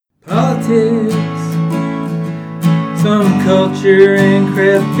politics, some culture and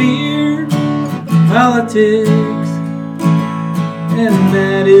craft beer, politics, and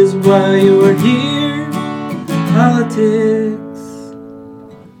that is why you're here. Politics,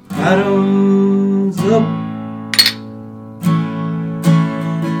 bottoms up.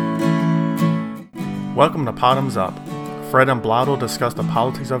 Welcome to Bottoms Up. Fred and Blotto discuss the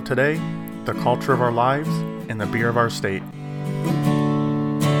politics of today, the culture of our lives, and the beer of our state.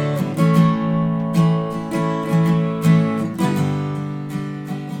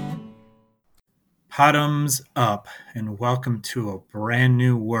 Bottoms up, and welcome to a brand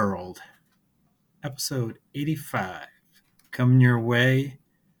new world. Episode 85. Coming your way.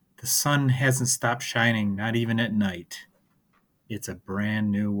 The sun hasn't stopped shining, not even at night. It's a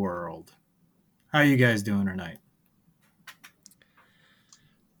brand new world. How are you guys doing tonight?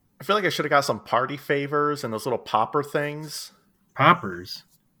 I feel like I should have got some party favors and those little popper things. Poppers?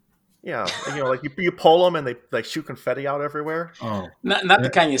 Yeah, like you pull them and they like shoot confetti out everywhere. Oh, not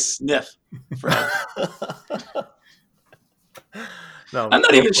the kind you sniff, Fred. No, I'm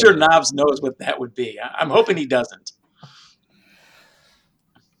not even sure Knobs knows what that would be. I'm hoping he doesn't.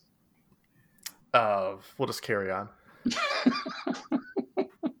 We'll just carry on.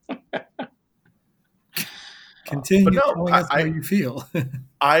 Continue But no, telling us how you feel.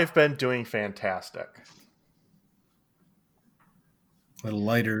 I've been doing fantastic. A little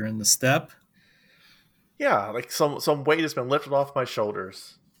lighter in the step. Yeah, like some weight has been lifted off my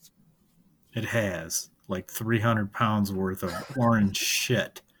shoulders. It has. Like 300 pounds worth of orange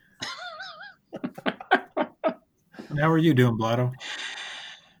shit. How are you doing, Blotto?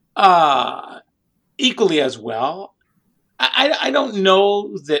 Equally as well. I don't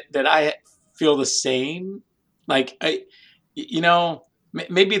know that I feel the same. Like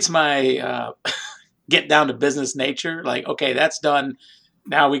maybe it's my get down to business nature. Like, okay, that's done.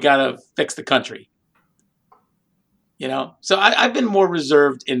 Now we got to fix the country. So I've been more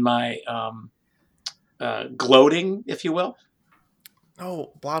reserved in my gloating, if you will.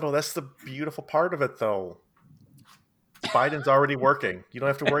 Oh, Blotto, that's the beautiful part of it, though. Biden's already working. You don't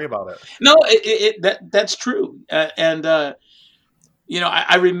have to worry about it. No, that's true. I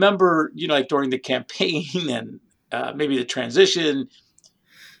remember, like during the campaign and maybe the transition,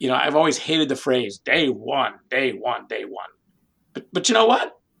 I've always hated the phrase day one. But you know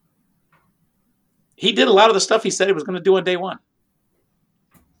what? He did a lot of the stuff he said he was going to do on day one.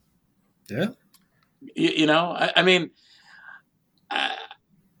 Yeah.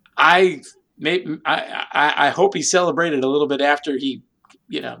 I hope he celebrated a little bit after he,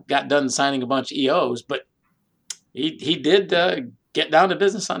 got done signing a bunch of EOs, but he did get down to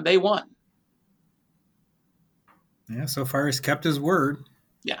business on day one. Yeah, so far he's kept his word.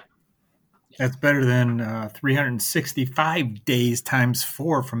 Yeah. That's better than 365 days times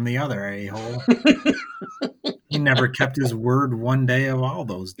 4 from the other a-hole. He never kept his word one day of all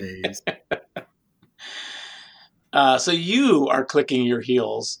those days. So you are clicking your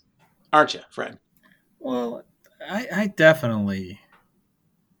heels, aren't you, Fred? Well, I definitely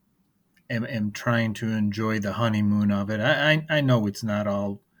am trying to enjoy the honeymoon of it. I know it's not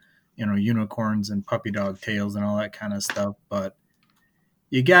all, unicorns and puppy dog tails and all that kind of stuff, but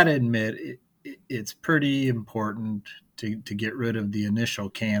you got to admit it's pretty important to get rid of the initial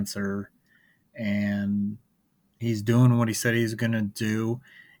cancer, and he's doing what he said he's going to do.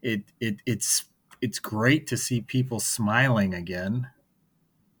 It's great to see people smiling again.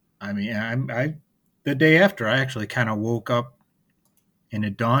 I mean, I the day after I actually kind of woke up and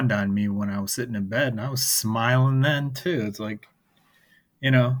it dawned on me when I was sitting in bed, and I was smiling then too. It's like,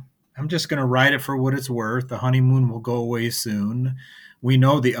 I'm just going to ride it for what it's worth. The honeymoon will go away soon. We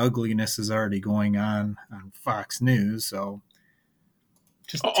know the ugliness is already going on Fox News, so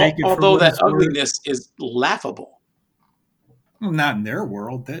just take it. Although that ugliness is laughable. Well, not in their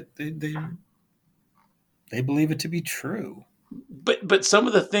world. That they believe it to be true. But some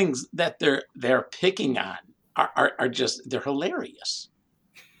of the things that they're picking on are just, they're hilarious.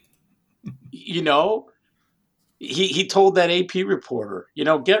 He told that AP reporter,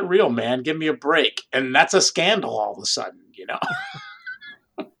 get real, man, give me a break. And that's a scandal all of a sudden,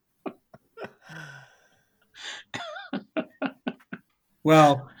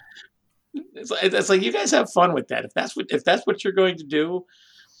 Well, it's like you guys have fun with that. If that's what you're going to do,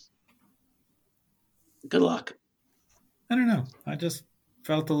 good luck. I don't know. I just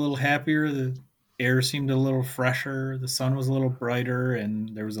felt a little happier. The air seemed a little fresher. The sun was a little brighter,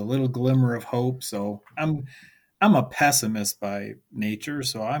 and there was a little glimmer of hope. So I'm a pessimist by nature,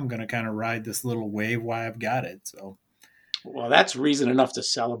 so I'm going to kind of ride this little wave while I've got it. So, well, that's reason enough to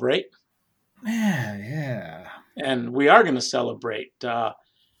celebrate. Yeah. And we are going to celebrate.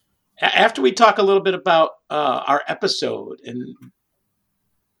 After we talk a little bit about our episode and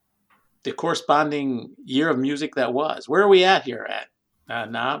the corresponding year of music that was, where are we at here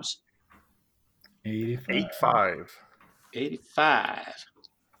at Knobs? 85. 85.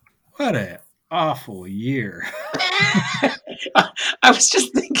 What an awful year. I was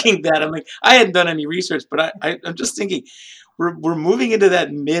just thinking that. I'm like, I hadn't done any research, but I'm just thinking we're moving into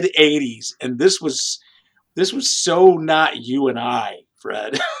that mid 80s, and this was so not you and I,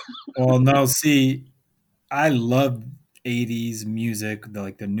 Fred. Well, no, see, I love 80s music,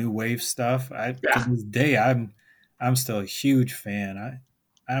 like the new wave stuff. To Yeah. this day, I'm still a huge fan.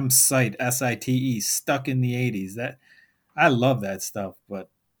 I'm SITE, stuck in the 80s. That I love that stuff, but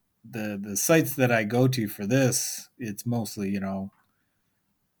the sites that I go to for this, it's mostly,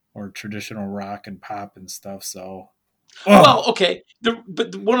 or traditional rock and pop and stuff. So, Well, okay,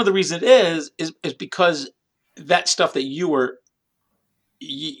 but one of the reasons is because that stuff that you were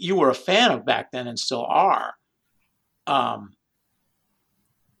a fan of back then and still are,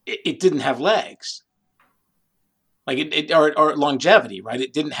 it didn't have legs, like or longevity, right?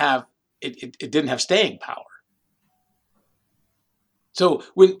 It didn't have it didn't have staying power. So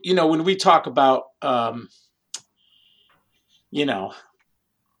when we talk about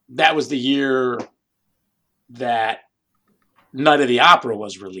that was the year that Night of the Opera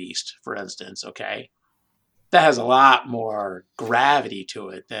was released, for instance, okay? That has a lot more gravity to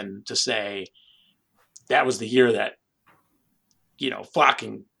it than to say that was the year that,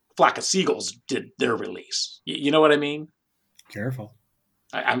 Flock of Seagulls did their release. You know what I mean? Careful.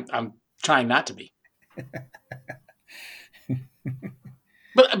 I'm trying not to be.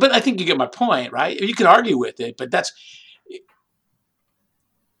 But I think you get my point, right? You can argue with it, but that's,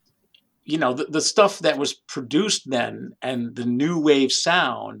 the stuff that was produced then and the new wave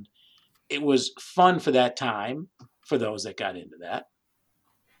sound, it was fun for that time for those that got into that.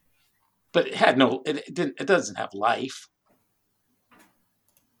 But it had it doesn't have life.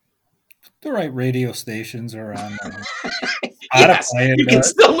 The right radio stations are on. Yes, you can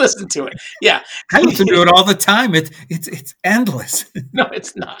still listen to it. Yeah, I listen to it all the time. It's endless. No,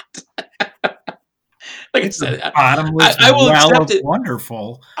 it's not. Like it's I said, bottomless. I will accept it.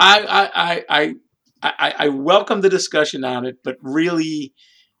 Wonderful. I welcome the discussion on it, but really,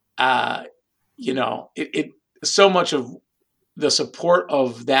 it so much of the support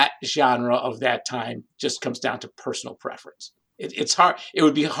of that genre of that time just comes down to personal preference. It's hard. It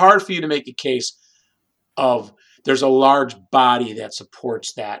would be hard for you to make a case of there's a large body that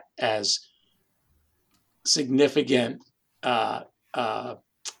supports that as significant,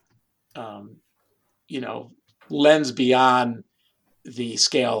 lens beyond the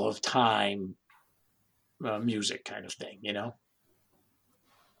scale of time, music kind of thing,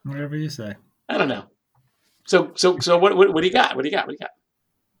 Whatever you say. I don't know. So what do you got? What do you got?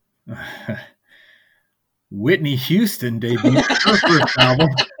 Whitney Houston debuted her first album.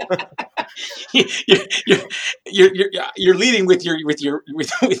 You're leading with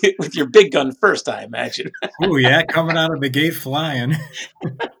your big gun first, I imagine. Oh yeah, coming out of the gate flying.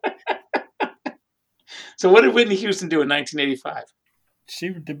 So what did Whitney Houston do in 1985? She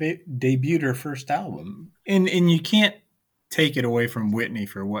debuted her first album, and you can't take it away from Whitney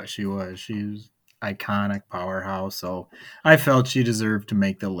for what she was. She was iconic powerhouse. So I felt she deserved to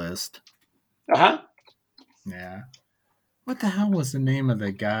make the list. Yeah. What the hell was the name of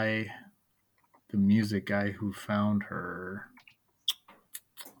the guy, the music guy who found her?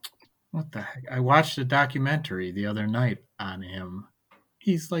 What the heck? I watched a documentary the other night on him.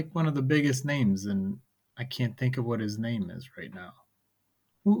 He's like one of the biggest names, and I can't think of what his name is right now.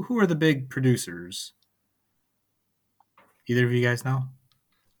 Who are the big producers? Either of you guys know?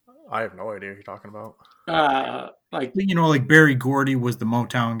 I have no idea what you're talking about. Like Berry Gordy was the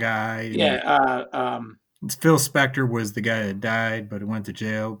Motown guy. Yeah. Phil Spector was the guy that died, but went to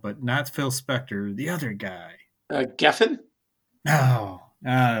jail. But not Phil Spector, the other guy. Geffen? No,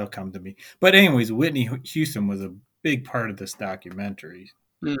 it'll come to me. But anyways, Whitney Houston was a big part of this documentary.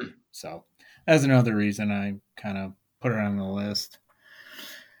 So that's another reason I kind of put her on the list.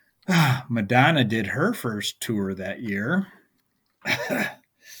 Madonna did her first tour that year.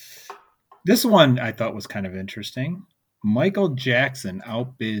 This one I thought was kind of interesting. Michael Jackson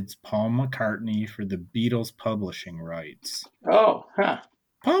outbids Paul McCartney for the Beatles publishing rights. Oh, huh.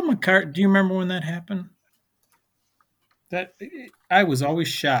 Paul McCartney, do you remember when that happened? I was always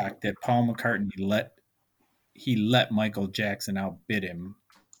shocked that Paul McCartney let Michael Jackson outbid him.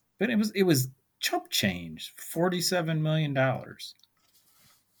 But it was chump change, $47 million.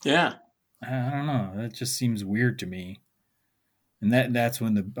 Yeah. I don't know. That just seems weird to me. And that's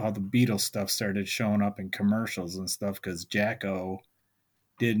when all the Beatles stuff started showing up in commercials and stuff, because Jacko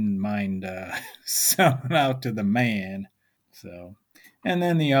didn't mind selling out to the man. So, and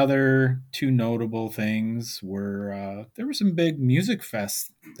then the other two notable things were there were some big music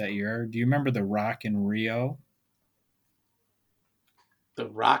fests that year. Do you remember the Rock in Rio? The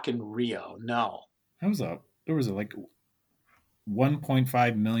Rock in Rio. No. There was like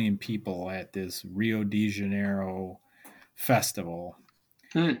 1.5 million people at this Rio de Janeiro festival.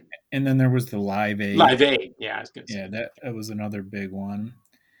 Hmm. And then there was the Live Aid. Live Aid. Yeah, I was going to say. Yeah, that was another big one.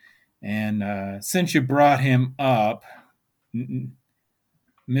 And since you brought him up,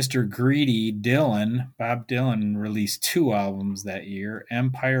 Mr. Greedy Bob Dylan released 2 albums that year,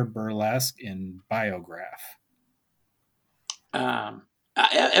 Empire Burlesque and Biograph.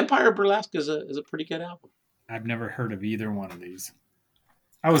 Empire Burlesque is a pretty good album. I've never heard of either one of these.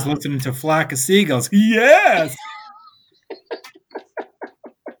 I was listening to Flock of Seagulls. Yes!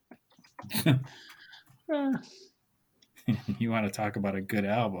 You want to talk about a good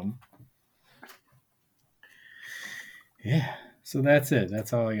album? Yeah. So that's it.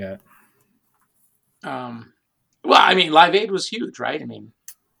 That's all I got. Well, I mean, Live Aid was huge, right? I mean,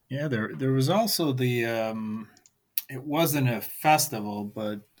 yeah, there was also the it wasn't a festival,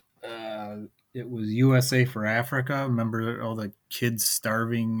 but it was USA for Africa. Remember all the kids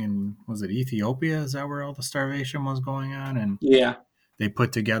starving in, was it Ethiopia? Is that where all the starvation was going on? And yeah, they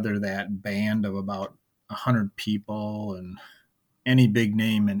put together that band of about 100 people, and any big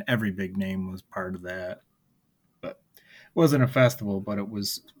name and every big name was part of that. But it wasn't a festival, but it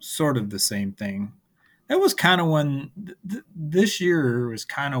was sort of the same thing. That was kind of when this year was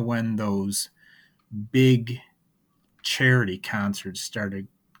kind of when those big charity concerts started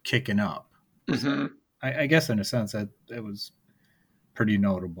kicking up. Mm-hmm. I guess in a sense that it was pretty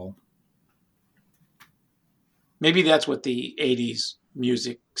notable. Maybe that's what the 80s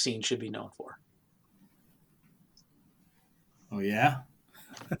music scene should be known for. Oh, yeah?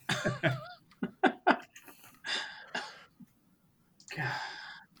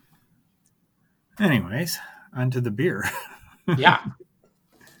 Anyways, on to the beer. Yeah.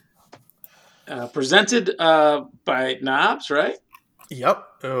 Presented by Knobs, right? Yep,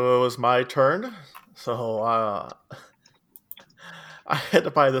 it was my turn. So I had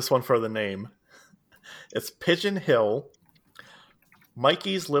to buy this one for the name. It's Pigeon Hill,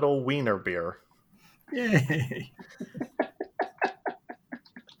 Mikey's Little Wiener Beer. Yay!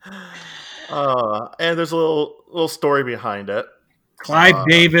 And there's a little story behind it. Clive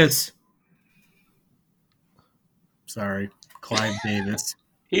Davis. Sorry, Clive Davis.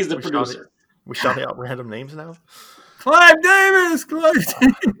 He's the producer. We shouting out random names now? Clive Davis!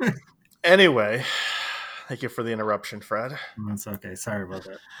 Anyway, thank you for the interruption, Fred. That's okay. Sorry about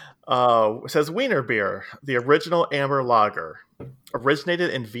that. It says Wiener Beer, the original amber lager, originated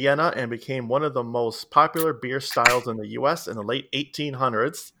in Vienna and became one of the most popular beer styles in the U.S. in the late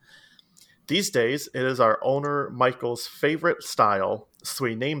 1800s. These days, it is our owner Michael's favorite style, so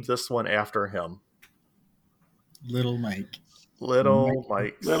we named this one after him. Little Mike. Little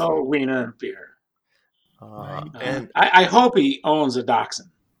Mike. Little Wiener Beer. And I hope he owns a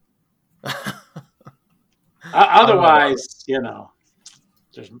dachshund. Otherwise,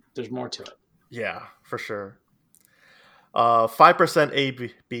 there's more to it. Yeah, for sure. 5%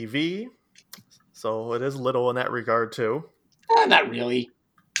 ABV, so it is little in that regard too. Not really.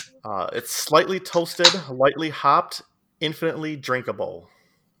 It's slightly toasted, lightly hopped, infinitely drinkable.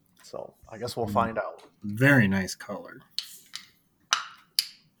 So I guess we'll find out. Very nice color.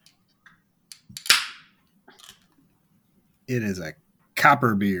 It is a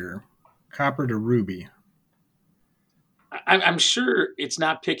copper beer. Copper to ruby. I'm sure it's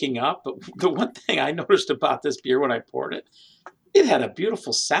not picking up, but the one thing I noticed about this beer when I poured it, it had a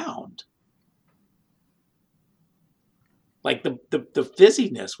beautiful sound. Like the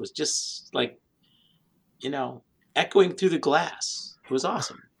fizziness was just like, echoing through the glass. It was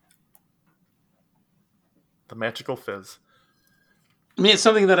awesome. The magical fizz. I mean, it's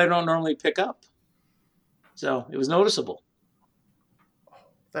something that I don't normally pick up. So it was noticeable.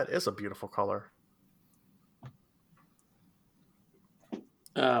 That is a beautiful color.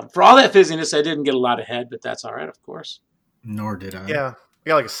 For all that fizziness, I didn't get a lot of head, but that's all right, of course. Nor did I. Yeah, I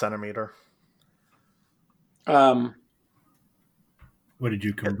got like a centimeter. What did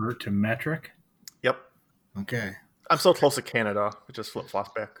you convert to metric? Yep. Okay. I'm so close to Canada. It just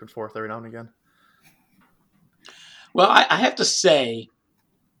flip-flops back and forth every now and again. Well, I have to say,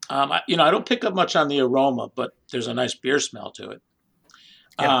 I don't pick up much on the aroma, but there's a nice beer smell to it.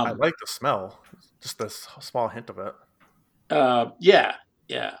 Yeah, I like the smell. Just this small hint of it. Yeah.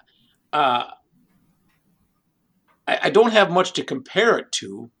 I don't have much to compare it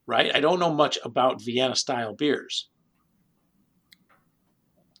to, right? I don't know much about Vienna-style beers.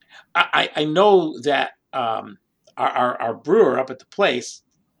 I know that our brewer up at the place,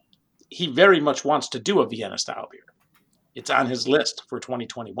 he very much wants to do a Vienna style beer. It's on his list for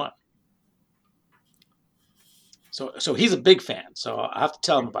 2021. So he's a big fan. So I have to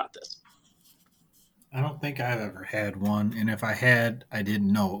tell him about this. I don't think I've ever had one, and if I had, I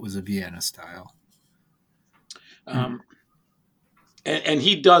didn't know it was a Vienna style. And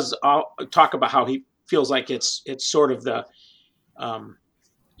he does talk about how he feels like it's sort of the,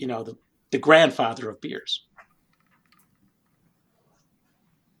 the grandfather of beers.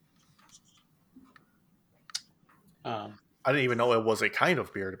 I didn't even know it was a kind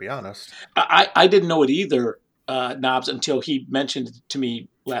of beer, to be honest. I didn't know it either, Knobs, until he mentioned it to me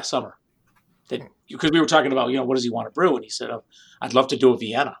last summer. Because we were talking about, what does he want to brew? And he said, oh, I'd love to do a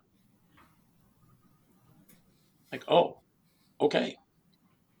Vienna. Like, oh, okay.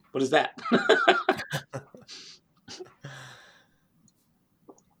 What is that?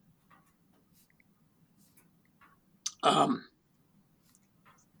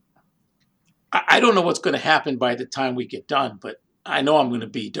 I don't know what's going to happen by the time we get done, but I know I'm going to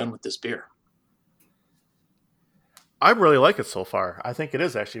be done with this beer. I really like it so far. I think it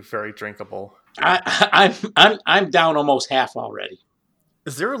is actually very drinkable. I'm down almost half already.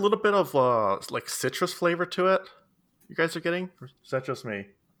 Is there a little bit of like citrus flavor to it? You guys are getting? Or is that just me?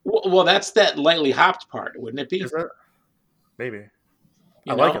 Well, that's that lightly hopped part, wouldn't it be? Is that? Maybe.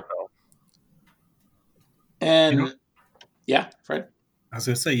 I like it though. And yeah, Fred. I was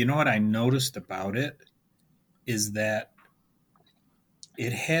gonna say, you know what I noticed about it is that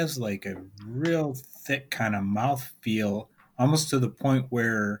it has like a real thick kind of mouthfeel, almost to the point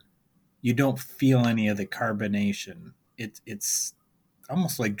where you don't feel any of the carbonation. It's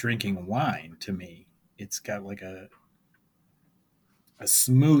almost like drinking wine to me. It's got like a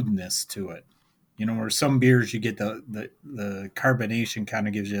smoothness to it. Where some beers you get the carbonation kind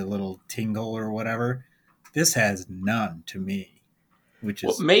of gives you a little tingle or whatever. This has none to me, which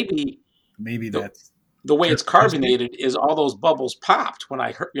is maybe that's the way it's carbonated is all those bubbles popped when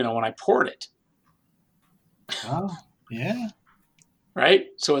I heard, when I poured it. Oh, yeah. Right?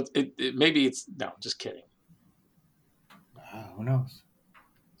 So it maybe it's no, just kidding. Who knows?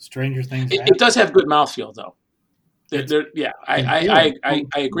 Stranger things. It does have good mouthfeel though. I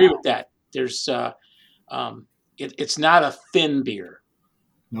agree with that. There's it's not a thin beer.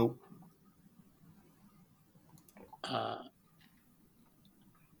 Nope.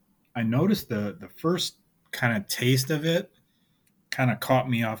 I noticed the first kind of taste of it kind of caught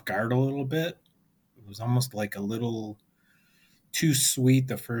me off guard a little bit. It was almost like a little too sweet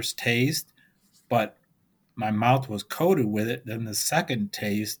the first taste, but my mouth was coated with it. Then the second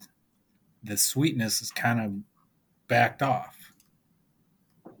taste, the sweetness is kind of backed off.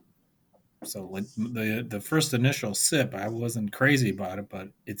 So like the first initial sip, I wasn't crazy about it, but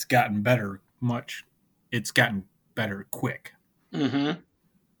it's gotten better it's gotten better quick. Mm-hmm.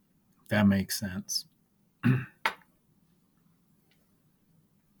 That makes sense.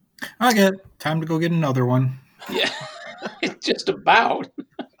 Okay, time to go get another one. Yeah, it's just about.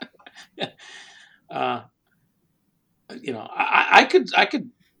 I could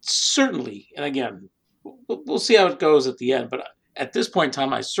certainly, and again, we'll see how it goes at the end. But at this point in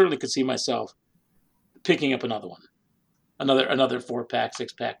time, I certainly could see myself picking up another one, another 4-pack,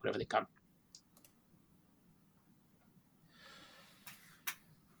 6-pack, whatever they come.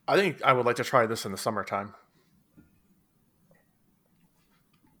 I think I would like to try this in the summertime.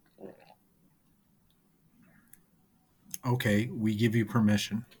 Okay, we give you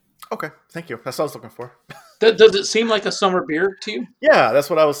permission. Okay, thank you. That's what I was looking for. Does it seem like a summer beer to you? Yeah, that's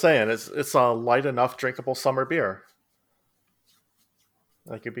what I was saying. It's a light enough, drinkable summer beer.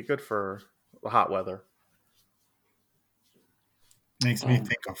 Like it'd be good for the hot weather. Makes me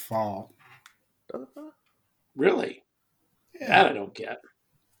think of fall. Really? Yeah. That I don't get.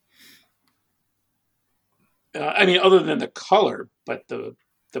 I mean, other than the color, but the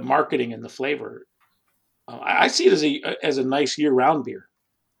marketing and the flavor, I see it as a nice year-round beer.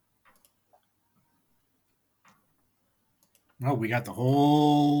 Oh, we got the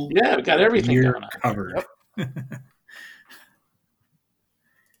whole we got everything year down covered. Yep.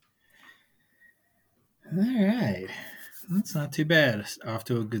 All right, that's not too bad. Off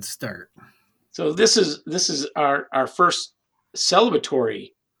to a good start. So this is our first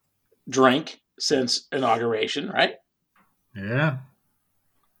celebratory drink since inauguration, right? Yeah.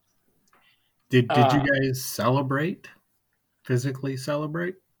 Did you guys celebrate? Physically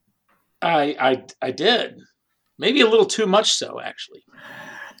celebrate? I did. Maybe a little too much so, actually.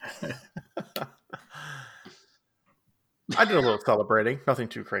 I did a little celebrating. Nothing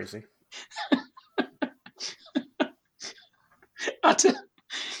too crazy.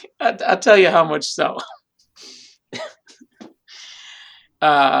 I'll tell you how much so.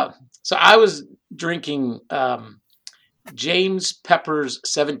 So I was drinking James Pepper's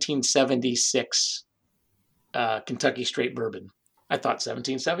 1776 Kentucky Straight Bourbon. I thought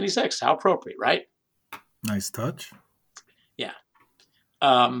 1776, how appropriate, right? Nice touch. Yeah.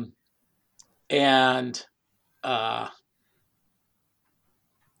 And I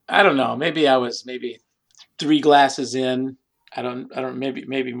don't know. Maybe I was 3 glasses in. I don't.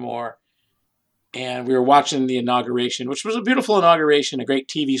 Maybe more. And we were watching the inauguration, which was a beautiful inauguration, a great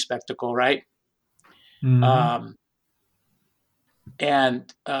TV spectacle, right? Mhm.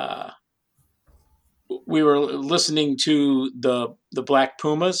 And we were listening to the Black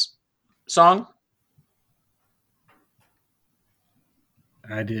Pumas song.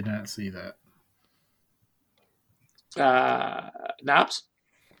 I did not see that. Knobs?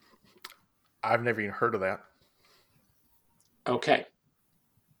 I've never even heard of that. Okay.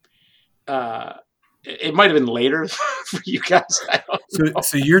 It might have been later for you guys. I don't know.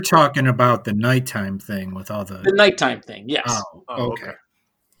 So you're talking about the nighttime thing with all The the. nighttime thing, yes. Oh, okay.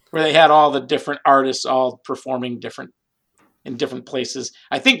 Where they had all the different artists all performing in different places.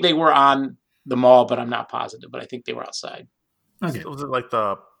 I think they were on the mall, but I'm not positive. But I think they were outside. Okay. Was it like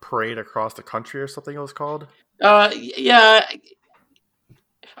the parade across the country or something it was called? Yeah.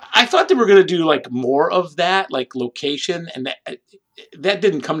 I thought they were going to do like more of that, like location, and that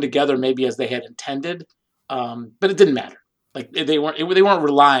didn't come together maybe as they had intended. But it didn't matter. Like they weren't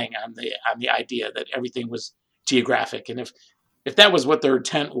relying on the idea that everything was geographic, and if that was what their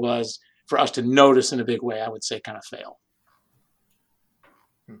intent was for us to notice in a big way, I would say kind of fail.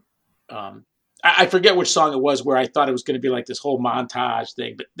 I forget which song it was where I thought it was going to be like this whole montage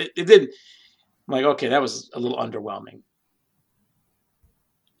thing, but it didn't. I'm like, okay, that was a little underwhelming.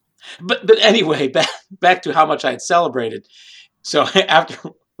 But anyway, back to how much I had celebrated. So after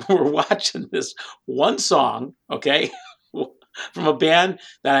we're watching this one song, okay, from a band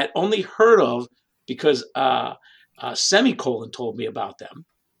that I'd only heard of because Semicolon told me about them,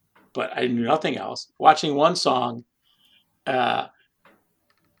 but I knew nothing else. Watching one song,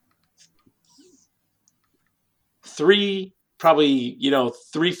 three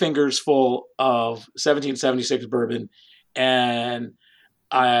fingers full of 1776 bourbon, and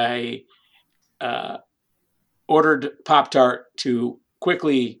I ordered Pop-Tart to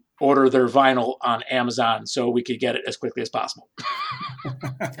quickly order their vinyl on Amazon so we could get it as quickly as possible.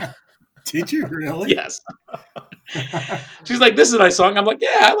 Did you really? Yes. She's like, this is a nice song. I'm like,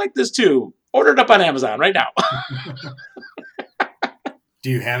 yeah, I like this too. Order it up on Amazon right now. Do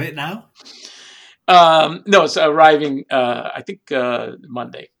you have it now? No, it's arriving, I think,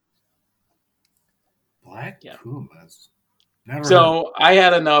 Monday. Black Pumas. Never So I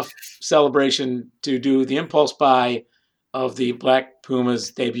had enough celebration to do the impulse buy of the Black Pumas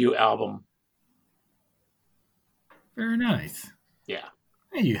debut album. Very nice. Yeah.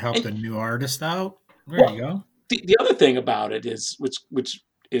 Hey, you helped a new artist out. There you go. The other thing about it is, which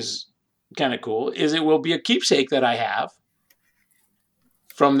is kind of cool, is it will be a keepsake that I have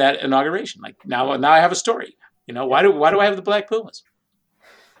from that inauguration. Like now I have a story. You know, why do I have the Black Pumas?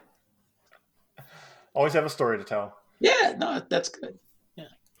 Always have a story to tell. Yeah, no, that's good. Yeah.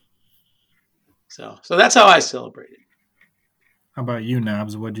 So that's how I celebrated. How about you,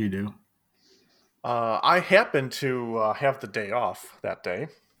 Knobs? What'd you do? I happened to have the day off that day.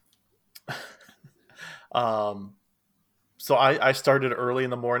 So I started early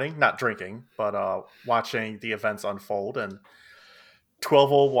in the morning, not drinking, but watching the events unfold. And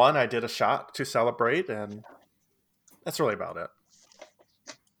 12:01, I did a shot to celebrate, and that's really about it.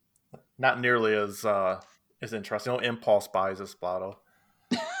 Not nearly as interesting. No impulse buys as Splato.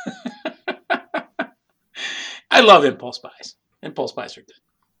 I love impulse buys. Impulse buys are good.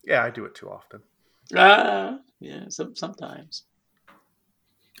 Yeah, I do it too often. Yeah, sometimes.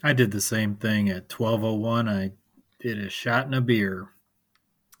 I did the same thing at 12:01. I did a shot and a beer.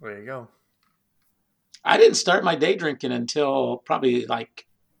 There you go. I didn't start my day drinking until probably like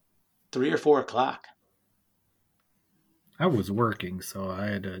 3 or 4 o'clock. I was working, so I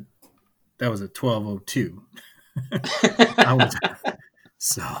had to. That was at 12:02.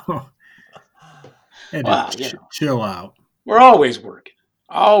 So I had to chill out. We're always working.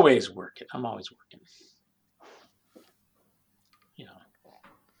 Always working. I'm always working. You know.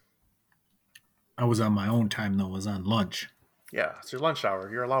 I was on my own time though. I was on lunch. Yeah, it's your lunch hour.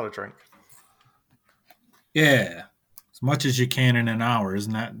 You're allowed to drink. Yeah, as much as you can in an hour.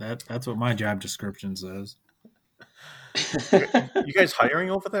 Isn't that's what my job description says. You guys hiring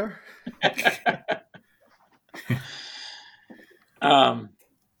over there?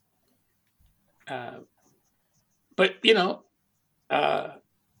 But you know,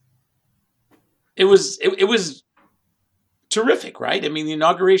 it was terrific, right? I mean, the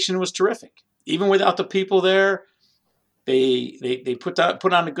inauguration was terrific. Even without the people there, they put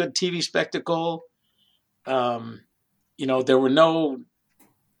on a good TV spectacle. There were no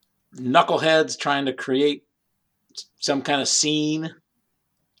knuckleheads trying to create some kind of scene.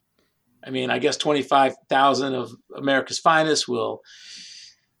 I mean, I guess 25,000 of America's finest will,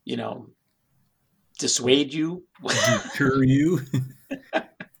 dissuade you. Deter you.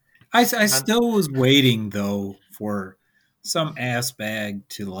 I still was waiting, though, for some ass bag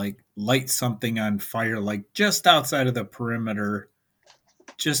to light something on fire, just outside of the perimeter,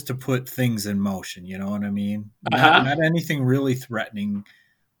 just to put things in motion. You know what I mean? Not anything really threatening,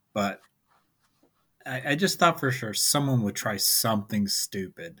 but I just thought for sure someone would try something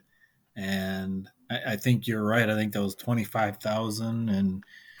stupid. And I think you're right. I think that was 25,000 and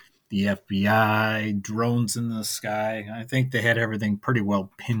the FBI, drones in the sky. I think they had everything pretty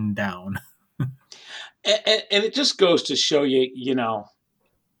well pinned down. And it just goes to show you,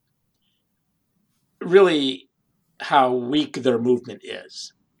 really how weak their movement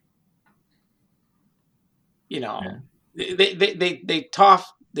is. Yeah. They talk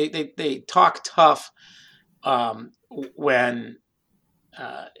tough when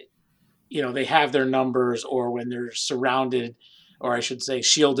they have their numbers, or when they're surrounded, or I should say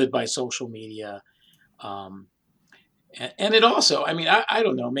shielded by social media. And it also, I mean, I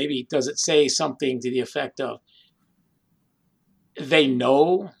don't know, maybe does it say something to the effect of they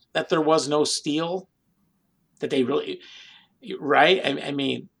know that there was no steal, that they really, right? I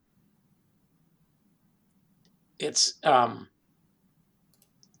mean, it's,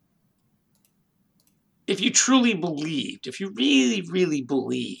 if you truly believed, if you really, really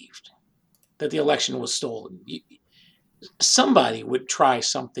believed that the election was stolen, somebody would try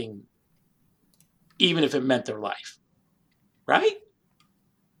something, even if it meant their life, right?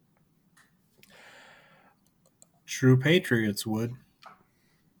 True patriots would.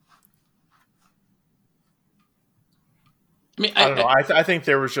 I mean, I don't know. I think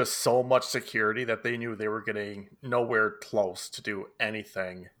there was just so much security that they knew they were getting nowhere close to do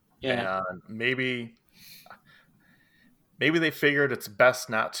anything. Yeah. And maybe they figured it's best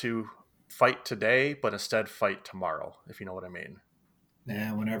not to fight today, but instead fight tomorrow, if you know what I mean.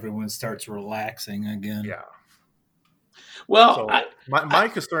 Yeah, when everyone starts relaxing again. Yeah. Well, so my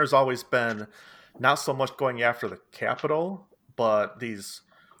concern has always been not so much going after the Capitol, but these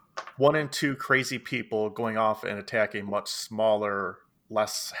 1 and 2 crazy people going off and attacking much smaller,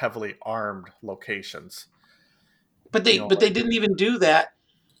 less heavily armed locations. But they didn't even do that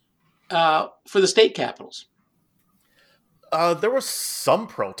for the state capitals. There was some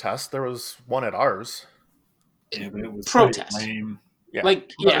protest. There was one at ours. Yeah, but it was protest. Lame. Yeah.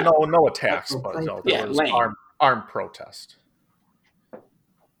 Yeah. No attacks, but no, there was armed protest.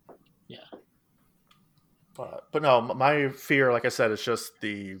 Yeah. But no, my fear, like I said, is just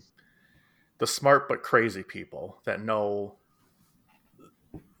the smart but crazy people that know,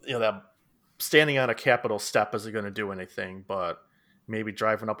 that standing on a Capitol step isn't going to do anything, but maybe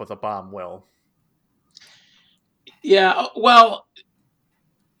driving up with a bomb will. Yeah, well,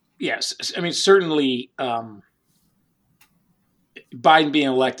 yes. I mean, certainly Biden being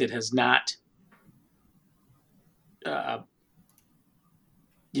elected has not,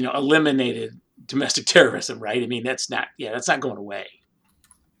 eliminated domestic terrorism, right? I mean, that's not going away.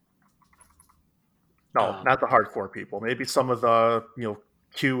 No, not the hardcore people. Maybe some of the,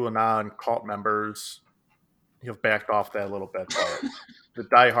 QAnon cult members have backed off that a little bit, but the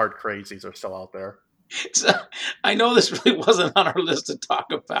diehard crazies are still out there. So, I know this really wasn't on our list to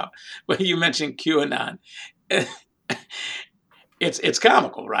talk about, but you mentioned QAnon. It's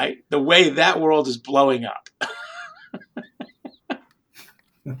comical, right? The way that world is blowing up.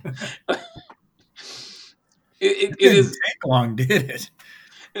 It didn't take long, did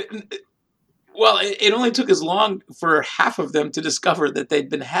it? Well, it only took as long for half of them to discover that they'd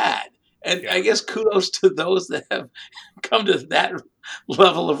been had. And I guess kudos to those that have come to that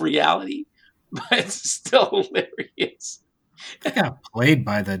level of reality. But it's still hilarious. They got played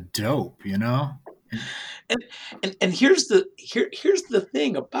by the dope, And here's the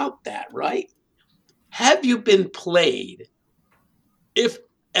thing about that, right? Have you been played if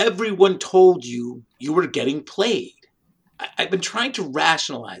everyone told you were getting played? I've been trying to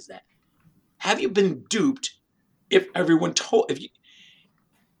rationalize that. Have you been duped if everyone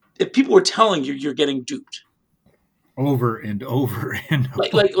if people were telling you you're getting duped? Over and over and over.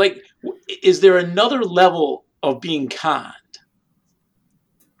 Like, is there another level of being conned?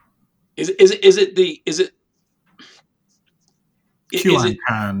 Is it QAnon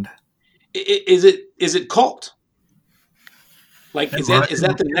conned? Is it cult? Like, It is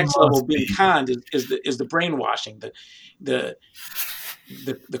that the next level must of being be. conned? Is the brainwashing, the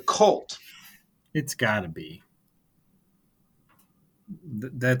the cult? It's got to be.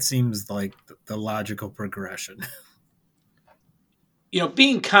 That seems like the logical progression.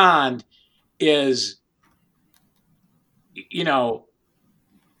 Being conned is,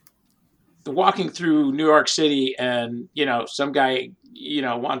 walking through New York City and, some guy,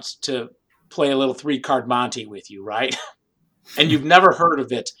 wants to play a little 3-card Monte with you, right? And you've never heard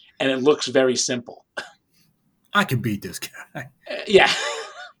of it, and it looks very simple. I can beat this guy. Yeah.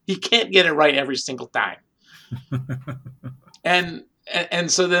 You can't get it right every single time. And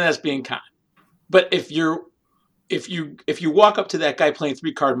so then that's being conned. But if you walk up to that guy playing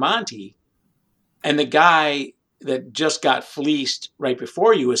 3-card Monte, and the guy that just got fleeced right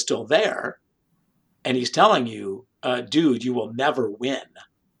before you is still there, and he's telling you, dude, you will never win.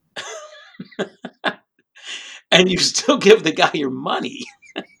 And you still give the guy your money.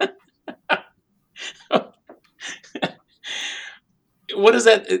 What is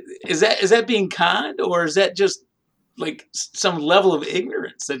that? Is that being conned, or is that just like some level of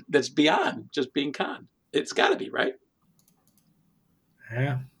ignorance that's beyond just being conned? It's got to be, right?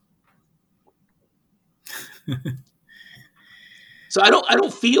 Yeah. So I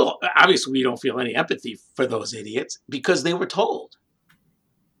don't feel, obviously we don't feel any empathy for those idiots because they were told.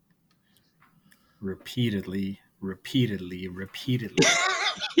 Repeatedly.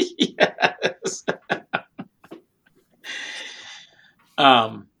 Yes.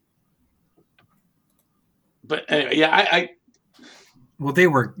 But anyway, yeah, I Well, they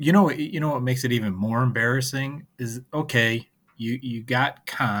were. You know what makes it even more embarrassing is, okay, you got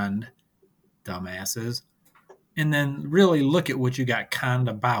conned, dumbasses, and then really look at what you got conned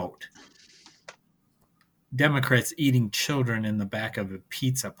about. Democrats eating children in the back of a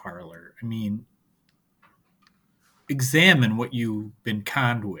pizza parlor. I mean, examine what you've been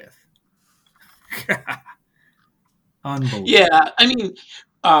conned with. Unbelievable. yeah, I mean,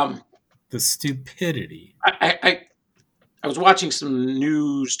 The stupidity. I was watching some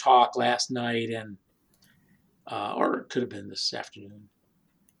news talk last night, and or it could have been this afternoon,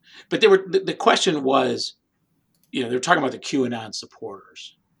 but the question was, they were talking about the QAnon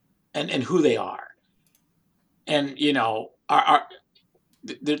supporters and who they are, and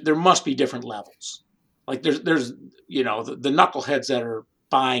there must be different levels. Like there's the knuckleheads that are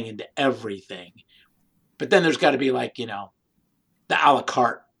buying into everything, but then there's got to be like the a la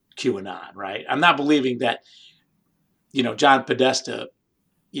carte QAnon, right? I'm not believing that John Podesta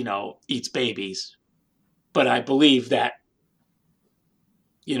eats babies, but I believe that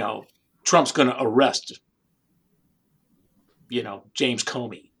Trump's going to arrest James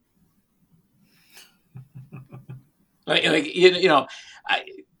Comey. But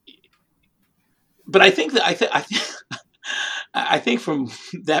I think I think from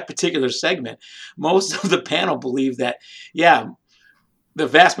that particular segment, most of the panel believe that, yeah, the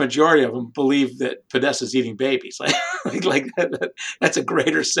vast majority of them believe that Podesta's eating babies. That's a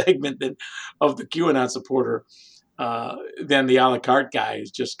greater segment of the QAnon supporter than the a la carte guy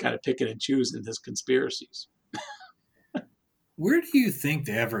who's just kind of picking and choosing his conspiracies. Where do you think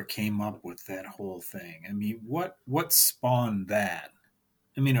they ever came up with that whole thing? I mean, what spawned that?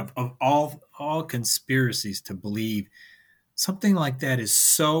 I mean, of all conspiracies, to believe something like that is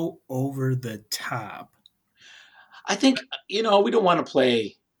so over the top. I think, we don't want to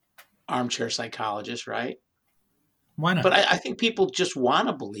play armchair psychologist, right? Why not? But I think people just want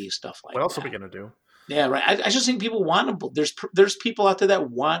to believe stuff like that. What else are we going to do? Yeah, right. I just think people want to. There's people out there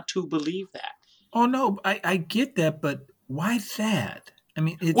that want to believe that. Oh no, I get that, but why that? I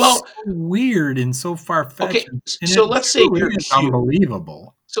mean, it's so weird and so far fetched. Okay, so let's say you're Q.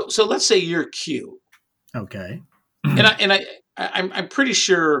 Unbelievable. So let's say you're Q. Okay. I'm pretty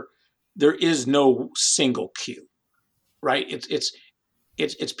sure there is no single Q, right? It's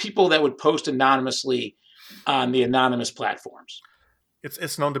people that would post anonymously on the anonymous platforms.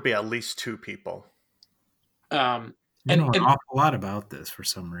 It's known to be at least 2 people. Know an awful lot about this for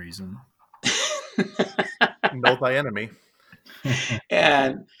some reason. Know thy enemy.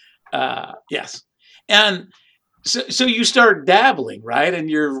 And yes, and so you start dabbling, right? And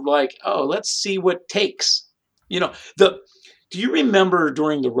you're like, oh, let's see what takes. Do you remember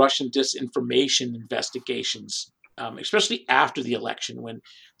during the Russian disinformation investigations, especially after the election, when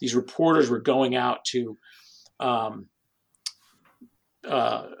these reporters were going out to what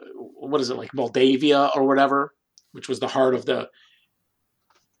is it, like Moldavia or whatever, which was the heart of the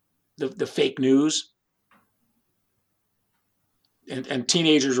fake news, and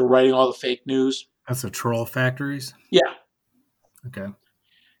teenagers were writing all the fake news. That's the troll factories? Yeah. Okay.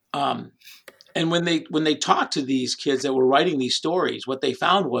 And when they talked to these kids that were writing these stories, what they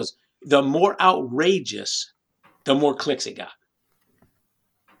found was the more outrageous, the more clicks it got.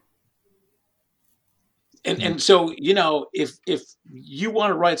 And so, if you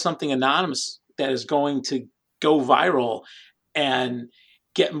want to write something anonymous that is going to go viral and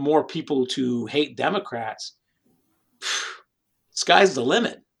get more people to hate Democrats, sky's the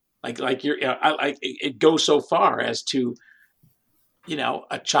limit. It goes so far as to,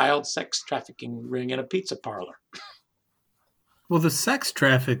 a child sex trafficking ring in a pizza parlor. Well, the sex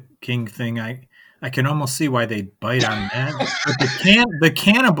trafficking thing, I can almost see why they bite on that. But the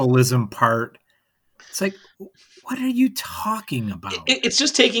cannibalism part, it's like, what are you talking about? It's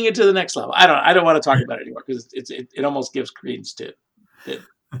just taking it to the next level. I don't want to talk about it anymore because it almost gives credence to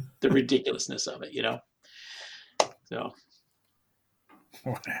the ridiculousness of it, So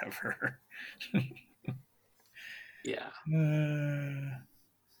whatever. Yeah.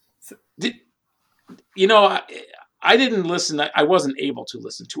 I didn't listen. I wasn't able to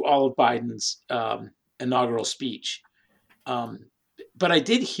listen to all of Biden's inaugural speech, but I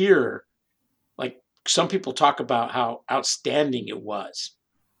did hear, some people talk about how outstanding it was.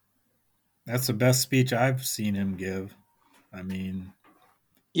 That's the best speech I've seen him give. I mean,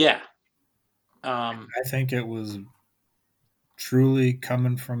 yeah. I think it was truly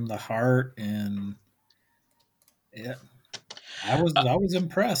coming from the heart, and yeah, I was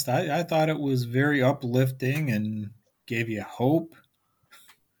impressed. I thought it was very uplifting and gave you hope.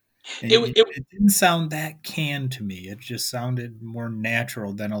 And it didn't sound that canned to me. It just sounded more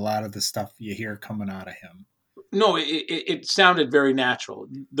natural than a lot of the stuff you hear coming out of him. No, it sounded very natural.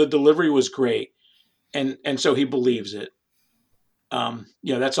 The delivery was great, and so he believes it.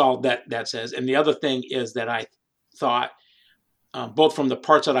 That's all that says. And the other thing is that I thought, both from the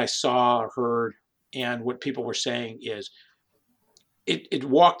parts that I saw or heard and what people were saying, is it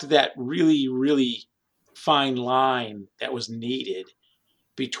walked that really, really fine line that was needed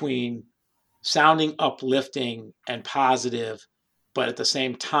between sounding uplifting and positive, but at the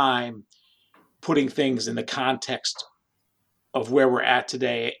same time putting things in the context of where we're at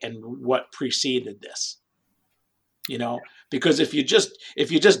today and what preceded this. Because if you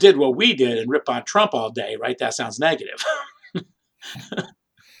just did what we did and rip on Trump all day, right, that sounds negative.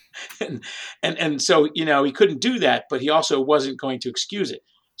 and so, he couldn't do that, but he also wasn't going to excuse it.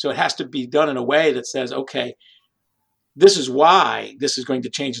 So it has to be done in a way that says, okay, this is why this is going to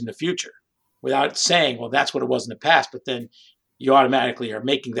change in the future, without saying, well, that's what it was in the past. But then you automatically are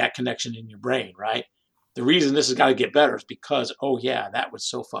making that connection in your brain, right? The reason this has got to get better is because, oh yeah, that was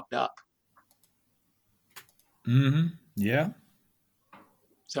so fucked up. Mm-hmm. Yeah.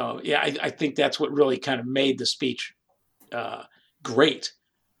 So yeah, I think that's what really kind of made the speech great,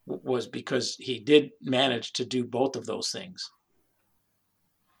 was because he did manage to do both of those things.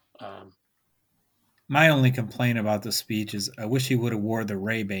 My only complaint about the speech is I wish he would have wore the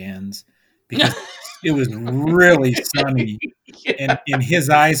Ray-Bans, because it was really sunny, yeah. and his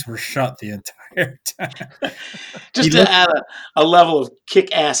eyes were shut the entire time. Just to add a level of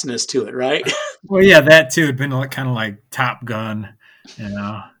kick-assness to it, right? Well, yeah, that too had been kind of like Top Gun,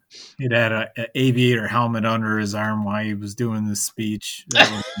 He'd had an aviator helmet under his arm while he was doing this speech. That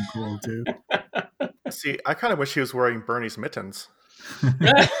would have been cool too. See, I kind of wish he was wearing Bernie's mittens.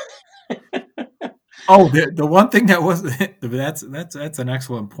 Oh, the one thing that was that's an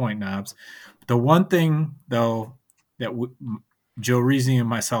excellent point, Knobs. The one thing though that Joe Reesing and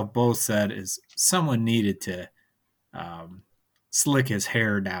myself both said is someone needed to slick his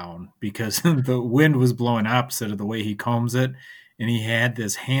hair down, because the wind was blowing opposite of the way he combs it, and he had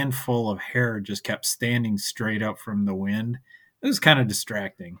this handful of hair just kept standing straight up from the wind. It was kind of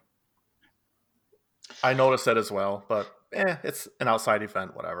distracting. I noticed that as well, but it's an outside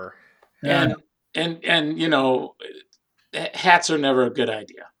event, whatever. And hats are never a good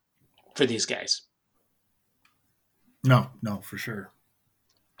idea for these guys. No, for sure.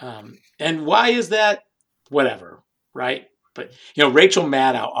 And why is that? Whatever, right? But, Rachel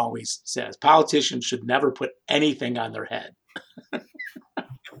Maddow always says politicians should never put anything on their head.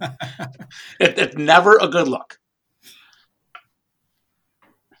 It's never a good look.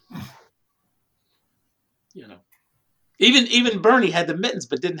 Even Bernie had the mittens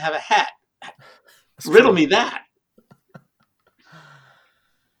but didn't have a hat. That's Riddle true. Me that.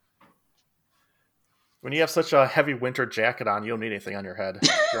 When you have such a heavy winter jacket on, you don't need anything on your head.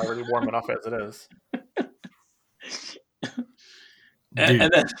 You're already warm enough as it is.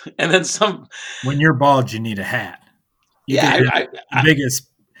 And then some. When you're bald, you need a hat. You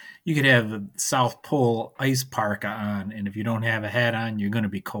could have the South Pole ice parka on, and if you don't have a hat on, you're going to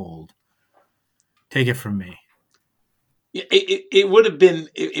be cold. Take it from me. It would have been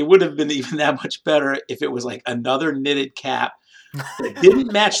even that much better if it was like another knitted cap that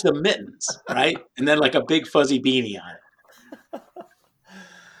didn't match the mittens, right? And then like a big fuzzy beanie on it.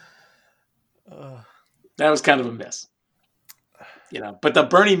 That was kind of a miss, But the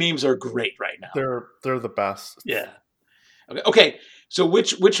Bernie memes are great right now. They're the best. Yeah. Okay. So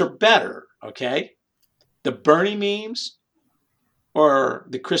which are better? Okay, the Bernie memes or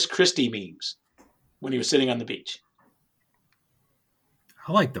the Chris Christie memes when he was sitting on the beach?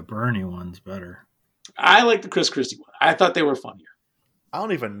 I like the Bernie ones better. I like the Chris Christie one. I thought they were funnier. I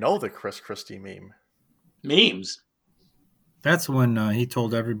don't even know the Chris Christie meme. Memes. That's when he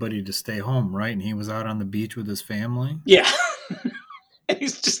told everybody to stay home, right? And he was out on the beach with his family. Yeah. And he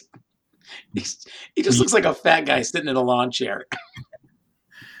just looks like a fat guy sitting in a lawn chair.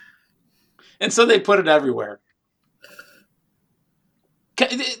 And so they put it everywhere.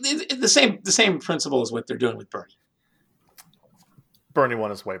 The same principle is what they're doing with Bernie. Bernie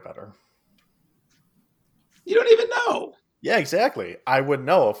one is way better. You don't even know. Yeah, exactly. I would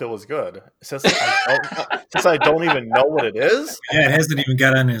know if it was good. Since I don't even know what it is. Yeah, it hasn't even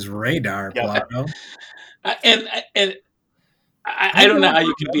got on his radar. Yeah. And I don't know how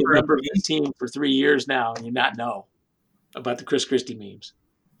you can be a member of this team for 3 years now and you not know about the Chris Christie memes.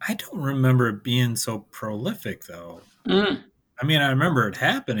 I don't remember it being so prolific, though. Mm. I mean, I remember it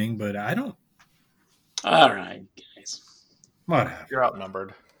happening, but I don't. All right, guys. Whatever. You're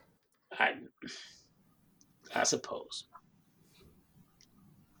outnumbered. I suppose.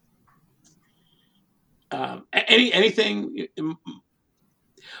 Anything?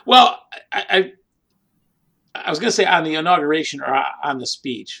 Well, I was going to say on the inauguration or on the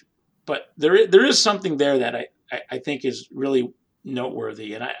speech, but there is something there that I think is really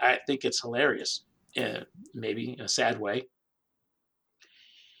noteworthy, and I think it's hilarious, maybe in a sad way.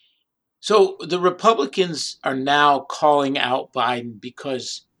 So the Republicans are now calling out Biden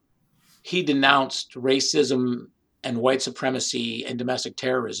because he denounced racism and white supremacy and domestic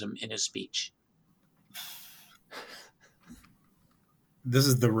terrorism in his speech. This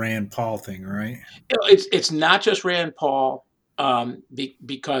is the Rand Paul thing, right? It's not just Rand Paul,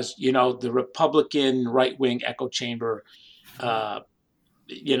 because the Republican right-wing echo chamber,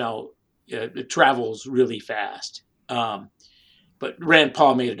 it travels really fast. But Rand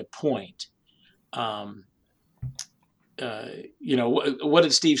Paul made it a point. What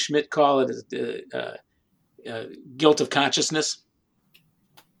did Steve Schmidt call it? Guilt of consciousness.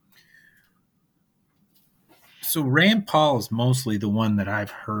 So Rand Paul is mostly the one that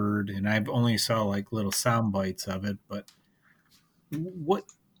I've heard, and I've only saw like little sound bites of it. But what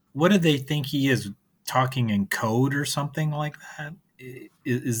do they think he is talking in code or something like that?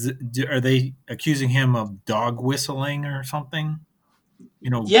 Are they accusing him of dog whistling or something?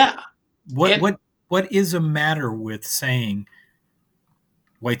 Yeah. What is a matter with saying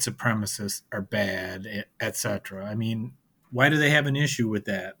white supremacists are bad, etc.? I mean, why do they have an issue with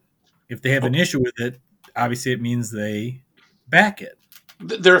that? If they have an issue with it, obviously it means they back it.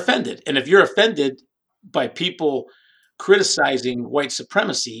 They're offended. And if you're offended by people criticizing white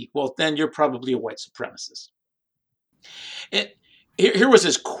supremacy, well, then you're probably a white supremacist. Here was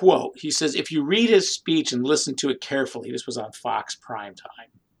his quote. He says, if you read his speech and listen to it carefully, this was on Fox Prime Time.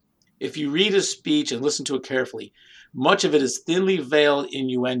 If you read his speech and listen to it carefully, much of it is thinly veiled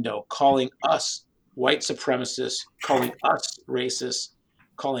innuendo, calling us white supremacists, calling us racist,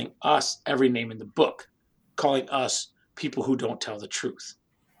 calling us every name in the book, calling us people who don't tell the truth.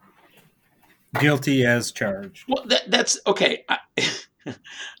 Guilty as charged. Well, that's okay.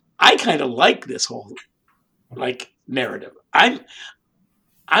 I kind of like this whole narrative.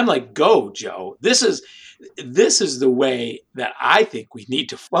 I'm like, go, Joe. This is the way that I think we need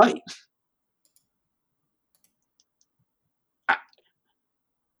to fight. I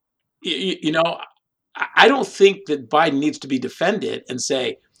don't think that Biden needs to be defended and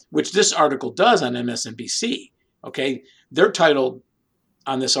say, which this article does on MSNBC. Okay, they're titled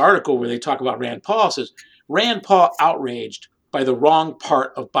on this article where they talk about Rand Paul, says Rand Paul outraged by the wrong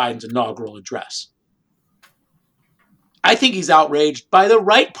part of Biden's inaugural address. I think he's outraged by the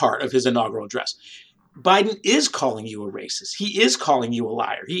right part of his inaugural address. Biden is calling you a racist. He is calling you a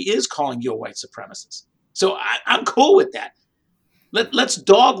liar. He is calling you a white supremacist. So I'm cool with that. Let's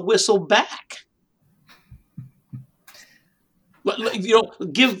dog whistle back.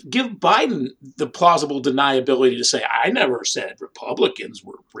 Give Biden the plausible deniability to say, I never said Republicans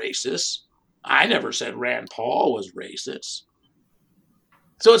were racist. I never said Rand Paul was racist.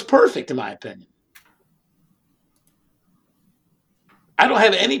 So it's perfect, in my opinion. I don't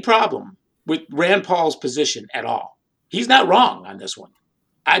have any problem with Rand Paul's position at all. He's not wrong on this one.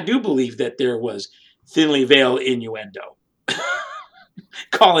 I do believe that there was thinly veiled innuendo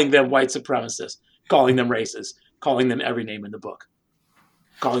calling them white supremacists, calling them racist, calling them every name in the book,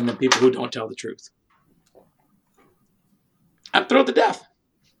 calling them people who don't tell the truth. I'm thrilled to death.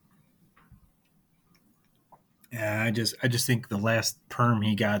 Yeah, I just think the last perm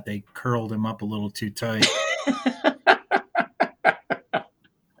he got, they curled him up a little too tight.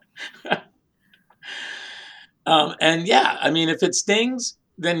 And yeah, I mean, if it stings,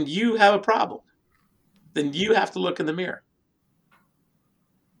 then you have a problem. Then you have to look in the mirror.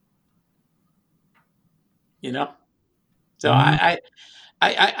 You know? So I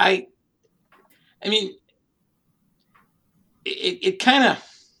mean, it kind of,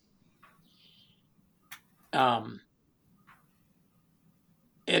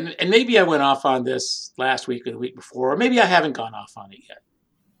 and maybe I went off on this last week or the week before, or maybe I haven't gone off on it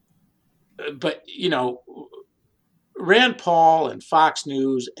yet. But, you know, Rand Paul and Fox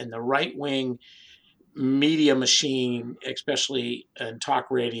News and the right-wing media machine, especially in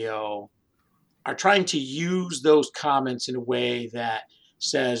talk radio, are trying to use those comments in a way that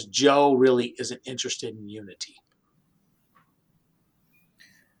says Joe really isn't interested in unity.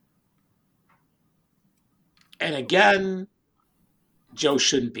 And again, Joe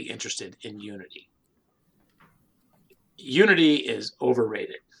shouldn't be interested in unity. Unity is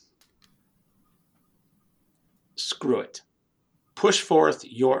overrated. Screw it. Push forth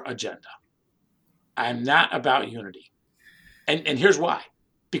your agenda. I'm not about unity. And here's why.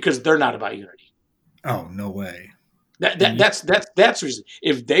 Because they're not about unity. Oh, no way. That's the reason.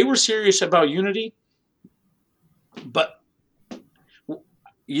 If they were serious about unity, but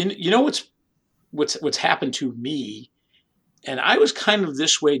you know what's happened to me, and I was kind of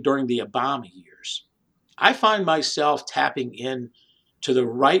this way during the Obama years. I find myself tapping in to the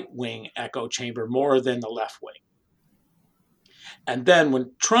right-wing echo chamber more than the left wing. And then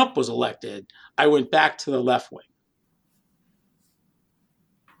when Trump was elected, I went back to the left wing.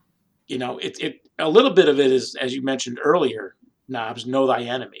 You know, it a little bit of it is, as you mentioned earlier, Knobs, know thy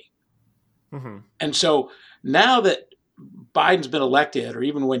enemy. Mm-hmm. And so now that Biden's been elected, or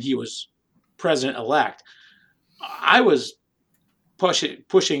even when he was president-elect, I was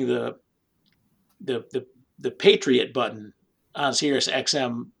pushing the Patriot button on Sirius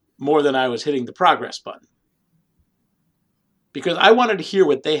XM more than I was hitting the progress button. Because I wanted to hear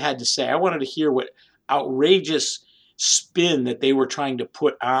what they had to say. I wanted to hear what outrageous spin that they were trying to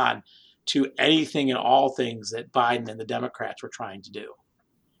put on to anything and all things that Biden and the Democrats were trying to do.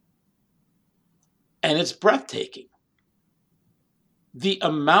 And it's breathtaking. The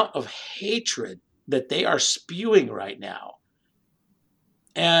amount of hatred that they are spewing right now.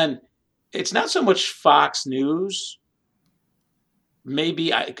 And it's not so much Fox News,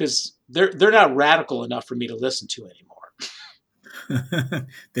 maybe because they're not radical enough for me to listen to anymore.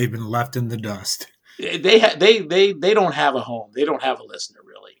 They've been left in the dust. They don't have a home. They don't have a listener,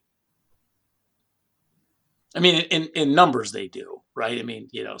 really. I mean, in numbers they do, right? I mean,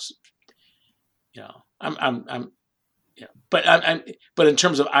 but in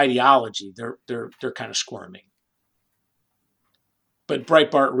terms of ideology, they're kind of squirming. But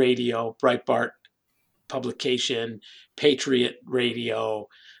Breitbart Radio, Breitbart Publication, Patriot Radio,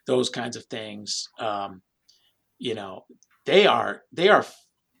 those kinds of things, they are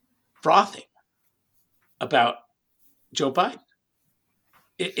frothing about Joe Biden.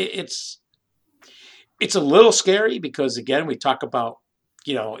 It's a little scary because, again, we talk about,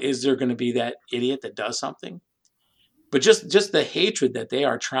 is there going to be that idiot that does something? But just the hatred that they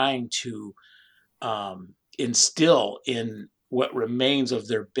are trying to instill in what remains of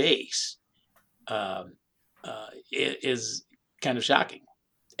their base is kind of shocking.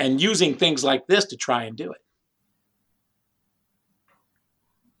 And using things like this to try and do it.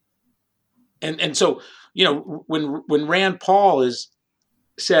 And so, when Rand Paul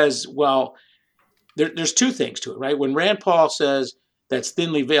says, well, there's two things to it, right? When Rand Paul says that's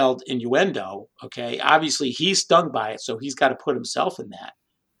thinly veiled innuendo, okay, obviously he's stung by it, so he's got to put himself in that.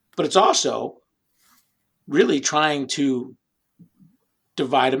 But it's also really trying to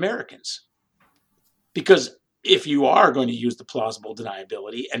divide Americans. Because if you are going to use the plausible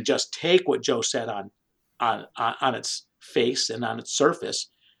deniability and just take what Joe said on its face and on its surface,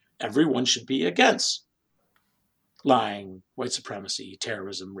 everyone should be against lying, white supremacy,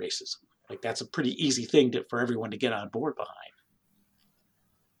 terrorism, racism. Like, that's a pretty easy thing for everyone to get on board behind.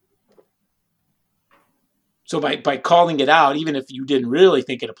 So by calling it out, even if you didn't really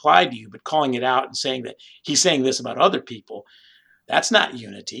think it applied to you, but calling it out and saying that he's saying this about other people, that's not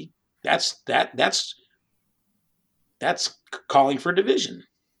unity. That's calling for division.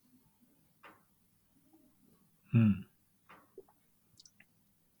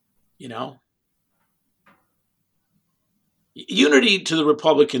 Unity to the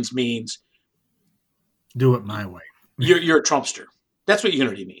Republicans means do it my way. You're a Trumpster. That's what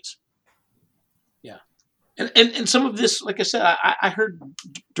unity means. Yeah. And some of this, like I said, I heard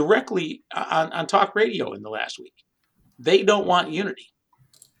directly on talk radio in the last week. They don't want unity.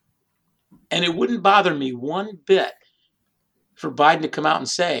 And it wouldn't bother me one bit for Biden to come out and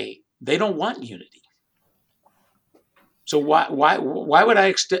say they don't want unity. So why would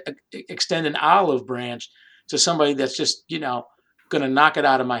I extend an olive branch to somebody that's just, going to knock it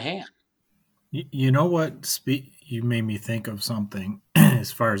out of my hand? You know what? You made me think of something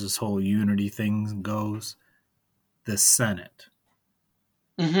as far as this whole unity thing goes. The Senate.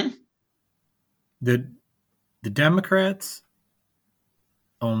 Mm-hmm. The Democrats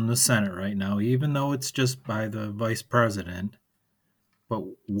own the Senate right now, even though it's just by the vice president. But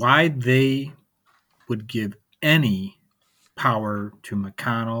why they would give any power to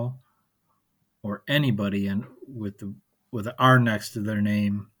McConnell or anybody and with the R next to their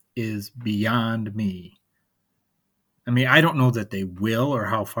name is beyond me. I mean, I don't know that they will or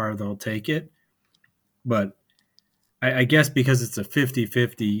how far they'll take it, but I guess because it's a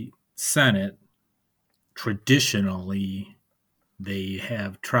 50-50 Senate, traditionally they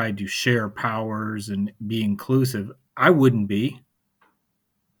have tried to share powers and be inclusive. I wouldn't be.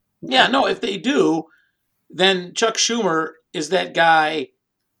 Yeah, no, if they do, then Chuck Schumer is that guy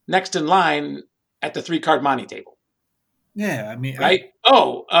next in line at the 3-card monte table. Yeah, I mean, right?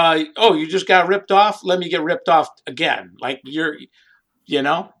 You just got ripped off. Let me get ripped off again. Like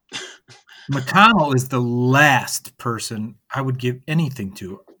McConnell is the last person I would give anything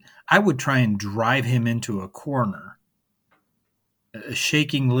to. I would try and drive him into a corner, a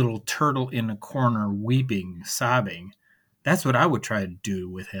shaking little turtle in a corner, weeping, sobbing. That's what I would try to do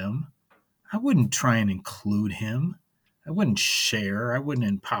with him. I wouldn't try and include him. I wouldn't share. I wouldn't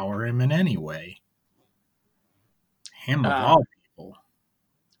empower him in any way. Him of all people.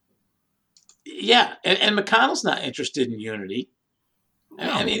 Yeah, and McConnell's not interested in unity.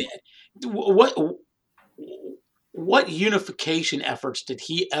 No. I mean, what unification efforts did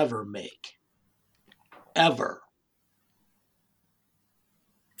he ever make? Ever?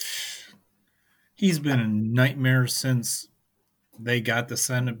 He's been a nightmare since they got the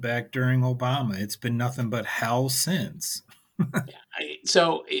Senate back during Obama. It's been nothing but hell since.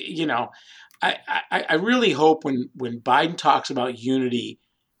 I really hope when Biden talks about unity,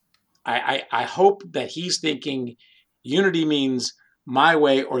 I hope that he's thinking unity means my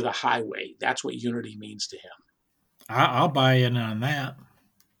way or the highway. That's what unity means to him. I'll buy in on that.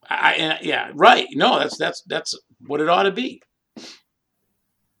 Yeah, right. No, that's what it ought to be.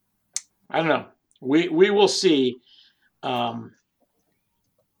 I don't know. We will see. Time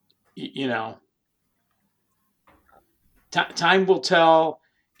will tell,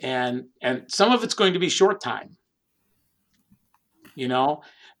 and some of it's going to be short time. One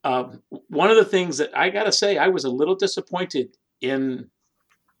of the things that I got to say, I was a little disappointed in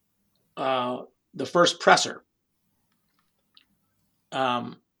the first presser.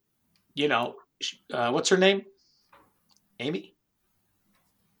 What's her name? Amy?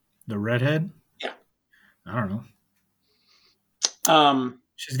 The redhead? Yeah. I don't know.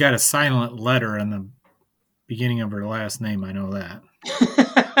 She's got a silent letter in the beginning of her last name. I know that.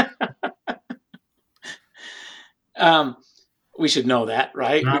 We should know that,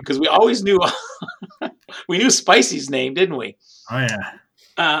 right? Because we always knew we knew Spicy's name, didn't we? Oh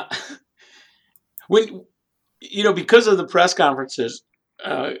yeah. When because of the press conferences,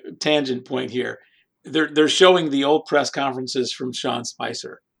 tangent point here, they're showing the old press conferences from Sean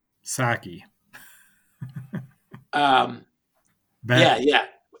Spicer. Psaki. Yeah.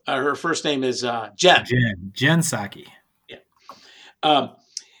 Her first name is Jen. Jen Psaki. Yeah.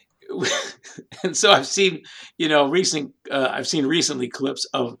 And so I've seen, recently clips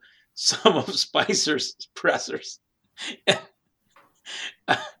of some of Spicer's pressers.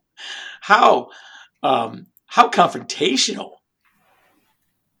 How confrontational.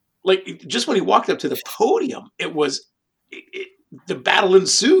 Like, just when he walked up to the podium, the battle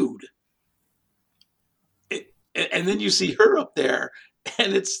ensued. And then you see her up there,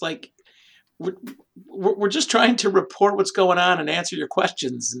 and it's like, we're just trying to report what's going on and answer your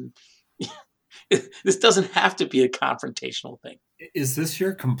questions. And this doesn't have to be a confrontational thing. Is this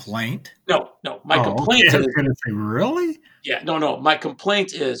your complaint? No. My complaint is... I was going to say, really? Yeah, no. My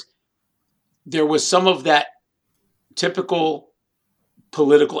complaint is there was some of that typical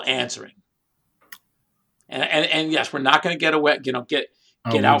political answering. And yes, we're not going to get away, get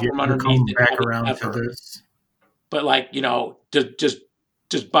out from underneath it. Back around to this. But does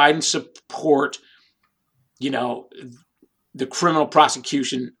Biden support, the criminal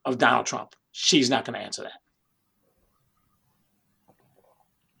prosecution of Donald Trump? She's not going to answer that.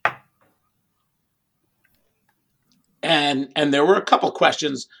 And there were a couple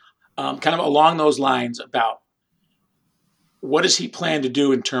questions kind of along those lines about what does he plan to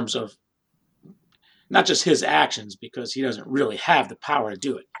do in terms of not just his actions, because he doesn't really have the power to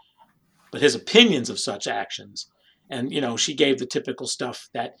do it, but his opinions of such actions. And, she gave the typical stuff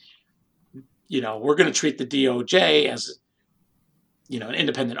that, we're going to treat the DOJ as, an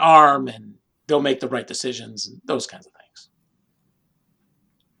independent arm, and they'll make the right decisions and those kinds of things.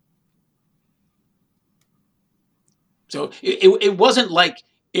 So it wasn't like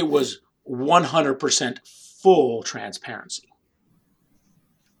it was 100% full transparency.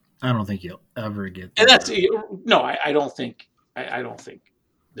 I don't think you'll ever get that. And that's no, I don't think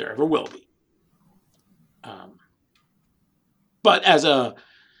there ever will be. But as a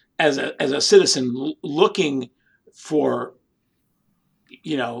citizen looking for,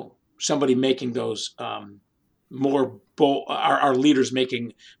 somebody making those more bold, our leaders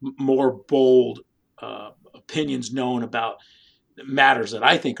making more bold opinions known about matters that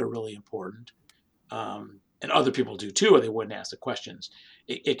I think are really important, and other people do too, or they wouldn't ask the questions.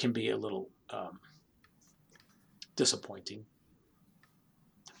 It can be a little disappointing.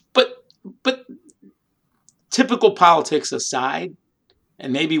 But typical politics aside,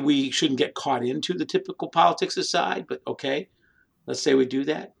 and maybe we shouldn't get caught into the typical politics aside, but okay, let's say we do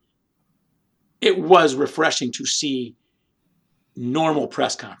that. It was refreshing to see normal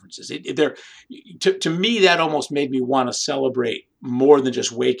press conferences. To me, that almost made me want to celebrate more than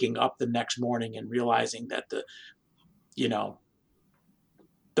just waking up the next morning and realizing that the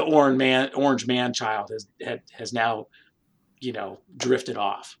orange man child has now, drifted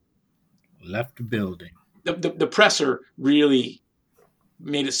off. Left the building. The presser really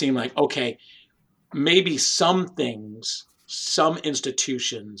made it seem like, okay, maybe some things, some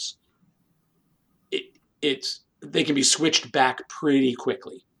institutions, they can be switched back pretty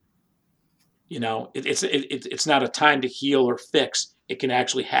quickly. It's not a time to heal or fix. It can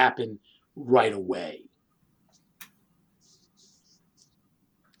actually happen right away.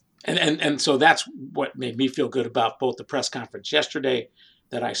 And so that's what made me feel good about both the press conference yesterday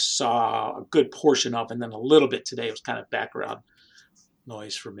that I saw a good portion of, and then a little bit today. It was kind of background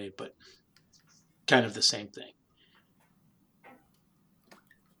noise for me, but kind of the same thing.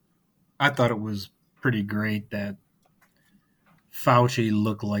 I thought it was pretty great that Fauci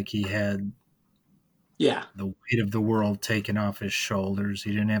looked like he had the weight of the world taken off his shoulders.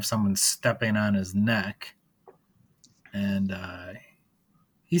 He didn't have someone stepping on his neck. And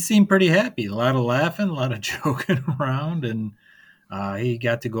he seemed pretty happy. A lot of laughing, a lot of joking around. And he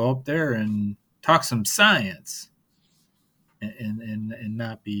got to go up there and talk some science and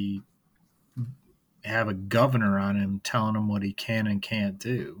not have a governor on him telling him what he can and can't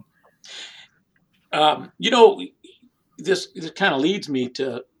do. This kind of leads me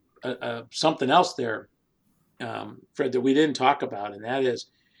to something else there, Fred, that we didn't talk about, and that is,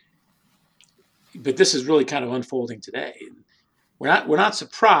 but this is really kind of unfolding today. We're not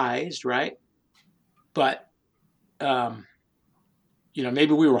surprised, right? But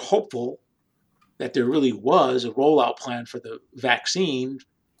maybe we were hopeful that there really was a rollout plan for the vaccine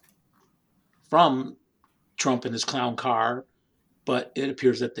from Trump and his clown car, but it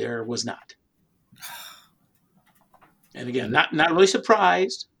appears that there was not. And again, not really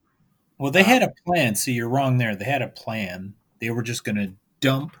surprised. Well, they had a plan. So you're wrong there. They had a plan. They were just going to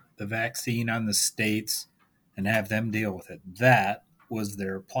dump the vaccine on the states and have them deal with it. That was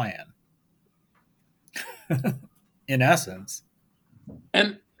their plan. In essence.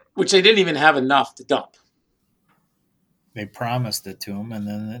 And which they didn't even have enough to dump. They promised it to them, and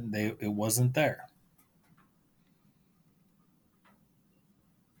then it wasn't there.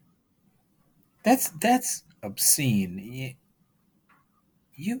 That's obscene.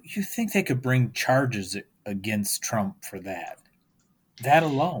 You think they could bring charges against Trump for that? That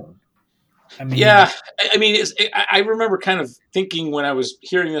alone. I mean, yeah. I mean, I remember kind of thinking when I was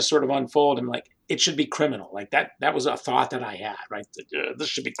hearing this sort of unfold, I'm like, it should be criminal. Like that was a thought that I had, right? This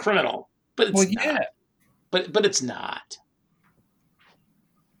should be criminal, but it's not. Yeah. But it's not.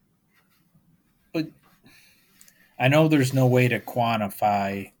 But I know there's no way to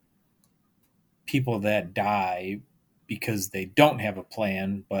quantify people that die because they don't have a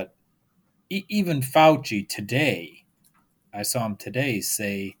plan, but even Fauci today, I saw him today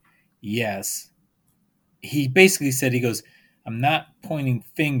say, yes. He basically said, he goes, I'm not pointing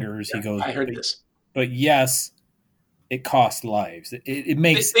fingers. Yeah, he goes, I heard this. But yes, it costs lives. It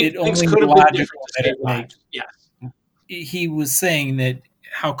makes it only logical that it makes. Yeah. He was saying that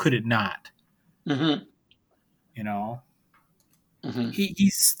how could it not? Mm-hmm. Mm-hmm.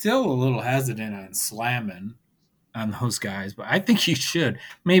 He's still a little hesitant on slamming on those guys, but I think he should.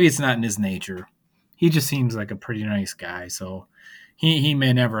 Maybe it's not in his nature. he just seems like a pretty nice guy. So he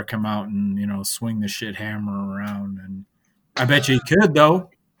may never come out and swing the shit hammer around. And I bet you he could though.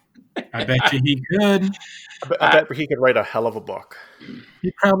 I bet you he could. I bet he could write a hell of a book.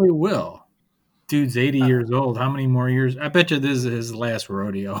 He probably will. Dude's 80 years old. How many more years? I bet you this is his last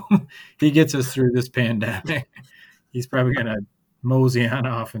rodeo. He gets us through this pandemic. He's probably going to mosey on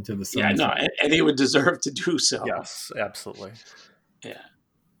off into the sunset. Yeah, no, and he would deserve to do so. Yes, absolutely. Yeah,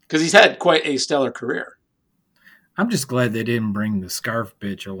 because he's had quite a stellar career. I'm just glad they didn't bring the scarf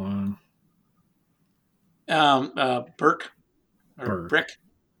bitch along. Burke or Brick.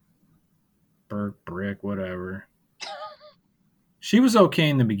 Brick, whatever. She was okay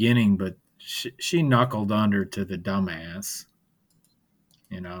in the beginning, but she knuckled under to the dumbass.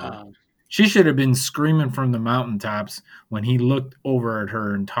 She should have been screaming from the mountaintops when he looked over at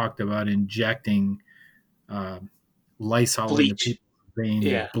her and talked about injecting Lysol into people's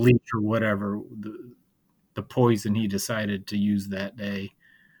veins, bleach or whatever, the poison he decided to use that day.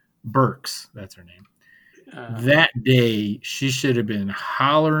 Burks, that's her name. That day, she should have been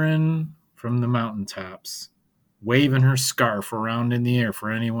hollering from the mountaintops, waving her scarf around in the air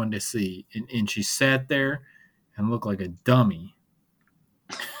for anyone to see. And she sat there and looked like a dummy.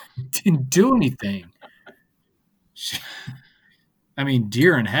 Didn't do anything.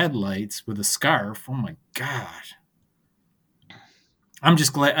 Deer in headlights with a scarf. Oh my gosh. I'm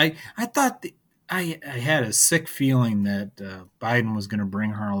just glad. I thought I had a sick feeling that Biden was going to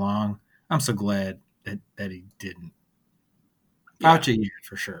bring her along. I'm so glad that he didn't. Fauci, yeah,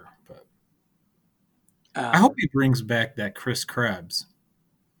 for sure. But I hope he brings back that Chris Krebs.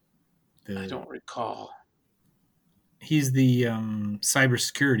 I don't recall. He's the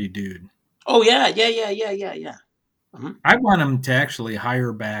cybersecurity dude. Oh, yeah. Mm-hmm. I want him to actually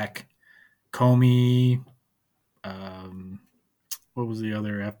hire back Comey. What was the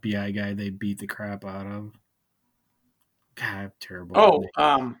other FBI guy they beat the crap out of? God, terrible. Oh,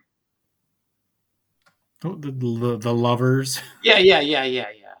 the lovers. Yeah.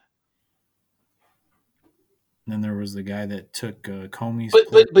 And then there was the guy that took Comey's.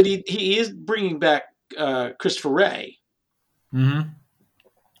 But he is bringing back Christopher Wray. Mm-hmm.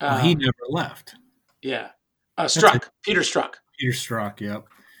 Well, he never left. Yeah. Peter Strzok. Peter Strzok, yep.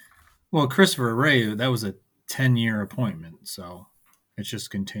 Well, Christopher Wray, that was a 10-year appointment, so it's just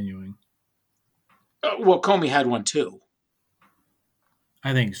continuing. Well, Comey had one too.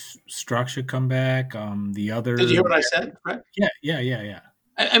 I think Strzok should come back. The other. Did you hear what I said? Right? Yeah.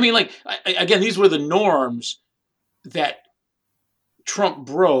 Again, these were the norms that Trump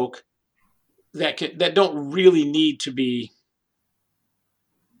broke that don't really need to be,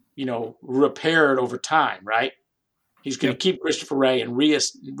 repaired over time, right? He's going to keep Christopher Wray and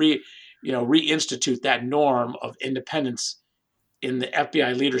reinstitute that norm of independence in the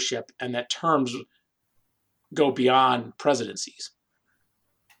FBI leadership, and that terms go beyond presidencies.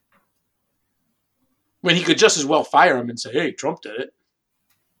 When he could just as well fire him and say, "Hey, Trump did it."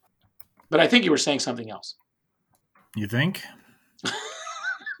 But I think you were saying something else. You think?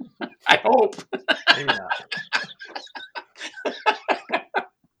 I hope. Maybe not.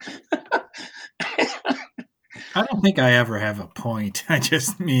 I don't think I ever have a point. I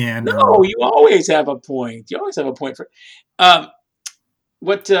just meander. No, you always have a point. You always have a point for.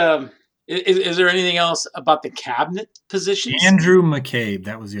 What is there anything else about the cabinet positions? Andrew McCabe,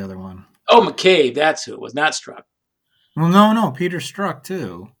 that was the other one. Oh, McCabe, that's who it was, not Strzok. Well, no, Peter Strzok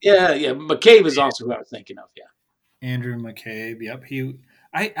too. Yeah. McCabe is also who I was thinking of. Yeah. Andrew McCabe. Yep.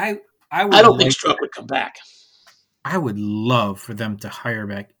 I don't think Strzok would come back. I would love for them to hire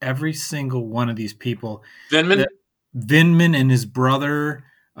back every single one of these people. Vindman and his brother.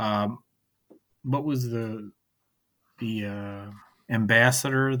 What was the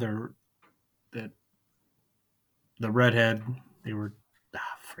ambassador? The redhead. They were.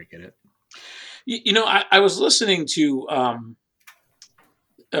 Forget it. I was listening to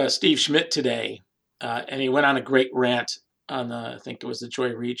Steve Schmidt today, and he went on a great rant on I think it was the Joy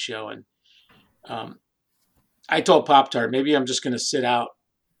Reid show, and I told Pop-Tart, maybe I'm just going to sit out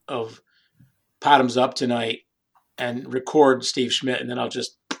of Bottoms Up tonight and record Steve Schmidt, and then I'll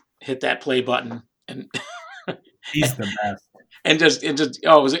just hit that play button. And he's the best.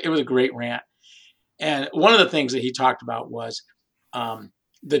 It was a great rant. And one of the things that he talked about was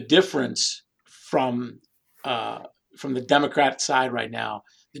the difference from the Democrat side right now,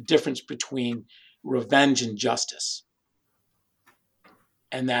 the difference between revenge and justice,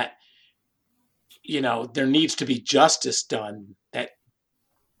 and that there needs to be justice done that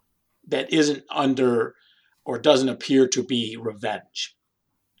isn't under or doesn't appear to be revenge,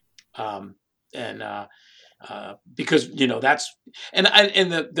 because that's and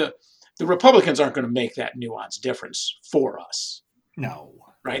the the Republicans aren't going to make that nuanced difference for us. No.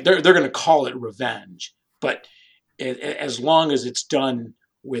 Right? They're going to call it revenge, but as long as it's done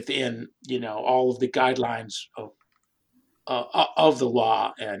within, all of the guidelines of the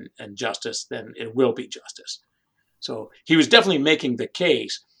law and justice, then it will be justice. So he was definitely making the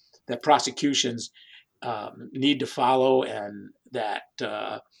case that prosecutions need to follow, and that,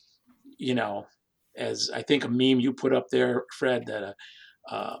 as I think a meme you put up there, Fred, that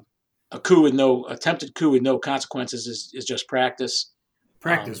attempted coup with no consequences is just practice.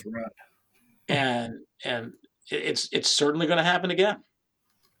 Practice run. And it's certainly going to happen again,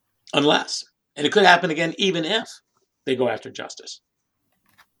 and it could happen again even if they go after justice.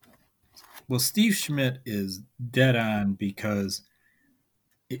 Well, Steve Schmidt is dead on, because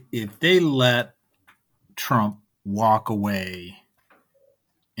if they let Trump walk away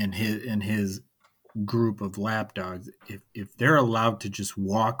in his group of lapdogs, if they're allowed to just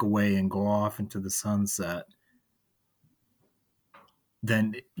walk away and go off into the sunset,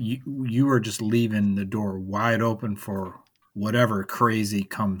 then you are just leaving the door wide open for whatever crazy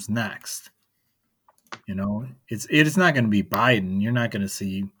comes next. It's not going to be Biden. You're not going to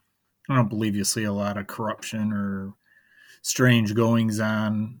see, I don't believe you'll see a lot of corruption or strange goings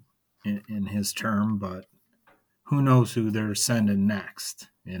on in his term, but who knows who they're sending next,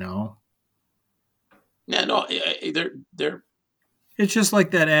 Yeah, no, they're. It's just like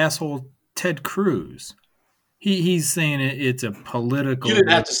that asshole Ted Cruz. He's saying it's a political. You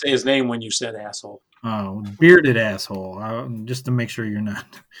didn't have to say his name when you said asshole. Oh, bearded asshole. Just to make sure you're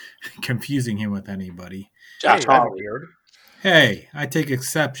not confusing him with anybody. Josh Hawley. Hey, I take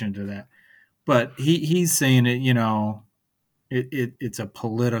exception to that. But he's saying it, it's a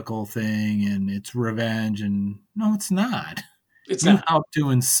political thing and it's revenge, and no, it's not. It's you not. helped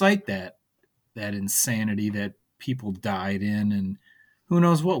to incite that insanity that people died in, and who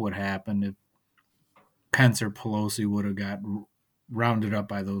knows what would happen if Pence or Pelosi would have got rounded up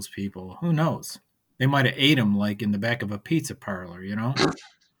by those people. Who knows? They might have ate him like in the back of a pizza parlor,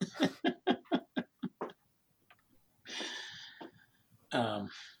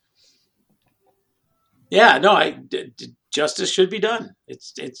 Yeah, no, justice should be done.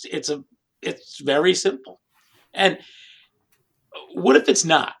 It's very simple. And what if it's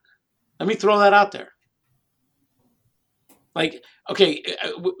not? Let me throw that out there. Like, okay,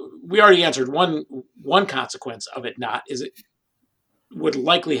 we already answered one consequence of it not is it would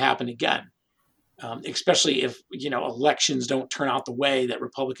likely happen again, especially if elections don't turn out the way that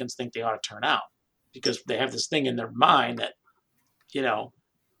Republicans think they ought to turn out, because they have this thing in their mind that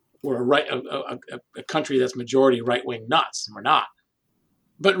we're a country that's majority right-wing nuts, and we're not.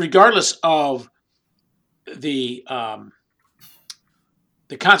 But regardless of the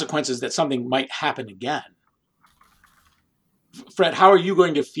consequences that something might happen again, Fred, how are you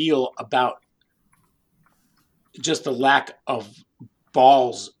going to feel about just the lack of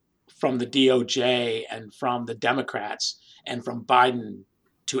balls from the DOJ and from the Democrats and from Biden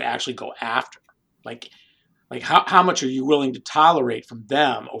to actually go after? Like how much are you willing to tolerate from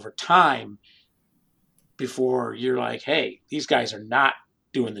them over time before you're like, hey, these guys are not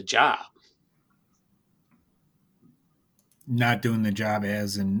doing the job? Not doing the job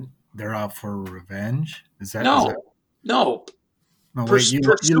as in they're out for revenge? Is that no? No, pursuing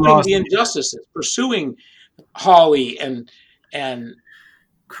the injustices, pursuing Hawley and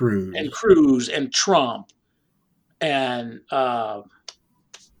Cruz and Trump and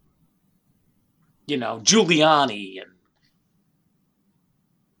Giuliani and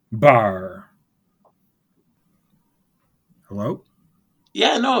Barr. Hello?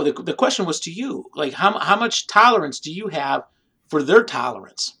 Yeah, no. The question was to you. Like, how much tolerance do you have for their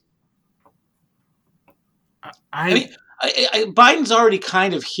tolerance? I mean, Biden's already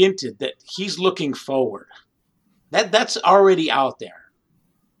kind of hinted that he's looking forward. That's already out there.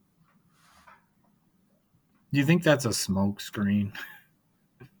 Do you think that's a smoke screen?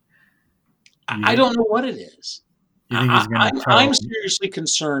 I don't know what it is. You think he's going to I'm seriously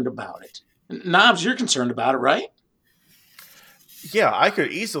concerned about it. Knobs, you're concerned about it, right? Yeah, I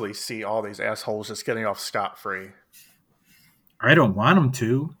could easily see all these assholes just getting off scot-free. I don't want them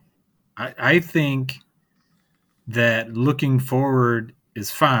to. I think that looking forward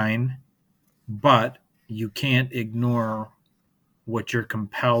is fine, but you can't ignore what you're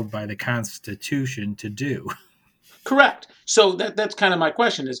compelled by the Constitution to do. Correct. So that's kind of my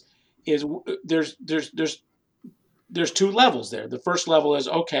question is there's two levels there. The first level is,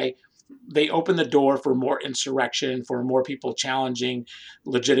 okay, they open the door for more insurrection, for more people challenging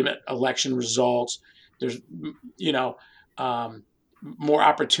legitimate election results. There's, more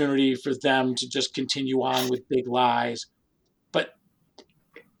opportunity for them to just continue on with big lies. But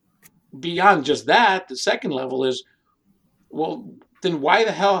beyond just that, the second level is, well, then why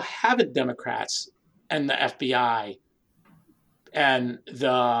the hell haven't Democrats and the FBI and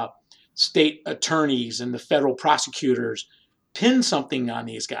the state attorneys and the federal prosecutors pinned something on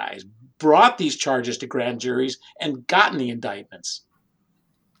these guys, brought these charges to grand juries, and gotten the indictments?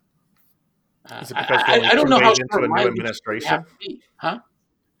 Is it because we're only I don't 2 know how days into a new administration? Huh?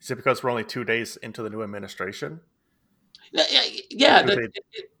 Is it because we're only 2 days into the new administration? Yeah.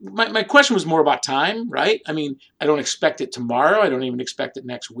 My question was more about time, right? I mean, I don't expect it tomorrow. I don't even expect it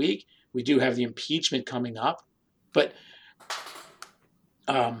next week. We do have the impeachment coming up, but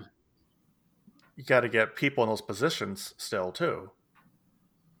You got to get people in those positions still, too.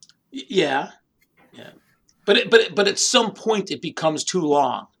 yeah. But at some point it becomes too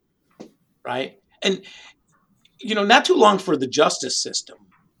long, right? And not too long for the justice system.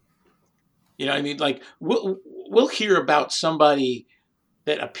 You know what I mean? Like we'll hear about somebody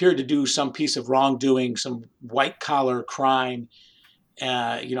that appeared to do some piece of wrongdoing, some white collar crime,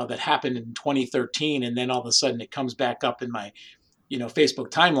 that happened in 2013, and then all of a sudden it comes back up in my, Facebook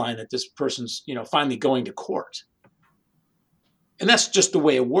timeline that this person's, finally going to court. And that's just the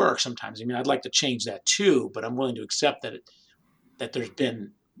way it works sometimes. I mean, I'd like to change that too, but I'm willing to accept that there's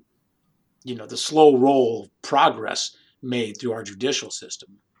been, the slow roll of progress made through our judicial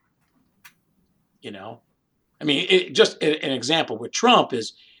system. I mean, just an example with Trump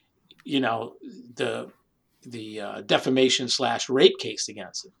is, the defamation / rape case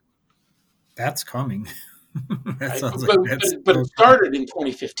against him. That's coming. That sounds like but it started in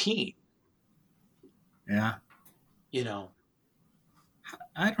 2015. Yeah.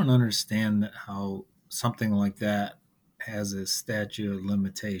 I don't understand how something like that has a statute of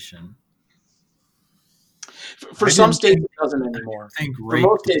limitation. For some states, it doesn't anymore. For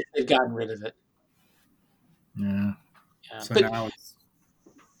most states, they've gotten rid of it. Yeah. So but, now it's...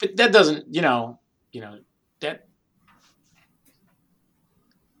 but that doesn't,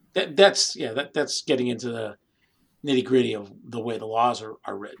 that's getting into the nitty gritty of the way the laws are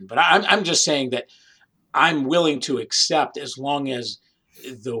written. But I'm just saying that I'm willing to accept as long as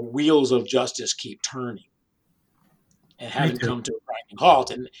the wheels of justice keep turning and haven't come to a grinding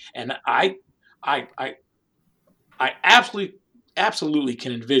halt. And I absolutely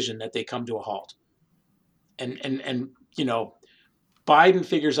can envision that they come to a halt. And Biden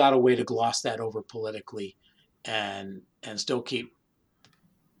figures out a way to gloss that over politically and still keep,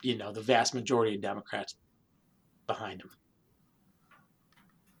 the vast majority of Democrats behind him.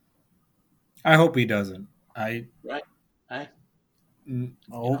 I hope he doesn't.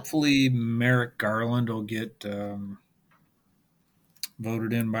 Hopefully Merrick Garland will get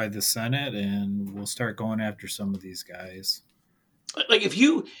voted in by the Senate, and we'll start going after some of these guys. Like if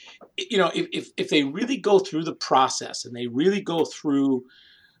they really go through the process and they really go through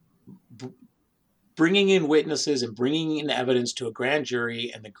bringing in witnesses and bringing in evidence to a grand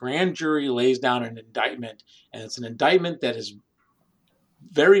jury, and the grand jury lays down an indictment, and it's an indictment that is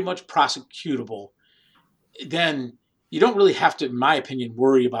very much prosecutable, then you don't really have to, in my opinion,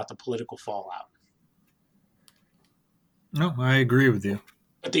 worry about the political fallout. No, I agree with you.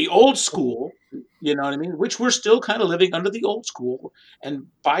 But the old school, you know what I mean, which we're still kind of living under the old school, and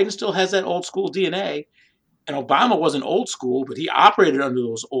Biden still has that old school DNA, and Obama wasn't old school, but he operated under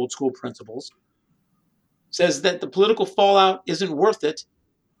those old school principles, says that the political fallout isn't worth it,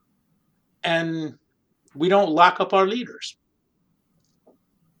 and we don't lock up our leaders.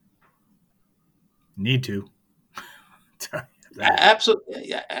 Need to. Absolutely.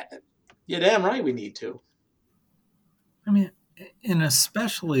 Yeah, you're damn right we need to. I mean, and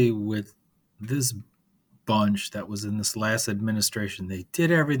especially with this bunch that was in this last administration, they did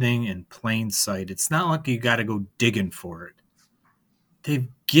everything in plain sight. It's not like you got to go digging for it. They've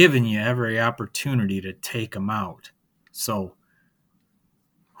given you every opportunity to take them out. So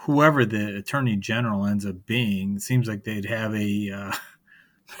whoever the attorney general ends up being, it seems like they'd have a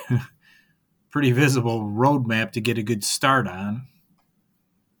pretty visible roadmap to get a good start on.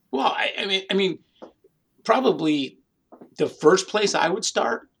 Well, I mean, probably the first place I would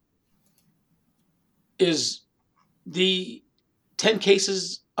start is the 10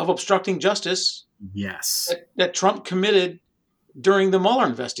 cases of obstructing justice. Yes. That Trump committed during the Mueller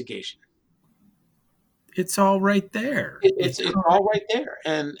investigation. It's all right there. It's all right there.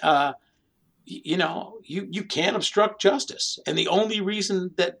 And, you can't obstruct justice. And the only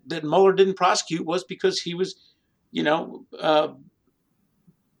reason that Mueller didn't prosecute was because he was, being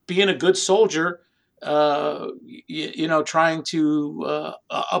a good soldier, trying to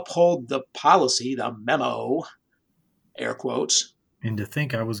uphold the policy, the memo, air quotes. And to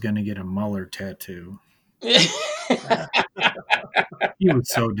think I was going to get a Mueller tattoo. He was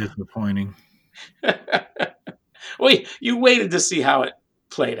so disappointing. Well, you waited to see how it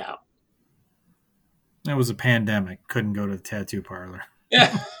played out. It was a pandemic. Couldn't go to the tattoo parlor.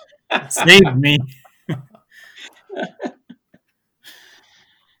 Yeah. Saved me.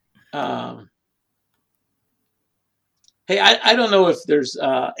 Hey, I don't know if there's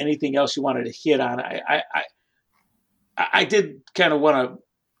anything else you wanted to hit on. I did kind of want to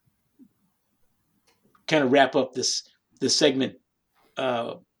kind of wrap up this segment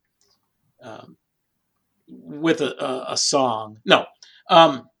with a song. No,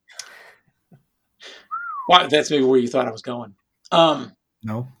 well, that's maybe where you thought I was going.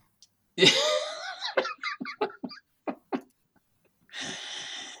 No.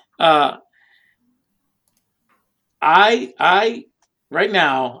 I right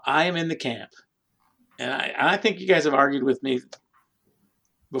now I am in the camp, and I think you guys have argued with me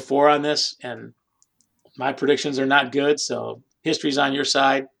before on this, and my predictions are not good, so history's on your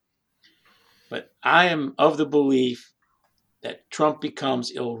side. But I am of the belief that Trump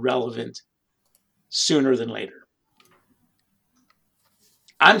becomes irrelevant sooner than later.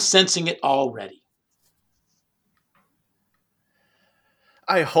 I'm sensing it already.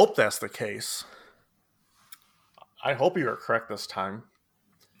 I hope that's the case. I hope you are correct this time.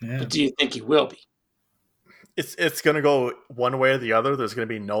 Yeah. But do you think he will be? It's going to go one way or the other. There's going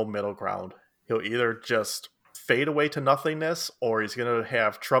to be no middle ground. He'll either just fade away to nothingness, or he's going to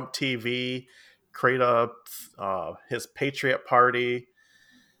have Trump TV create his Patriot Party,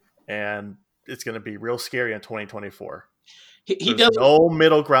 and it's going to be real scary in 2024. He There's does no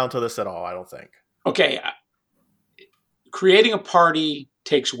middle ground to this at all, I don't think. Okay, creating a party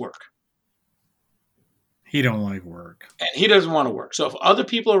takes work. He don't like work. And he doesn't want to work. So if other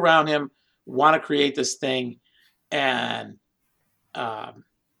people around him want to create this thing and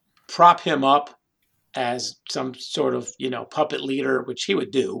prop him up as some sort of, puppet leader, which he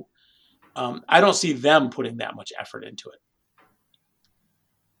would do, I don't see them putting that much effort into it.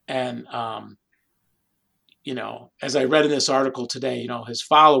 And, as I read in this article today, his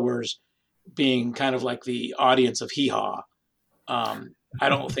followers being kind of like the audience of Hee Haw, I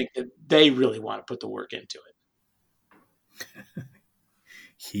don't think that they really want to put the work into it.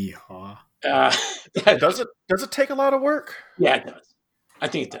 Hee Haw. Does it take a lot of work? Yeah, it does. I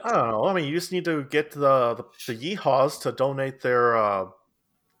think it does. I don't know. I mean, you just need to get the Yeehaws to donate their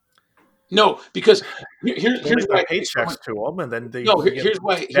no, because here's why paychecks to them, and then they here's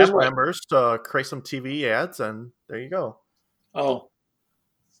why members to create some TV ads, and there you go. Oh,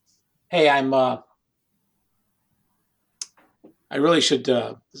 hey, I really should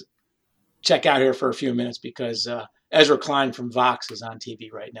check out here for a few minutes because Ezra Klein from Vox is on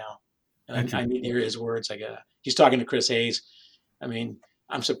TV right now, and I need to hear his words. He's talking to Chris Hayes. I mean,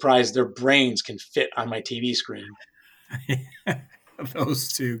 I'm surprised their brains can fit on my TV screen.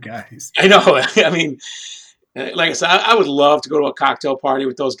 Those two guys. I know. I mean, like I said, I would love to go to a cocktail party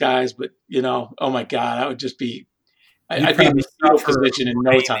with those guys, but oh my God, I would just be. I'd be in the fetal position in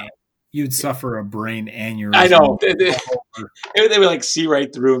no time. You'd suffer a brain aneurysm. I know. They would like see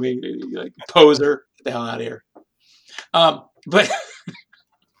right through me, like poser. Get the hell out of here. But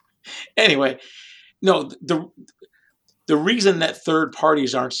anyway, no. The reason that third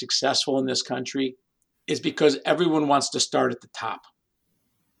parties aren't successful in this country is because everyone wants to start at the top.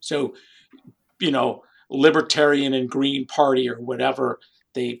 So, Libertarian and Green Party or whatever,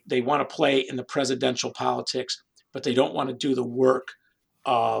 they want to play in the presidential politics, but they don't want to do the work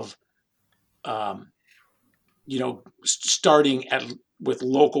of, starting with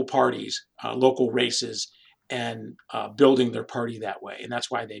local parties, local races, and building their party that way. And that's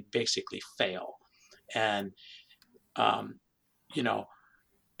why they basically fail. And,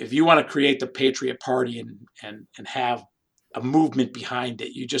 if you want to create the Patriot Party and have a movement behind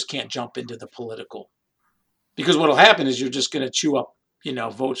it, you just can't jump into the political. Because what will happen is you're just going to chew up,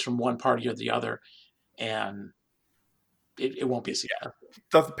 votes from one party or the other, and it won't be a success.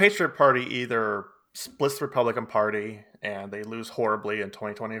 The Patriot Party either splits the Republican Party and they lose horribly in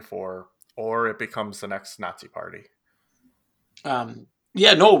 2024, or it becomes the next Nazi party.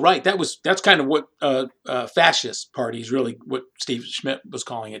 Yeah, no, right. That's kind of what fascist parties really, what Steve Schmidt was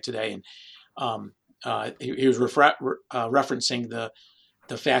calling it today, and he was referencing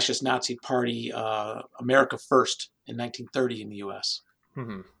the fascist Nazi party, America First, in 1930 in the U.S.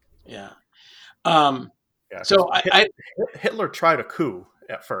 Mm-hmm. Yeah. So Hitler tried a coup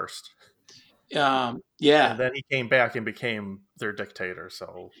at first. Yeah. And then he came back and became their dictator.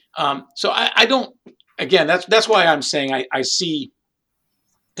 So I don't. Again, that's why I'm saying I see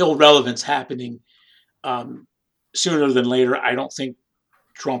irrelevance happening sooner than later. I don't think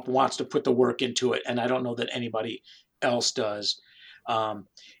Trump wants to put the work into it, and I don't know that anybody else does.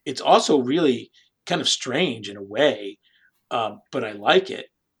 It's also really kind of strange in a way, but I like it.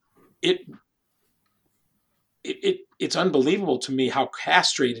 It's unbelievable to me how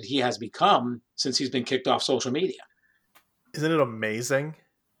castrated he has become since he's been kicked off social media. Isn't it amazing?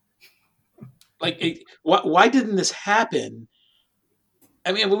 Like, why didn't this happen?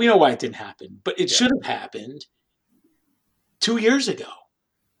 I mean, we know why it didn't happen, but it should have happened 2 years ago.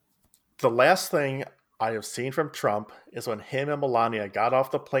 The last thing I have seen from Trump is when him and Melania got off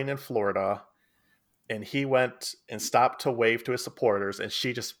the plane in Florida, and he went and stopped to wave to his supporters, and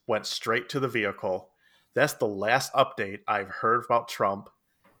she just went straight to the vehicle. That's the last update I've heard about Trump,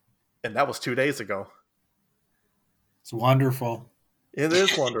 and that was 2 days ago. It's wonderful. It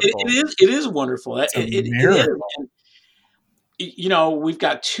is wonderful. It is wonderful. It's a it miracle. is. And, we've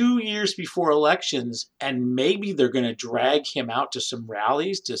got 2 years before elections, and maybe they're going to drag him out to some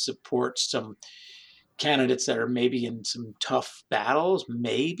rallies to support some candidates that are maybe in some tough battles,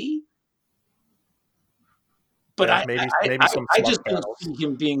 maybe. But maybe some I just don't see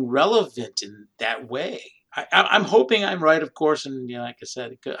him being relevant in that way. I'm hoping I'm right, of course, and like I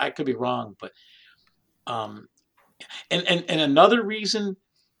said, I could be wrong. But and another reason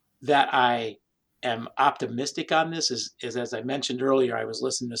that I am optimistic on this is as I mentioned earlier, I was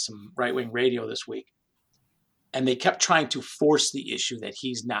listening to some right-wing radio this week, and they kept trying to force the issue that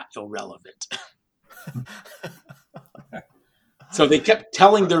he's not irrelevant. So they kept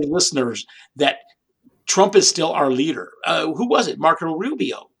telling their listeners that Trump is still our leader. Who was it? Marco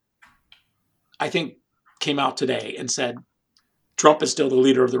Rubio, I think, came out today and said Trump is still the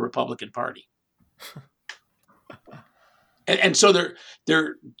leader of the Republican Party. and so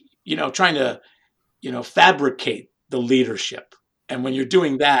they're trying to fabricate the leadership. And when you're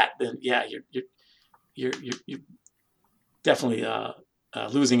doing that, then you're definitely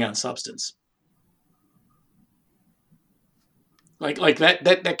losing on substance. Like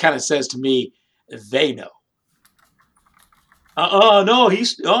that kind of says to me, they know. No,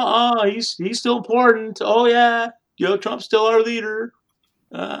 he's still important. Oh yeah, Trump's still our leader.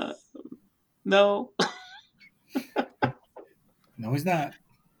 No. No, he's not.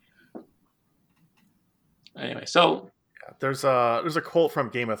 Anyway, so there's a quote from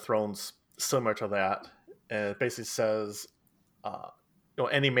Game of Thrones similar to that, and it basically says,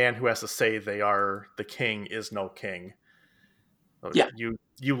 any man who has to say they are the king is no king. Yeah, you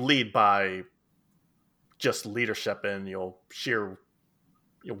lead by just leadership and sheer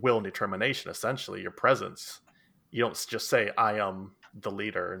will and determination. Essentially, your presence. You don't just say I am the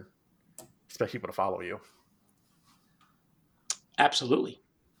leader and expect people to follow you. Absolutely.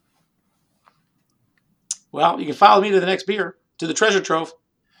 Well, you can follow me to the next beer, to the treasure trove.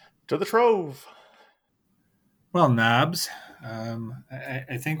 To the trove. Well, Knobs,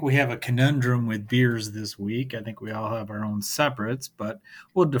 I think we have a conundrum with beers this week. I think we all have our own separates, but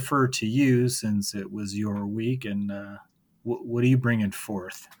we'll defer to you since it was your week. And what are you bringing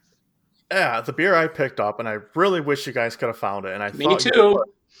forth? Yeah, the beer I picked up, and I really wish you guys could have found it. And Me too.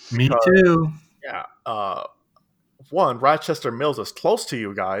 Me too. Yeah. One, Rochester Mills is close to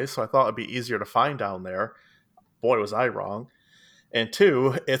you guys, so I thought it'd be easier to find down there. Boy, was I wrong. And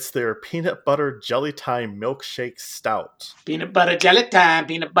two, it's their peanut butter jelly time milkshake stout. Peanut butter jelly time,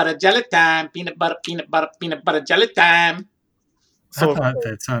 peanut butter jelly time, peanut butter jelly time. So, I thought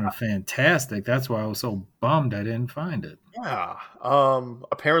that sounded fantastic. That's why I was so bummed I didn't find it. Yeah.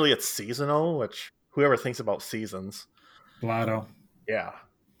 Apparently it's seasonal, which whoever thinks about seasons. Blotto. Yeah.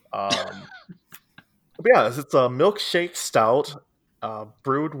 But yeah, it's a milkshake stout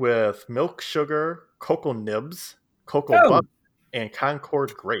brewed with milk sugar, cocoa nibs, cocoa butter, and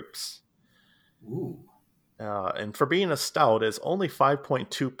Concord grapes. Ooh. And for being a stout, it's only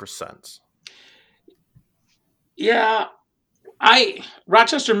 5.2%. Yeah.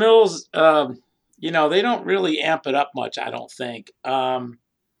 Rochester Mills, they don't really amp it up much, I don't think.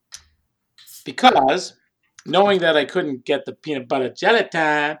 Because knowing that I couldn't get the peanut butter jelly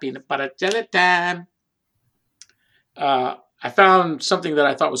time, I found something that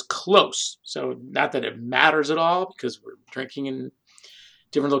I thought was close. So not that it matters at all because we're drinking in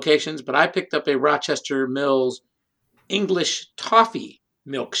different locations, but I picked up a Rochester Mills English toffee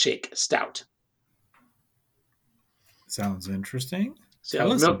milkshake stout. Sounds interesting. So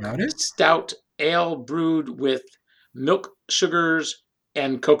tell us about it. Stout ale brewed with milk sugars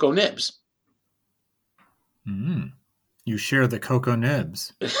and cocoa nibs. You share the cocoa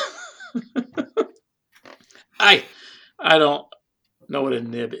nibs. I don't know what a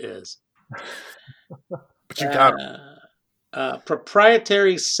nib is. But you got it.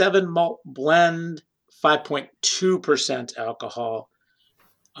 Proprietary 7 malt blend, 5.2% alcohol.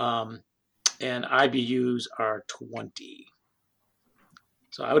 and IBUs are 20.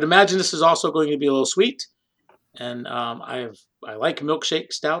 So I would imagine this is also going to be a little sweet. And I like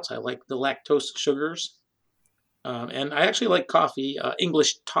milkshake stouts. I like the lactose sugars. And I actually like coffee,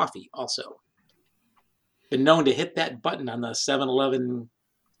 English toffee also. Been known to hit that button on the 7-Eleven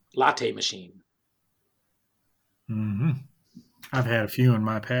latte machine. Mm-hmm. I've had a few in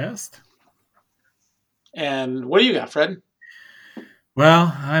my past. And what do you got, Fred?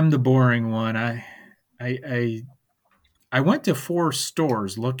 Well, I'm the boring one. I went to 4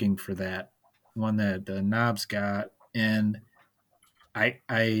 stores looking for that one that Knobs got, and I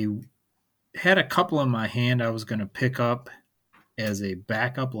had a couple in my hand I was going to pick up as a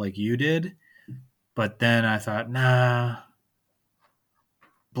backup like you did, but then I thought, nah,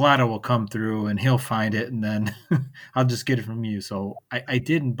 Blotto will come through and he'll find it, and then I'll just get it from you. So I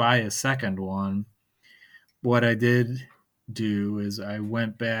didn't buy a second one. What I did do is I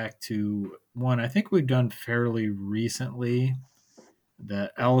went back to one I think we've done fairly recently,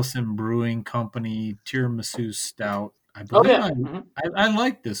 the Ellison Brewing Company Tiramisu Stout. I Oh, believe yeah. Mm-hmm. I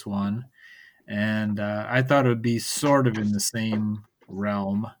like this one, and I thought it would be sort of in the same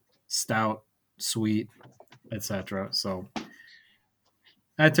realm, stout, sweet, etc. So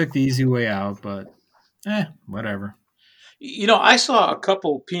I took the easy way out, but whatever. I saw a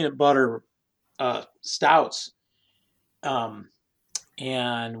couple peanut butter stouts,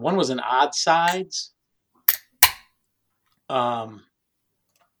 and one was an odd sides, and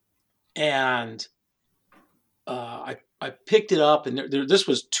I picked it up, and this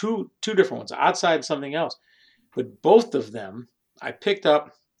was two different ones, odd side something else, but both of them I picked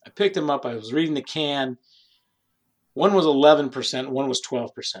them up. I was reading the can. One was 11%, one was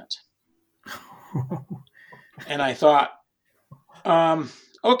 12%, and I thought,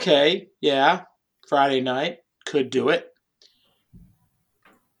 okay, yeah, Friday night could do it.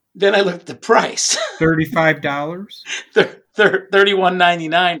 Then I looked at the price. $35.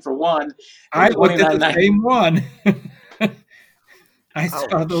 $31.99 for one. I looked at the same one. I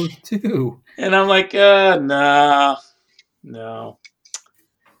saw those too. And I'm like, no.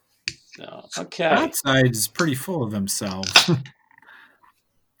 Okay. Outside is pretty full of themselves.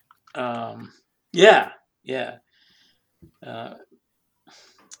 Yeah.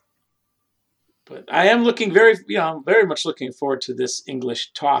 But I am looking I'm very much looking forward to this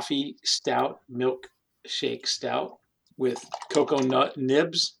English toffee stout, milkshake stout with cocoa nut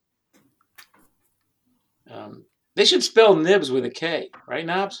nibs. They should spell nibs with a K, right,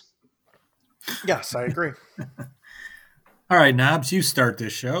 Knobs? Yes, I agree. All right, Knobs, you start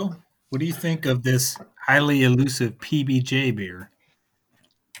this show. What do you think of this highly elusive PBJ beer?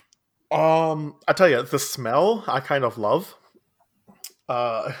 I tell you, the smell I kind of love.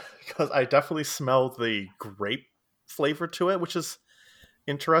 Because I definitely smell the grape flavor to it, which is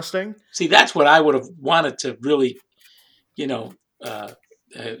interesting. See, that's what I would have wanted to really,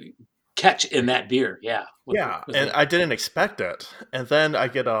 catch in that beer. Yeah. I didn't expect it. And then I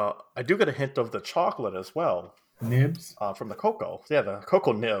do get a hint of the chocolate as well. Nibs? From the cocoa. Yeah, the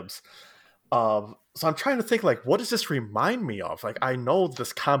cocoa nibs. So I'm trying to think, like, what does this remind me of? Like, I know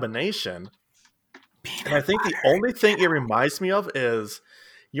this combination. And I think the only thing it reminds me of is,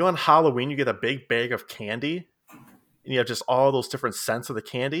 on Halloween, you get a big bag of candy, and you have just all those different scents of the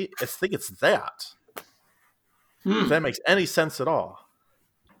candy. I think it's that. If that makes any sense at all.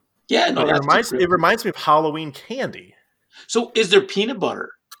 Yeah, no, it reminds me of Halloween candy. So is there peanut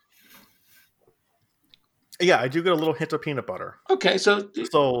butter? Yeah, I do get a little hint of peanut butter. Okay,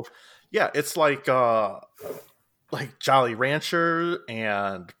 so yeah, it's like Jolly Rancher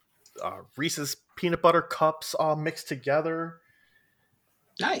and Reese's peanut butter cups all mixed together.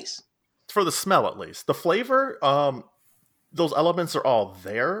 Nice. For the smell, at least. The flavor, those elements are all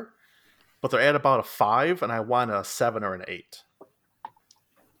there, but they're at about a 5, and I want a 7 or an 8.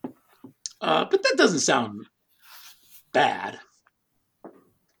 But that doesn't sound bad.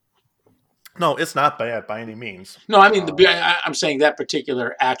 No, it's not bad by any means. No, I mean, I'm saying that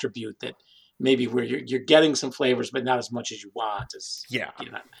particular attribute, that maybe where you're getting some flavors, but not as much as you want.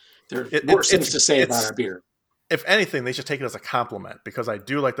 There's more things to say about our beer. If anything, they should take it as a compliment, because I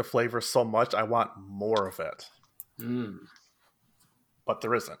do like the flavor so much, I want more of it. But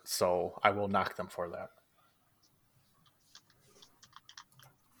there isn't, so I will knock them for that.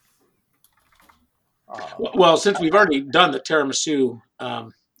 Well, since we've already done the tiramisu,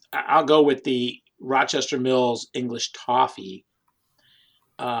 I'll go with the Rochester Mills English toffee.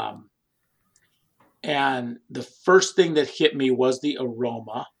 And the first thing that hit me was the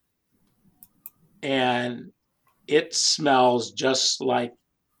aroma. And it smells just like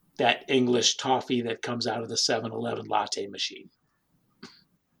that English toffee that comes out of the 7-Eleven latte machine.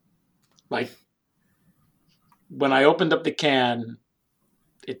 Like when I opened up the can,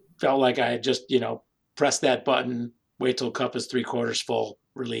 it felt like I had just, pressed that button, wait till cup is 3/4 full,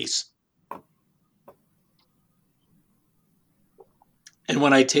 release. And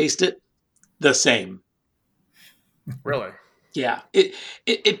when I taste it, the same. Really? Yeah.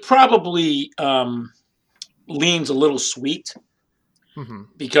 It probably leans a little sweet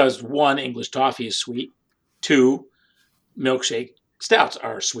because 1, English toffee is sweet. 2, milkshake stouts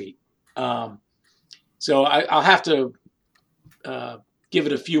are sweet. So I'll have to give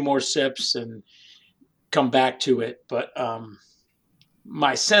it a few more sips and come back to it. But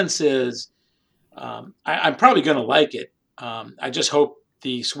my sense is I'm probably going to like it. I just hope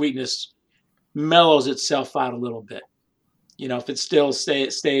the sweetness mellows itself out a little bit. If it still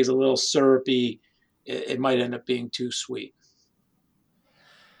stays a little syrupy, it might end up being too sweet.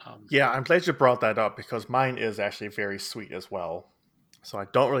 Yeah, I'm glad you brought that up because mine is actually very sweet as well. So I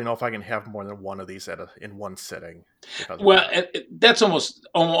don't really know if I can have more than one of these in one sitting. Well, that's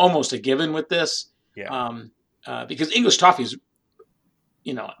almost a given with this. Yeah. Because English toffee is,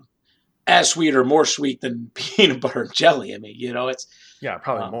 as sweet or more sweet than peanut butter and jelly. I mean, it's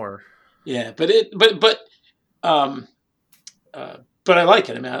probably more. Yeah, but I like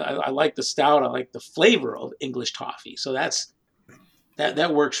it. I mean, I like the stout. I like the flavor of English toffee. So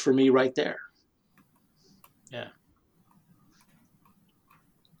that works for me right there. Yeah.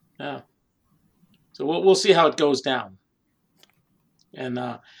 Yeah. So we'll see how it goes down. And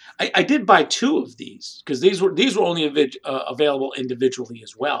I did buy 2 of these because these were only available individually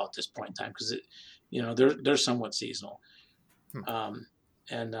as well at this point in time because they're somewhat seasonal.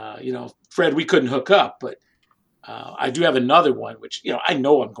 Fred, we couldn't hook up, but I do have another one which I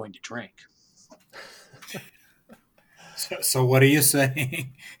know I'm going to drink. So what are you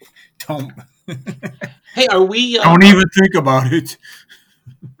saying? Don't. Hey, are we? Don't even think about it.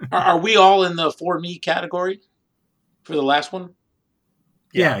 Are we all in the for me category for the last one?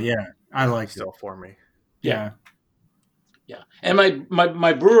 Yeah. I like it. Still for me. Yeah. And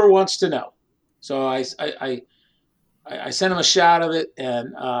my brewer wants to know, so I sent him a shot of it,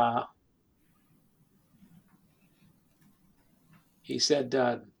 and he said,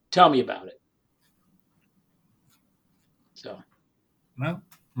 "Tell me about it." So, well,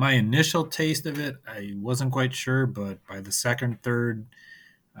 my initial taste of it, I wasn't quite sure, but by the second, third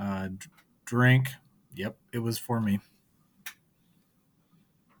drink, yep, it was for me.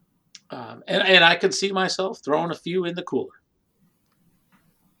 And I could see myself throwing a few in the cooler.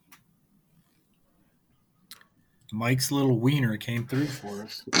 Mike's little wiener came through for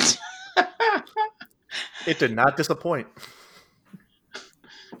us. It did not disappoint.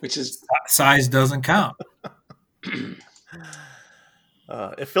 Which is size doesn't count.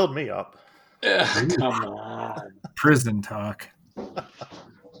 It filled me up. Come on. Prison talk.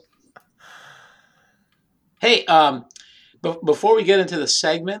 Hey, before we get into the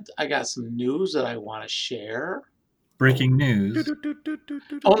segment, I got some news that I want to share. Breaking news.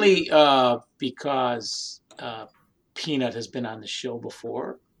 Only because Peanut has been on the show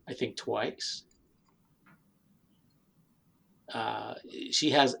before, I think twice. She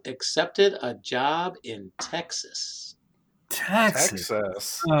has accepted a job in Texas. Texas.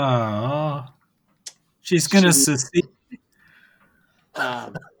 Oh, she's gonna succeed.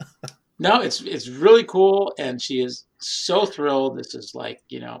 No, it's really cool, and she is so thrilled. This is like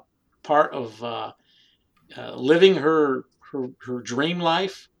part of living her dream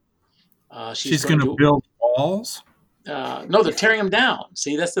life. She's going to build walls. No, they're tearing them down.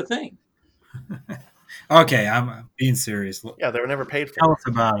 See, that's the thing. Okay, I'm being serious. Yeah, they were never paid for.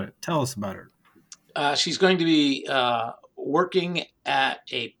 Tell us about her. She's going to be working at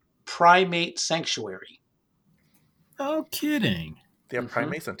a primate sanctuary. No kidding. They have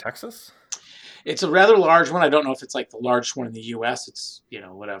primates in Texas? It's a rather large one. I don't know if it's like the largest one in the U.S. It's,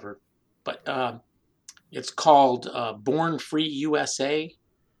 whatever. But it's called Born Free USA.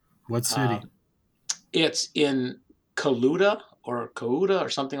 What city? It's in Coluda or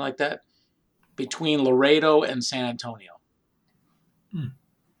something like that, between Laredo and San Antonio.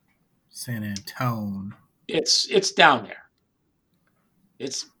 San Antonio. It's down there.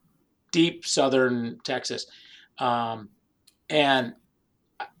 It's deep southern Texas. And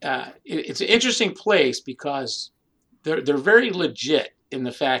it's an interesting place because they're very legit in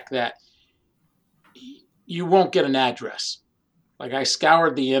the fact that you won't get an address. Like I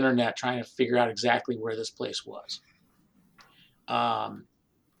scoured the internet trying to figure out exactly where this place was.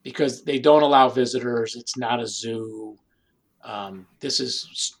 Because they don't allow visitors. It's not a zoo. This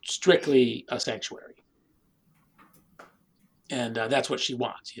is strictly a sanctuary. And that's what she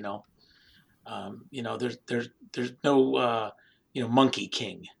wants, There's no, Monkey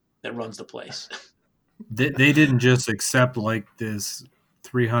King. that runs the place. They didn't just accept like this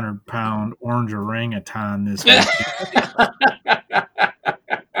 300-pound orange orangutan this week.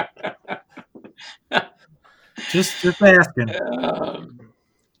 just asking.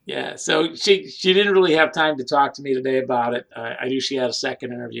 Yeah, so she didn't really have time to talk to me today about it. I knew she had a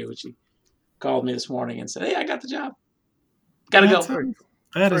second interview, and she called me this morning and said, "Hey, I got the job. Got to go."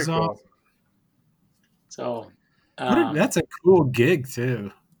 That is awesome. So that's a cool gig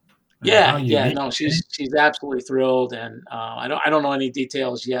too. Yeah. No, she's absolutely thrilled, and I don't know any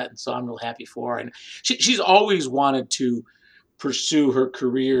details yet, and so I'm real happy for her. And she's always wanted to pursue her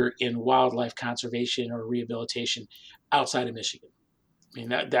career in wildlife conservation or rehabilitation outside of Michigan. I mean,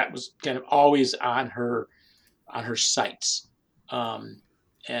 that was kind of always on her sights,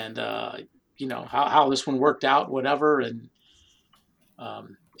 and you know how this one worked out, whatever, and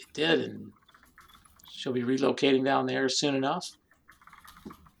it did, and she'll be relocating down there soon enough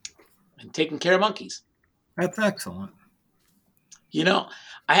and taking care of monkeys. That's excellent. You know,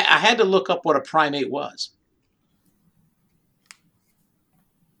 I had to look up what a primate was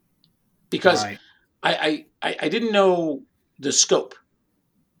because Right. I didn't know the scope.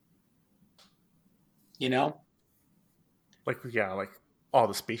 You know, like all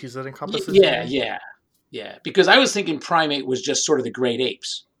the species that encompasses. Yeah. Because I was thinking primate was just sort of the great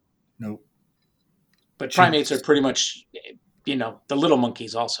apes. Nope. But primates are pretty much, you know, the little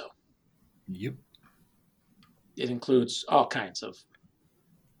monkeys also. Yep. It includes all kinds of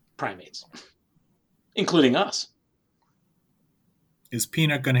primates, including us. Is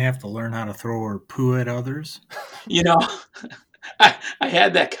Peanut going to have to learn how to throw her poo at others? You know, I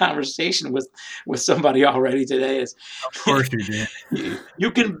had that conversation with somebody already today. Of course you did.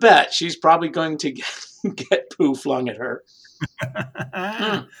 You can bet she's probably going to get poo flung at her.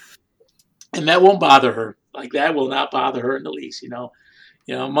 And that won't bother her. Like, that will not bother her in the least, you know.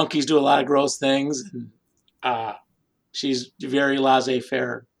 You know, monkeys do a lot of gross things, and she's very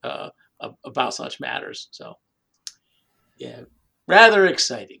laissez-faire about such matters. So, yeah, rather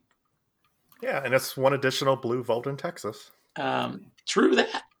exciting. Yeah, and it's one additional blue vote in Texas. True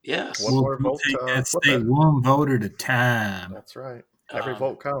that. Yes. One more vote. That state one vote at a time. That's right. Every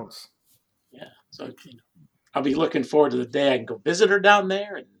vote counts. Yeah. So you know, I'll be looking forward to the day I can go visit her down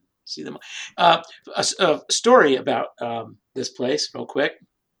there and see them. A story about this place, real quick.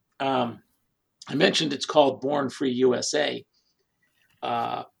 I mentioned it's called Born Free USA.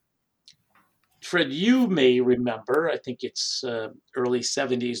 Fred, you may remember, I think it's early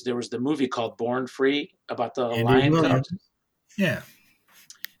 70s, there was the movie called Born Free about the lion cubs. Yeah.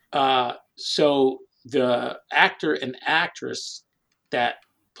 So the actor and actress that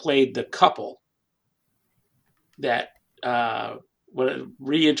played the couple that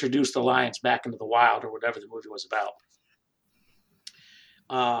reintroduced the lions back into the wild, or whatever the movie was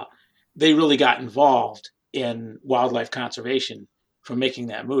about, they really got involved in wildlife conservation from making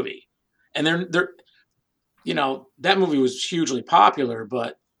that movie. And they're, you know, that movie was hugely popular,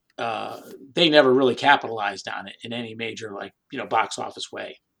 but they never really capitalized on it in any major, like, you know, box office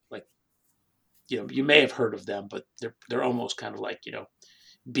way. Like, you know, you may have heard of them, but they're almost kind of like, you know,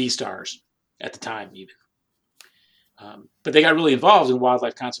 B stars at the time even. But they got really involved in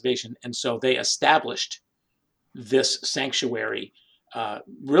wildlife conservation, and so they established this sanctuary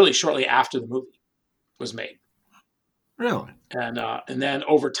really shortly after the movie was made. Really? And then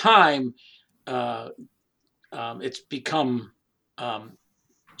over time, it's become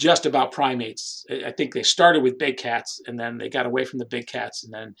just about primates. I think they started with big cats, and then they got away from the big cats,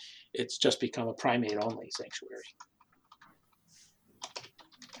 and then it's just become a primate-only sanctuary.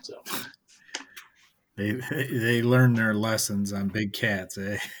 So they learned their lessons on big cats,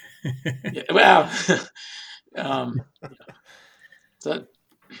 eh? Yeah, well, it's a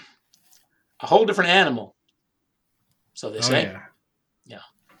whole different animal. So they say. Yeah.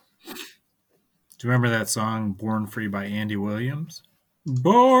 Do you remember that song "Born Free" by Andy Williams?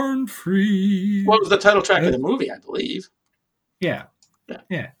 Born Free. What was the title track of the movie, I believe? Yeah.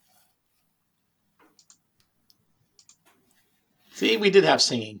 See, we did have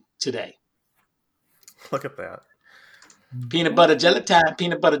singing today. Look at that. Peanut butter jelly time,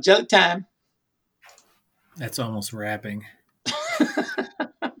 peanut butter jelly time. That's almost rapping.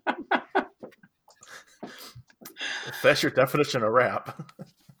 That's your definition of rap.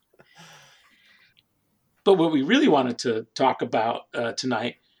 But what we really wanted to talk about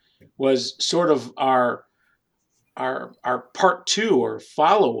tonight was sort of our part two or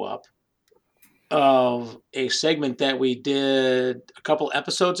follow-up of a segment that we did a couple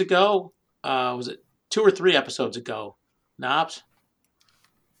episodes ago. Was it 2 or 3 episodes ago? Knobs?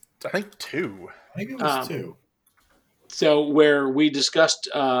 I think 2. I think it was 2. So where we discussed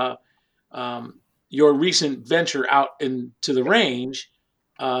your recent venture out into the range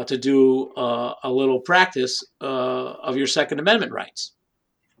to do a little practice of your Second Amendment rights.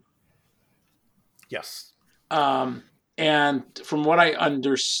 Yes. And from what I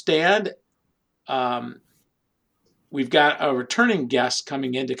understand, we've got a returning guest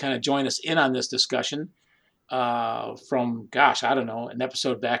coming in to kind of join us in on this discussion from, gosh, I don't know, an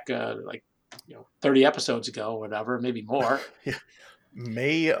episode back 30 episodes ago, or whatever, maybe more. Yeah.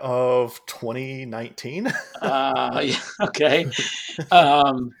 May of 2019. Yeah, okay.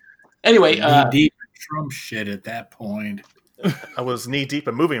 Anyway, knee deep in Trump shit at that point. I was knee deep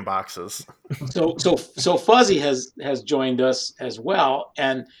in moving boxes. So Fuzzy has joined us as well,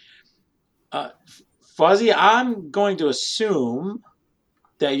 and Fuzzy, I'm going to assume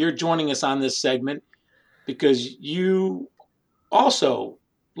that you're joining us on this segment because you also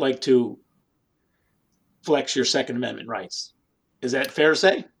like to flex your Second Amendment rights. Is that fair to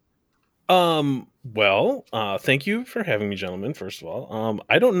say? Well, thank you for having me, gentlemen, first of all.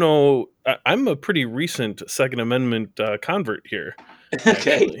 I don't know. I'm a pretty recent Second Amendment convert here.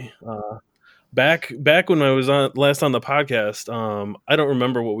 Okay. Back when I was last on the podcast, I don't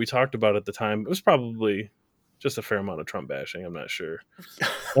remember what we talked about at the time. It was probably just a fair amount of Trump bashing. I'm not sure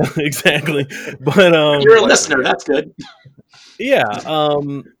exactly, but you're a listener. That's good. Yeah.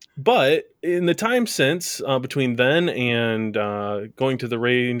 But in the time since between then and going to the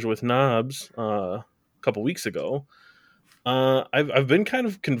range with Knobs a couple weeks ago, I've been kind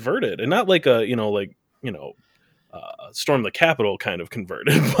of converted, and not like storm the Capitol kind of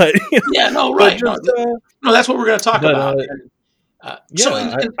converted, but yeah, no, right, just, no, that's what we're going to talk about.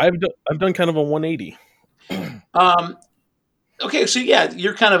 I've done kind of a 180. Okay, so yeah,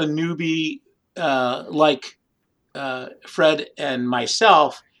 you're kind of a newbie, like Fred and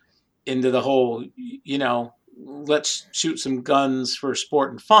myself, into the whole, let's shoot some guns for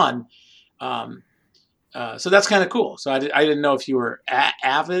sport and fun. So that's kind of cool. So I didn't know if you were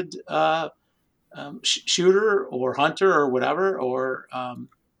avid shooter or hunter or whatever, or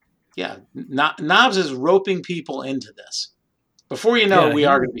Knobs is roping people into this. Before you know, we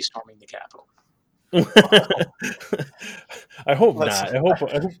are going to be storming the Capitol. I hope not.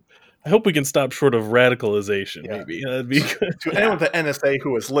 I hope we can stop short of radicalization. Yeah. Maybe that'd be good. To anyone at the NSA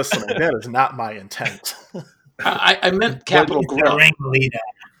who is listening, that is not my intent. I meant Capitol Grill.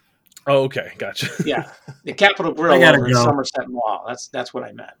 Oh, okay, gotcha. Yeah, the Capitol Grill over in Somerset Mall. That's what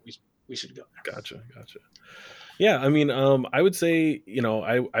I meant. We should go there. Gotcha. Yeah, I mean, I would say,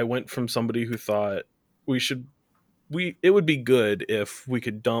 I went from somebody who thought it would be good if we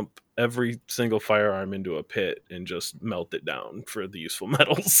could dump every single firearm into a pit and just melt it down for the useful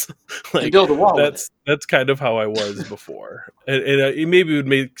metals. Like, build a wall. That's kind of how I was before. It maybe would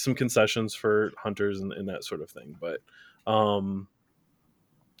make some concessions for hunters and that sort of thing, but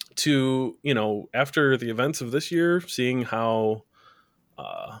after the events of this year, seeing how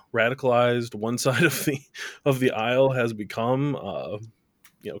radicalized one side of the aisle has become,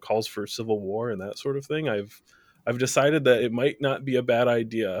 calls for civil war and that sort of thing, I've decided that it might not be a bad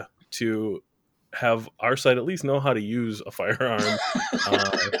idea to have our side at least know how to use a firearm in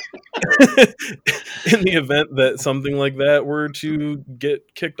the event that something like that were to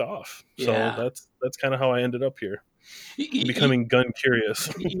get kicked off. So that's kind of how I ended up here, becoming gun curious.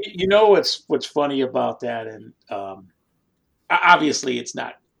 What's funny about that, and obviously it's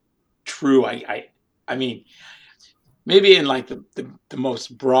not true. I mean, maybe in like the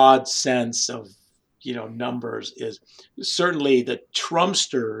most broad sense of numbers, is certainly the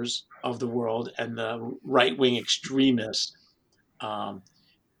Trumpsters of the world and the right-wing extremists.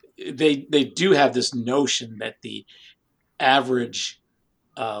 They do have this notion that the average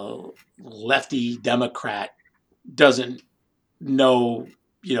lefty Democrat doesn't know,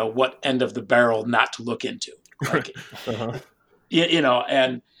 what end of the barrel not to look into. Like, and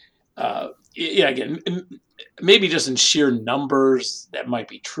again, maybe just in sheer numbers that might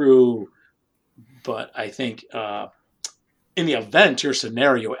be true. But I think in the event your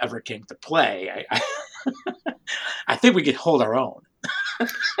scenario ever came to play, I think we could hold our own.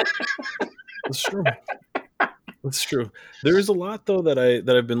 That's true. That's true. There is a lot though that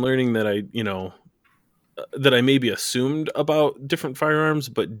I've been learning that I maybe assumed about different firearms,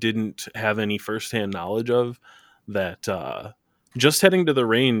 but didn't have any firsthand knowledge of. That just heading to the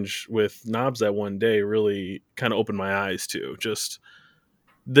range with Knobs that one day really kind of opened my eyes to just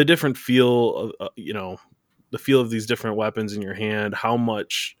the different feel of, the feel of these different weapons in your hand, how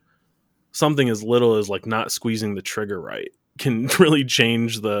much something as little as like not squeezing the trigger right can really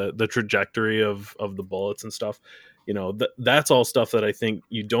change the trajectory of the bullets and stuff. That's all stuff that I think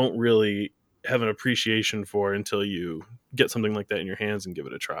you don't really have an appreciation for until you get something like that in your hands and give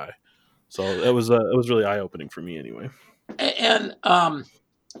it a try. So it was really eye opening for me anyway. And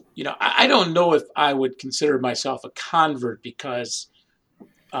I don't know if I would consider myself a convert because,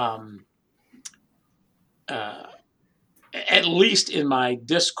 at least in my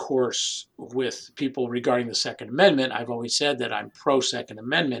discourse with people regarding the Second Amendment, I've always said that I'm pro Second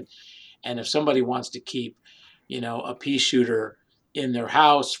Amendment. And if somebody wants to keep, a pea shooter in their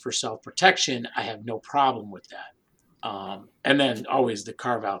house for self-protection, I have no problem with that. And then always the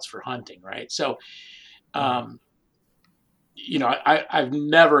carve-outs for hunting, right? So, I've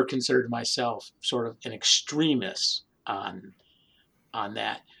never considered myself sort of an extremist on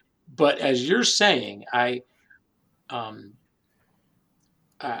that. But as you're saying, I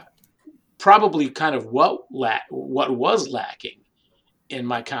probably kind of what was lacking in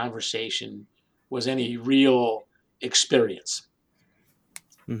my conversation was any real experience.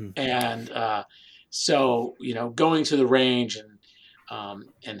 Mm-hmm. And so, going to the range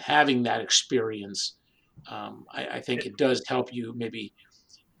and having that experience, I think it does help you maybe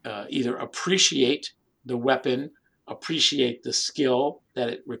either appreciate the weapon, appreciate the skill that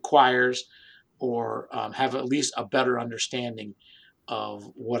it requires, or have at least a better understanding of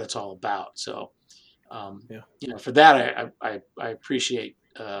what it's all about. So, for that, I appreciate,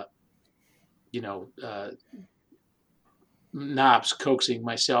 Knobs coaxing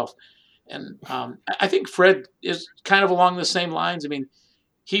myself. And I think Fred is kind of along the same lines. I mean,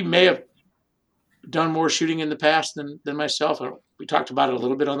 he may have done more shooting in the past than myself. We talked about it a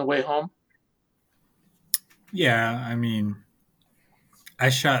little bit on the way home. Yeah, I mean, I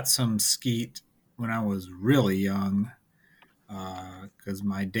shot some skeet when I was really young because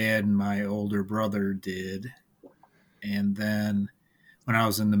my dad and my older brother did. And then when I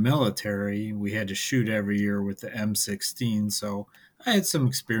was in the military, we had to shoot every year with the M16. So I had some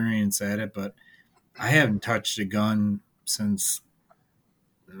experience at it, but I haven't touched a gun since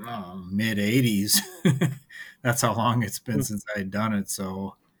mid 80s. That's how long it's been since I had done it.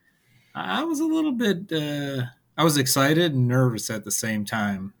 So I was a little bit, I was excited and nervous at the same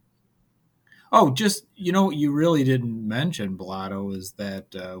time. Oh, just, what you really didn't mention, Blotto, is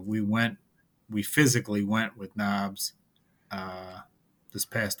that we physically went with Knobs this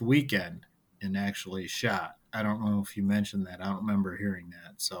past weekend and actually shot. I don't know if you mentioned that. I don't remember hearing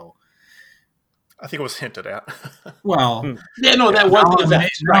that. So I think it was hinted at. Well, yeah, no, that was the event.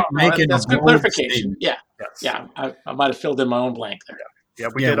 Right. That's good clarification. Yeah. Yes. Yeah. I might have filled in my own blank there. Yeah,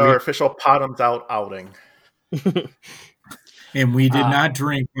 we did our official bottoms out outing. And we did not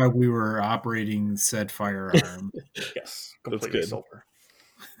drink while we were operating said firearm. Yes, completely sober.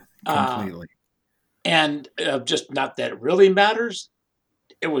 Completely. And just not that it really matters.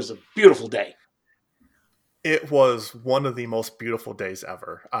 It was a beautiful day. It was one of the most beautiful days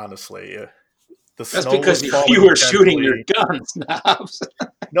ever, honestly. That's because you were shooting your guns, Knobs.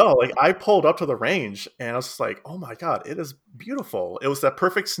 No, I pulled up to the range and I was just like, oh my God, it is beautiful. It was that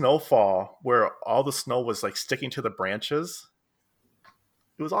perfect snowfall where all the snow was sticking to the branches.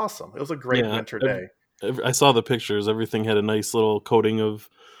 It was awesome. It was a great winter day. I saw the pictures. Everything had a nice little coating of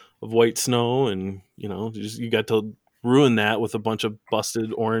white snow, and you got to ruin that with a bunch of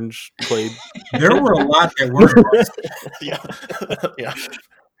busted orange clay. There were a lot that weren't busted. Yeah.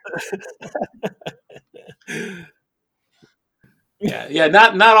 Yeah.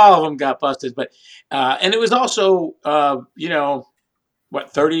 Not all of them got busted, but and it was also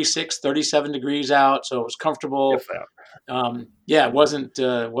 36, 37 degrees out, so it was comfortable. It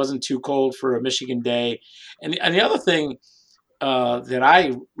wasn't too cold for a Michigan day. And the other thing that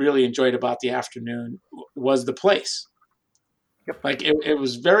I really enjoyed about the afternoon was the place. Yep. It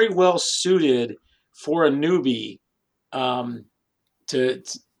was very well suited for a newbie to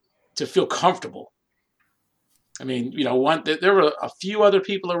feel comfortable. I mean, there were a few other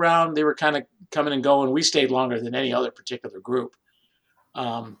people around. They were kind of coming and going. We stayed longer than any other particular group.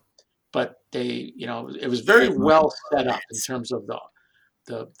 But it was very well set up in terms of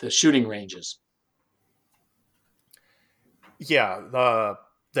the shooting ranges. Yeah,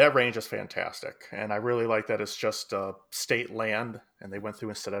 that range is fantastic, and I really like that it's just state land, and they went through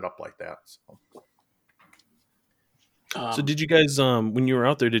and set it up like that. So did you guys, when you were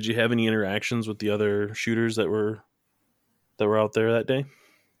out there, did you have any interactions with the other shooters that were out there that day?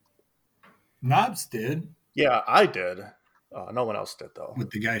 Knobs did. Yeah, I did. No one else did, though.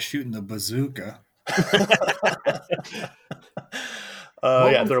 With the guy shooting the bazooka.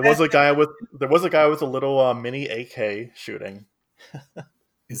 There was a guy with a little mini AK shooting.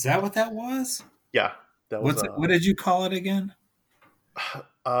 Is that what that was? Yeah, that was. What did you call it again?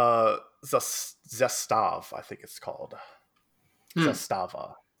 Zestav, I think it's called.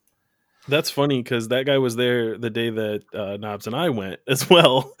 Zestava. That's funny because that guy was there the day that Knobs and I went as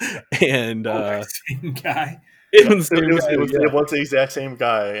well, and Same guy. it was the same guy. It was the exact same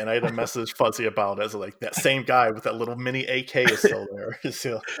guy, and I had a message Fuzzy about it. As like that same guy with that little mini AK is still there.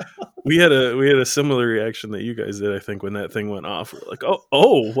 So, We had a similar reaction that you guys did, I think, when that thing went off. We're like,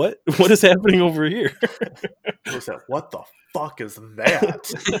 oh, what is happening over here? was that? What the fuck is that?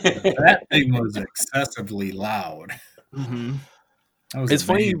 That thing was excessively loud. Mm-hmm. That was It's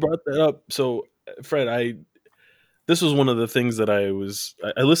funny amazing. you brought that up. So, Fred, this was one of the things that I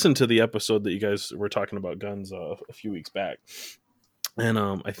listened to the episode that you guys were talking about guns a few weeks back, and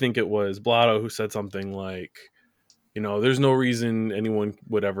I think it was Blotto who said something like, there's no reason anyone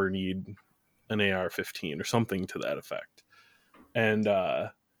would ever need an AR-15 or something to that effect, and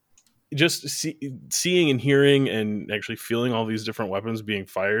just seeing and hearing and actually feeling all these different weapons being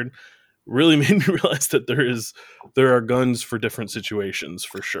fired really made me realize that there are guns for different situations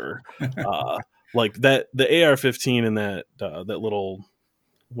for sure. Like that, the AR-15 and that little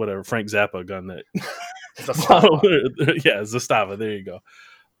whatever Frank Zappa gun that Zastava. There you go.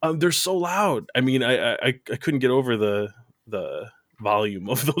 They're so loud. I mean, I couldn't get over the volume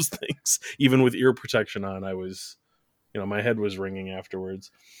of those things, even with ear protection on. I was, my head was ringing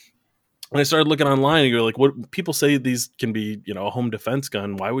afterwards. And I started looking online and you're like, what people say these can be, a home defense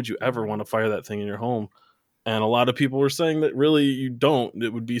gun. Why would you ever want to fire that thing in your home? And a lot of people were saying that really you don't.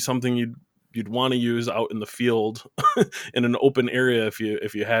 It would be something you'd want to use out in the field in an open area if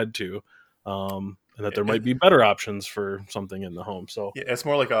you had to. And that there might be better options for something in the home. So yeah, it's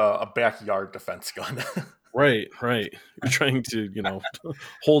more like a backyard defense gun. Right. You're trying to,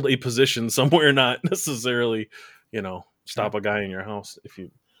 hold a position somewhere, not necessarily, stop a guy in your house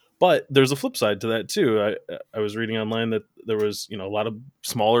But there's a flip side to that too. I was reading online that there was, a lot of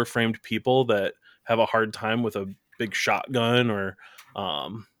smaller framed people that have a hard time with a big shotgun or,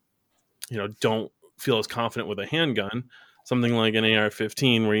 don't feel as confident with a handgun. Something like an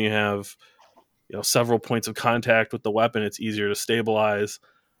AR-15 where you have, several points of contact with the weapon. It's easier to stabilize.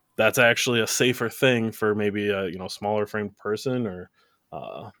 That's actually a safer thing for maybe a, smaller framed person or,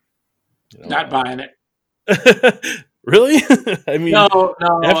 not buying it. Really? I mean, no.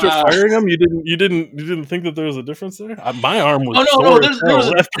 After firing them, you didn't think that there was a difference there. My arm was no.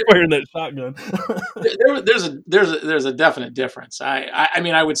 After firing that shotgun. there's a definite difference. I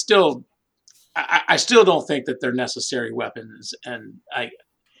mean, I would still, I still don't think that they're necessary weapons, and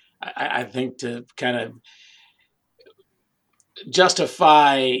I think to kind of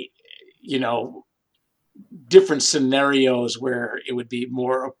justify, different scenarios where it would be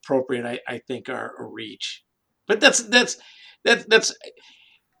more appropriate, I think are a reach. But that's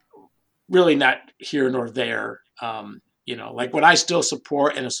really not here nor there. Like would I still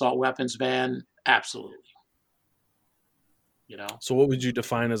support an assault weapons ban? Absolutely. So what would you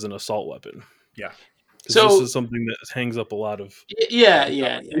define as an assault weapon? Yeah. So this is something that hangs up a lot of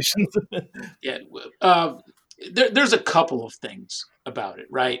yeah. There's a couple of things about it,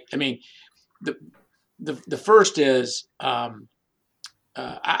 right? I mean, the first is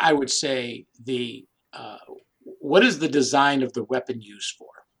I would say what is the design of the weapon used for?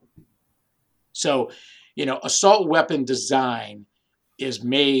 So, assault weapon design is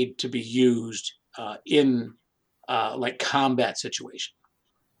made to be used in like combat situation.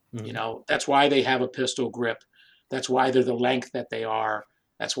 Mm-hmm. That's why they have a pistol grip. That's why they're the length that they are.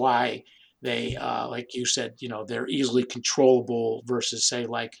 That's why they, like you said, they're easily controllable versus say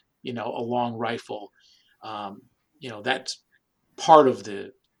like, a long rifle. That's part of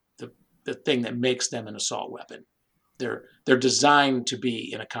the thing that makes them an assault weapon. They're designed to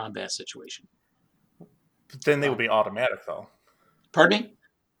be in a combat situation. But then they would be automatic, though. Pardon me?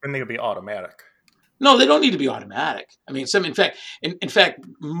 Then they would be automatic. No, they don't need to be automatic. I mean, in fact,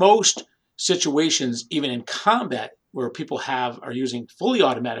 most situations, even in combat, where people are using fully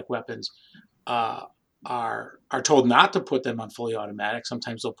automatic weapons, are told not to put them on fully automatic.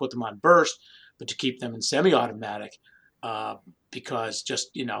 Sometimes they'll put them on burst, but to keep them in semi-automatic, because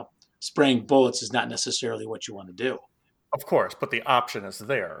just spraying bullets is not necessarily what you want to do. Of course, but the option is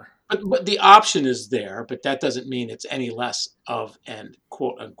there. But the option is there, but that doesn't mean it's any less of an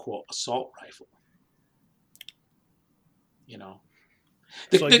quote unquote assault rifle.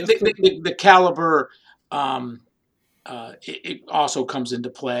 The caliber, it also comes into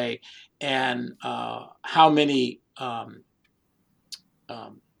play, and how many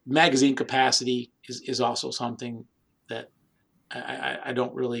magazine capacity is also something that I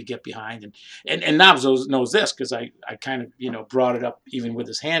don't really get behind, and Knobs knows this because I kind of brought it up even with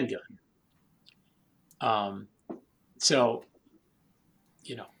his handgun.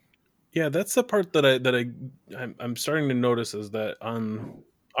 Yeah, that's the part that I'm starting to notice is that on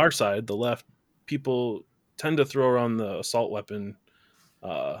our side, the left, people tend to throw around the assault weapon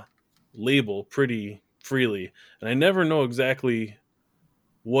label pretty freely, and I never know exactly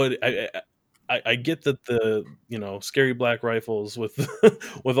what I get that the scary black rifles with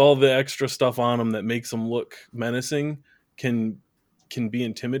with all the extra stuff on them that makes them look menacing can be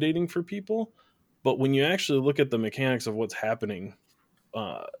intimidating for people, but when you actually look at the mechanics of what's happening,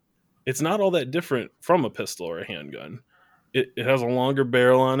 it's not all that different from a pistol or a handgun. It has a longer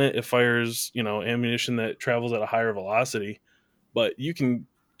barrel on it. It fires ammunition that travels at a higher velocity, but you can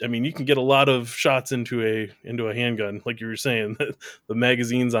get a lot of shots into a handgun, like you were saying. The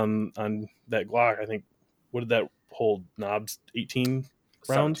magazines on that Glock, I think, what did that hold? Knobs, 18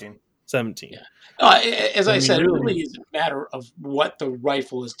 rounds, 17. Yeah. As I said, really, it really is a matter of what the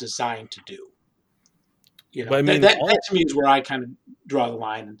rifle is designed to do. That to me is where I kind of draw the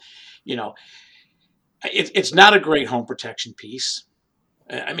line. And it's not a great home protection piece.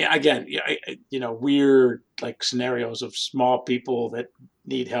 I mean, again, weird like scenarios of small people that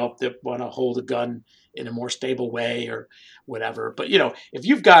need help, that want to hold a gun in a more stable way or whatever. But if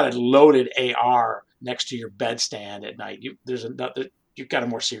you've got a loaded AR next to your bedstand at night, you've got a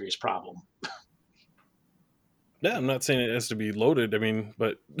more serious problem. Yeah, I'm not saying it has to be loaded. I mean,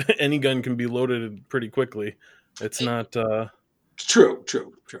 but any gun can be loaded pretty quickly. It's not true.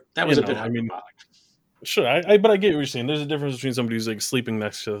 That was a bit hyperbolic. Sure, but I get what you're saying. There's a difference between somebody who's like sleeping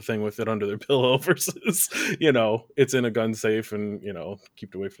next to the thing with it under their pillow versus, it's in a gun safe and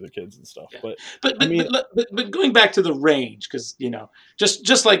keep it away for the kids and stuff. Yeah. But going back to the range, because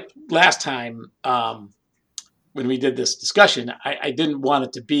just like last time when we did this discussion, I didn't want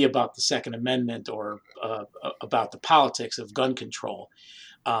it to be about the Second Amendment or about the politics of gun control,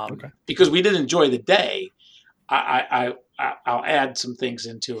 because we did enjoy the day. I'll add some things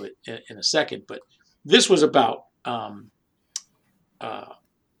into it in a second, but this was about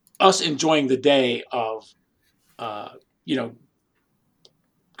us enjoying the day of,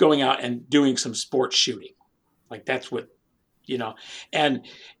 going out and doing some sports shooting. Like that's what, and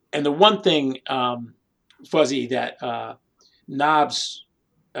the one thing, Fuzzy, that Knobs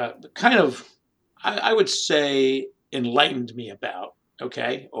kind of, I would say, enlightened me about,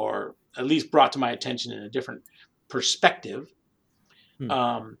 or at least brought to my attention in a different perspective,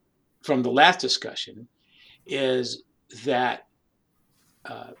 from the last discussion, is that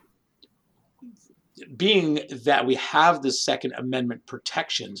being that we have the Second Amendment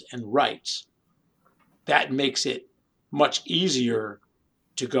protections and rights, that makes it much easier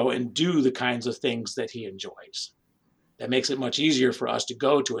to go and do the kinds of things that he enjoys. That makes it much easier for us to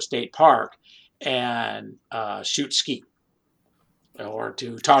go to a state park and shoot skeet or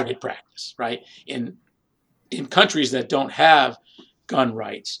to target practice, right? In countries that don't have gun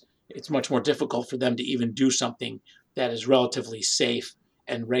rights, it's much more difficult for them to even do something that is relatively safe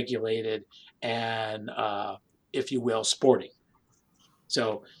and regulated and, if you will, sporting.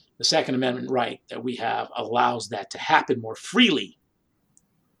 So the Second Amendment right that we have allows that to happen more freely.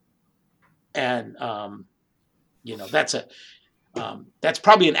 And, that's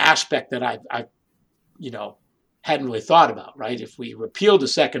probably an aspect that I hadn't really thought about, right? If we repealed the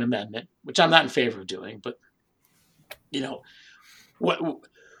Second Amendment, which I'm not in favor of doing, but,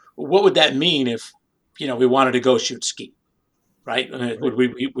 what would that mean if, we wanted to go shoot skeet, right? Would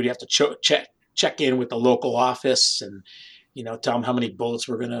we have to check in with the local office and, tell them how many bullets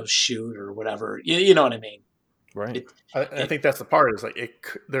we're going to shoot or whatever? You know what I mean? Right. I think that's the part, is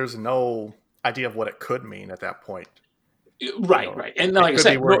like there's no idea of what it could mean at that point. Right. And like I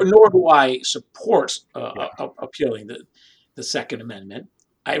said, nor do I support appealing the Second Amendment.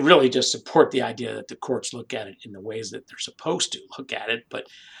 I really just support the idea that the courts look at it in the ways that they're supposed to look at it. But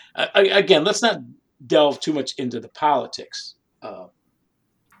again, let's not delve too much into the politics of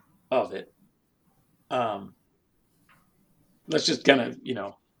it. Let's just kind of,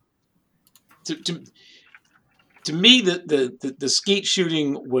 to me, the skeet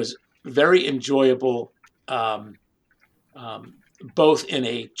shooting was very enjoyable, both in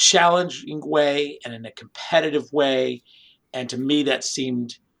a challenging way and in a competitive way. And to me, that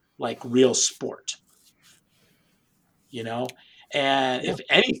seemed like real sport, And if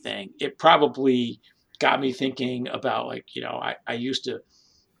anything, it probably got me thinking about, I used to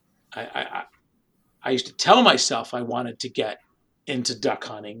tell myself I wanted to get into duck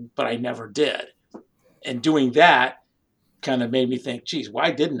hunting, but I never did. And doing that kind of made me think, geez,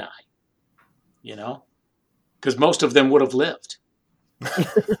 why didn't I? Because most of them would have lived.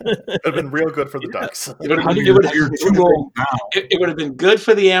 It would have been real good for the ducks. It would have been good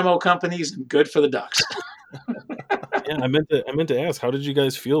for the ammo companies and good for the ducks. Yeah, I meant to ask, how did you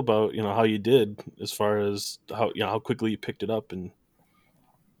guys feel about how you did, as far as how quickly you picked it up? And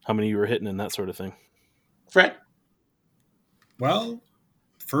how many you were hitting and that sort of thing. Fred? Well,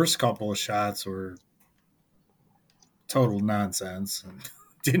 first couple of shots were total nonsense and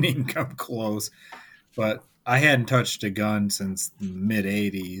didn't even come close. But I hadn't touched a gun since the mid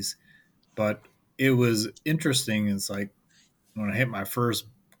 80s. But it was interesting. It's like when I hit my first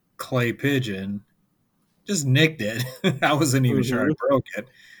clay pigeon, just nicked it. I wasn't even sure I broke it.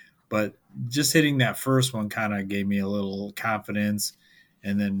 But just hitting that first one kind of gave me a little confidence.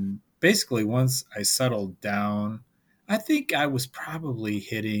 And then basically once I settled down, I think I was probably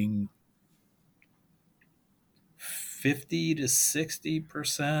hitting 50 to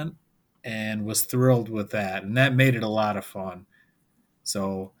 60% and was thrilled with that. And that made it a lot of fun.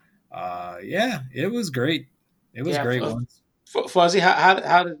 So, yeah, it was great. It was great once. Fuzzy,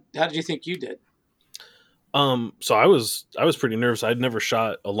 how did you think you did? So I was pretty nervous. I'd never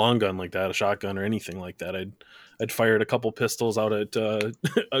shot a long gun like that, a shotgun or anything like that. I'd fired a couple pistols out at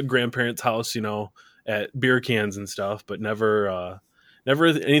a grandparent's house, at beer cans and stuff, but never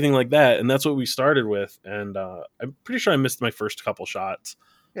anything like that. And that's what we started with. And I'm pretty sure I missed my first couple shots,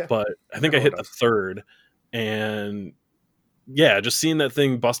 but I think I hit the third. And yeah, just seeing that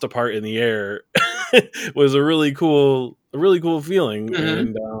thing bust apart in the air was a really cool feeling. Mm-hmm.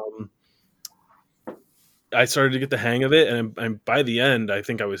 And I started to get the hang of it, and by the end, I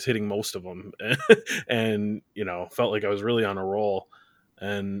think I was hitting most of them, and felt like I was really on a roll.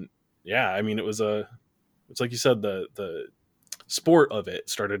 And yeah, I mean, it's like you said, the sport of it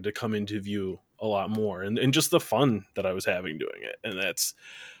started to come into view a lot more, and just the fun that I was having doing it. And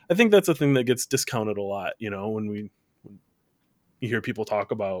I think that's a thing that gets discounted a lot, when you hear people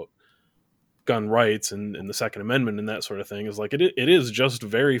talk about gun rights and the Second Amendment and that sort of thing. Is like it is just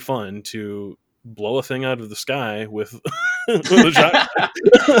very fun to blow a thing out of the sky with a shotgun.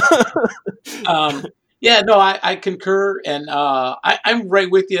 Yeah, no, I concur, and I'm right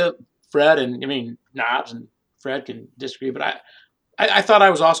with you, Fred, and I mean Knobs and Fred can disagree, but I thought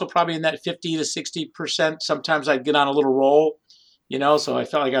I was also probably in that 50 to 60%. Sometimes I'd get on a little roll, so I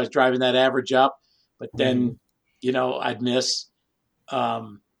felt like I was driving that average up, but then I'd miss.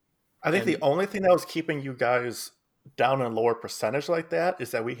 I think the only thing that was keeping you guys down in a lower percentage like that is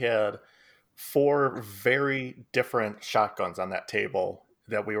that we had 4 very different shotguns on that table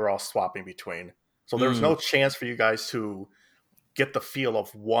that we were all swapping between. So there was no chance for you guys to get the feel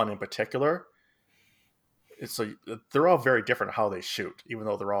of one in particular. So they're all very different how they shoot, even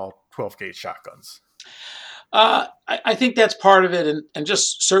though they're all 12 gauge shotguns. I think that's part of it, and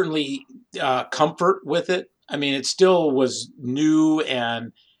just certainly comfort with it. I mean, it still was new,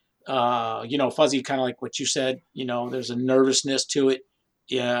 and Fuzzy, kind of like what you said. There's a nervousness to it.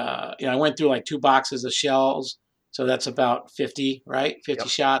 Yeah, I went through like 2 boxes of shells, so that's about 50, right? 50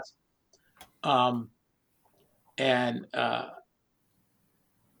 shots. I'm not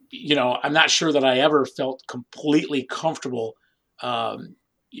sure that I ever felt completely comfortable,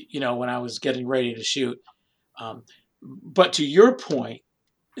 when I was getting ready to shoot. But to your point,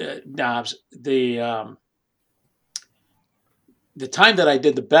 Knobs, the time that I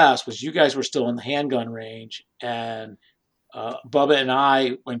did the best was you guys were still in the handgun range, and Bubba and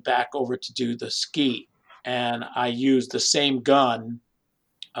I went back over to do the skeet, and I used the same gun.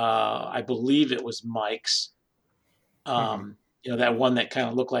 I believe it was Mike's. That one that kind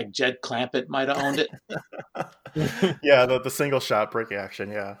of looked like Jed Clampett might have owned it. Yeah, the single shot break action.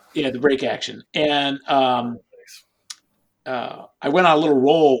 Yeah. Yeah, the break action. And I went on a little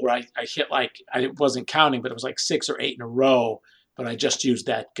roll where I hit I wasn't counting, but it was like 6 or 8 in a row, but I just used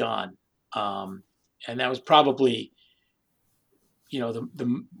that gun. And that was probably, the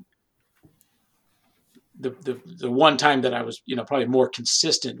one time that I was, probably more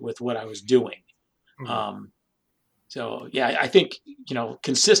consistent with what I was doing. Mm-hmm. So yeah, I think,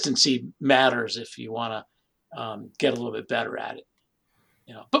 consistency matters if you want to get a little bit better at it.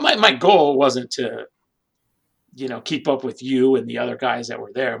 But my goal wasn't to, keep up with you and the other guys that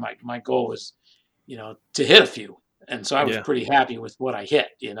were there. My goal was, to hit a few. And so I was pretty happy with what I hit,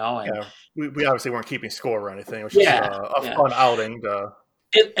 And we obviously weren't keeping score or anything. It was just a fun outing.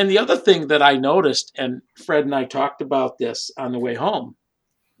 And the other thing that I noticed, and Fred and I talked about this on the way home,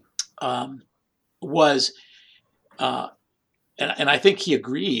 was, and I think he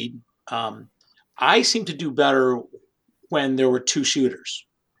agreed, I seem to do better when there were 2 shooters.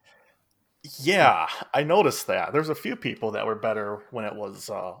 Yeah, I noticed that. There's a few people that were better when it was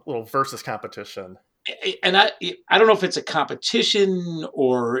a little versus competition. And I don't know if it's a competition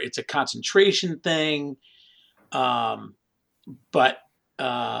or it's a concentration thing, but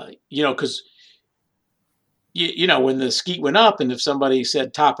because when the skeet went up, and if somebody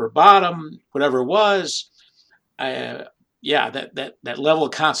said top or bottom, whatever it was, that level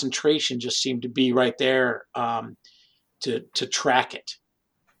of concentration just seemed to be right there to track it.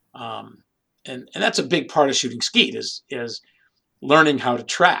 And that's a big part of shooting skeet is learning how to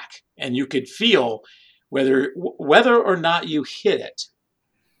track, and you could feel whether or not you hit it,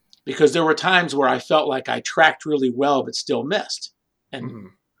 because there were times where I felt like I tracked really well but still missed, and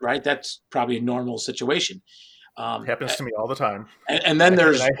right, that's probably a normal situation. It happens to me all the time, and then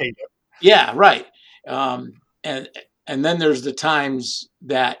I hate it. Yeah, right. And then there's the times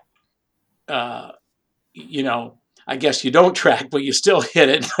that I guess you don't track, but you still hit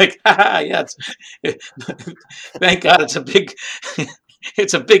it. Like, yeah, thank God it's a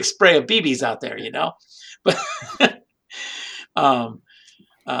big spray of BBs out there, But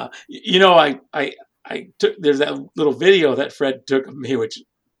I took, there's that little video that Fred took of me, which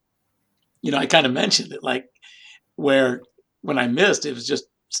I kind of mentioned it, like where when I missed, it was just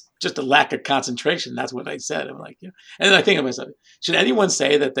a lack of concentration. That's what I said. I'm like, and then I think of myself, should anyone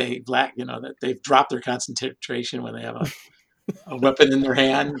say that they that they've dropped their concentration when they have a weapon in their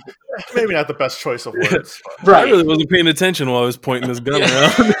hand? Maybe not the best choice of words. Right. I really wasn't paying attention while I was pointing this gun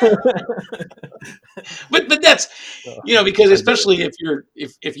around. but that's, because especially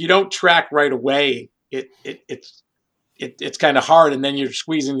if you don't track right away, it's kind of hard, and then you're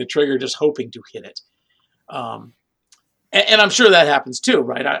squeezing the trigger just hoping to hit it. And I'm sure that happens too,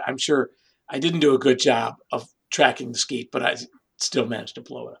 right? I'm sure I didn't do a good job of tracking the skeet, but I still managed to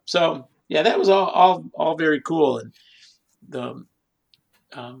blow it up. So yeah, that was all very cool. And the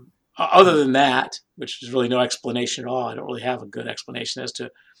other than that, which is really no explanation at all, I don't really have a good explanation as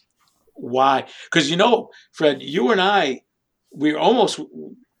to why. Because Fred, you and I, we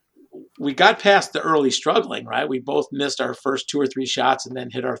got past the early struggling, right? We both missed our first 2 or 3 shots and then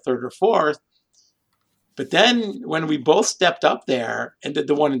hit our 3rd or 4th. But then when we both stepped up there and did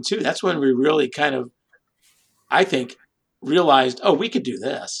the 1 and 2, that's when we really kind of, I think, realized, we could do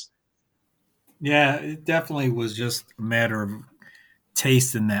this. Yeah, it definitely was just a matter of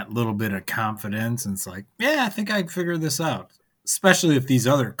tasting that little bit of confidence. And it's like, yeah, I think I can figure this out. Especially if these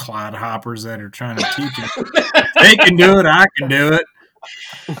other clod hoppers that are trying to teach it, they can do it, I can do it.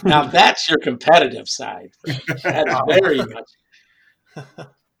 Now that's your competitive side. That's very much. I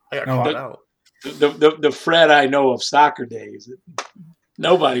got caught out. The Fred I know of soccer days,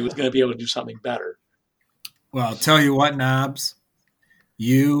 nobody was going to be able to do something better. Well, I'll tell you what, Knobs,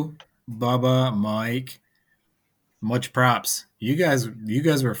 you, Bubba, Mike, much props. You guys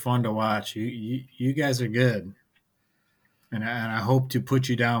were fun to watch. You guys are good, and I hope to put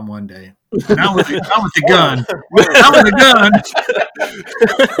you down one day. Not with the gun. Not with the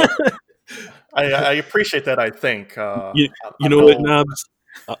gun. I appreciate that. I think you know what, Knobs.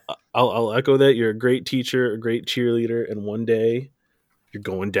 I'll echo that. You're a great teacher, a great cheerleader, and one day you're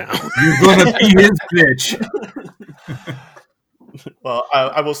going down. You're going to be his bitch. Well,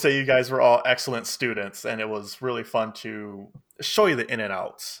 I will say you guys were all excellent students, and it was really fun to show you the in and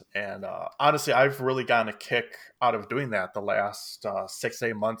outs. And honestly, I've really gotten a kick out of doing that the last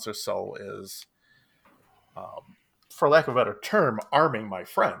 6-8 months or so, is, for lack of a better term, arming my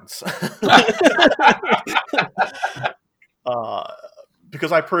friends.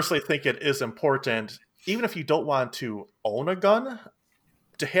 Because I personally think it is important, even if you don't want to own a gun,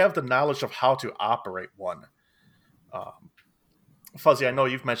 to have the knowledge of how to operate one. Fuzzy, I know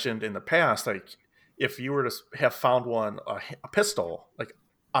you've mentioned in the past, like, if you were to have found a pistol, like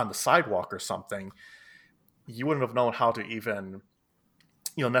on the sidewalk or something, you wouldn't have known how to even,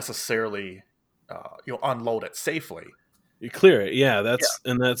 necessarily, unload it safely. You clear it, yeah.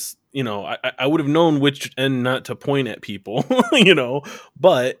 And that's I would have known which end not to point at people,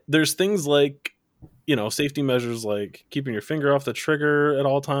 But there's things like, safety measures like keeping your finger off the trigger at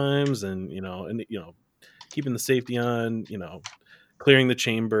all times, and keeping the safety on, clearing the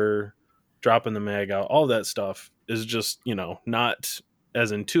chamber, dropping the mag out. All that stuff is just not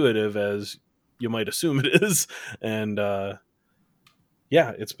as intuitive as you might assume it is, and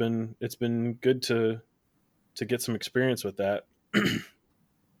it's been good to get some experience with that.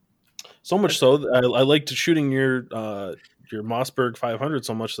 So much so that I liked shooting your Mossberg 500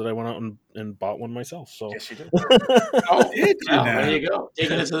 so much that I went out and bought one myself. So yes, you did. There you go,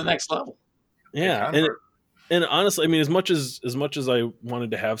 taking it to the next level. Yeah, and honestly, I mean, as much as I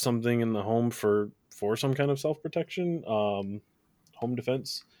wanted to have something in the home for some kind of self-protection, home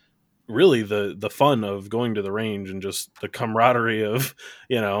defense, really the fun of going to the range and just the camaraderie of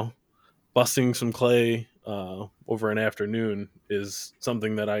busting some clay over an afternoon is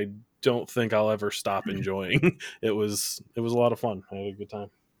something that I don't think I'll ever stop enjoying. It was a lot of fun. I had a good time.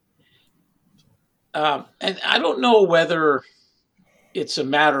 And I don't know whether it's a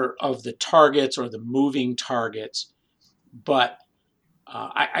matter of the targets or the moving targets, but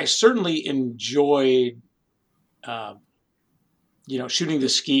I certainly enjoyed, shooting the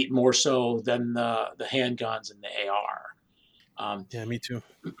skeet more so than the handguns and the AR. Yeah, me too.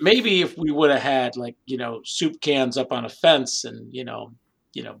 Maybe if we would have had soup cans up on a fence and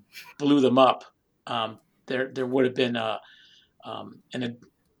blew them up, there would have been an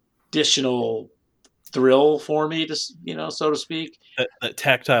additional thrill for me to so to speak. That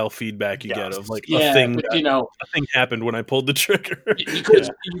tactile feedback you get of like Yeah, a thing but, a thing happened when I pulled the trigger. because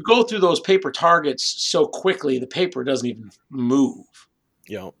you go through those paper targets so quickly, the paper doesn't even move.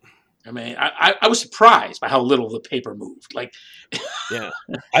 Yeah. I mean, I was surprised by how little the paper moved. Like, Yeah,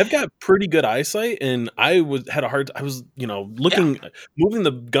 I've got pretty good eyesight, and I was looking, moving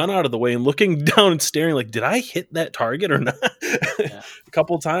the gun out of the way and looking down and staring like, did I hit that target or not? Yeah. A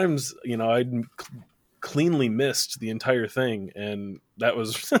couple times, I'd cleanly missed the entire thing, and that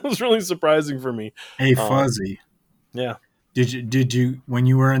was really surprising for me. Hey, Fuzzy. Yeah. Did you when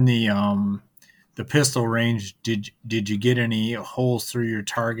you were in the pistol range, did you get any holes through your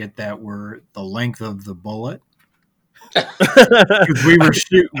target that were the length of the bullet? we were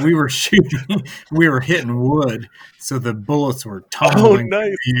shooting, we were hitting wood, so the bullets were tumbling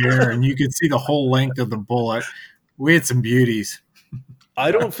nice. in the air, and you could see the whole length of the bullet. We had some beauties.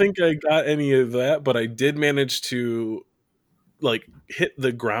 I don't think I got any of that, but I did manage to like hit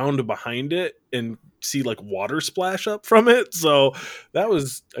the ground behind it and see like water splash up from it. So that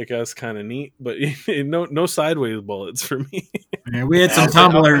was, I guess, kind of neat, but no sideways bullets for me. Yeah, we had some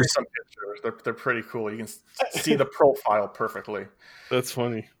tumblers. Some pictures. They're pretty cool. You can see the profile perfectly. That's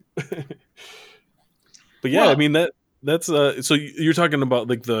funny. But yeah, I mean that's so you're talking about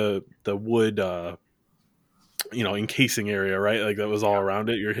like the wood encasing area, right? Like that was all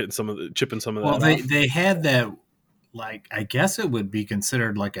around it. You're hitting chipping some of that. Well, off. they had that, like, I guess it would be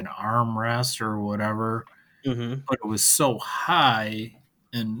considered like an armrest or whatever, but it was so high,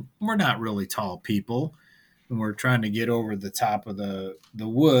 and we're not really tall people, and we're trying to get over the top of the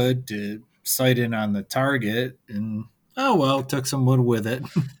wood to sight in on the target, and took some wood with it.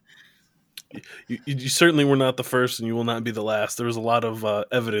 You certainly were not the first, and you will not be the last. There was a lot of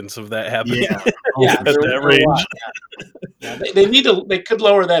evidence of that happening. Yeah, at that range. Yeah, they could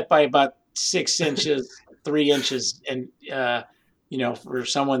lower that by about 6 inches, 3 inches, and for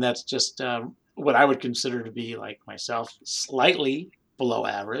someone that's just what I would consider to be like myself, slightly below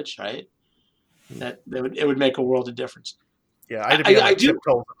average, right? It would make a world of difference. Yeah, I had to be on my tiptoes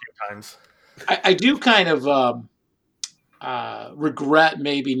a few times. I do kind of regret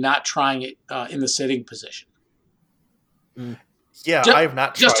maybe not trying it in the sitting position. Yeah, I have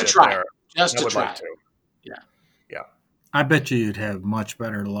not tried just to try it. Just to try. Like to. Yeah. I bet you'd have much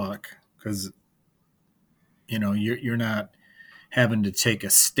better luck because you're not having to take a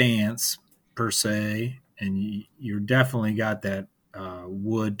stance per se, and you're definitely got that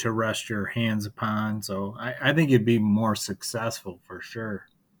wood to rest your hands upon. So I think you'd be more successful for sure.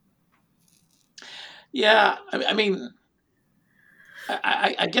 Yeah, I mean,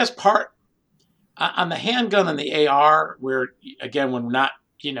 I guess part on the handgun and the AR, where again, when we're not,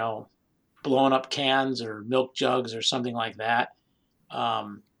 blowing up cans or milk jugs or something like that,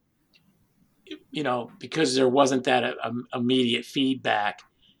 because there wasn't that immediate feedback,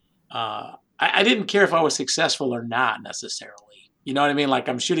 I didn't care if I was successful or not necessarily. You know what I mean? Like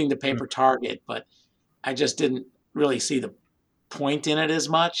I'm shooting the paper target, but I just didn't really see the point in it as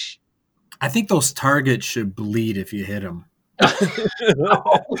much. I think those targets should bleed if you hit them.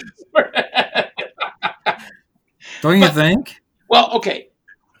 Don't you think? Well, okay.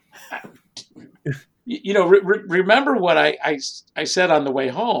 Remember what I said on the way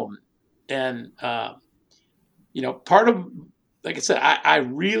home, and part of, like I said, I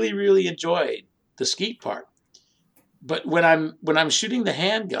really really enjoyed the skeet part, but when I'm shooting the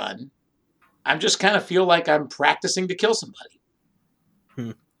handgun, I'm just kind of feel like I'm practicing to kill somebody.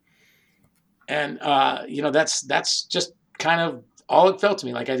 And that's just kind of all it felt to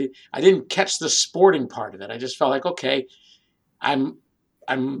me. Like I didn't catch the sporting part of it. I just felt like, okay, I'm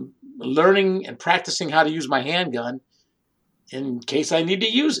learning and practicing how to use my handgun in case I need to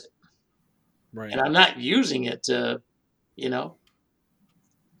use it. Right. And I'm not using it to,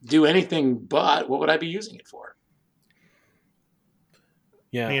 do anything but what would I be using it for?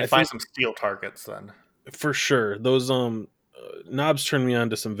 Yeah, you need to find some steel targets then. For sure. Those Knobs turned me on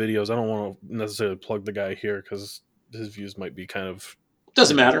to some videos. I don't want to necessarily plug the guy here because his views might be kind of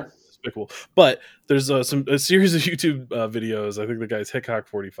doesn't matter. Despicable. But there's a series of YouTube videos. I think the guy's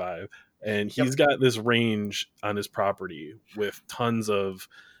Hickok45, and he's got this range on his property with tons of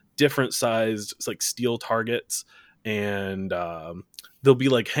different sized like steel targets, and there'll be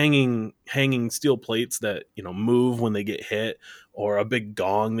like hanging steel plates that, you know, move when they get hit, or a big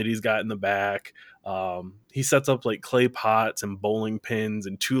gong that he's got in the back. He sets up like clay pots and bowling pins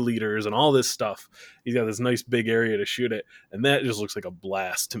and 2 liters and all this stuff. He's got this nice big area to shoot it, and that just looks like a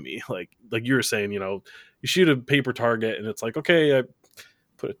blast to me. Like you were saying, you know, you shoot a paper target and it's like, okay, I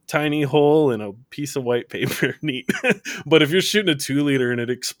put a tiny hole in a piece of white paper, neat. But if you're shooting a 2 liter and it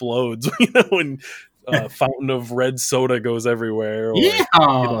explodes, you know, and fountain of red soda goes everywhere, or Yeah. you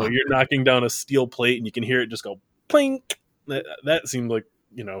know, you're knocking down a steel plate and you can hear it just go plink. That seemed like,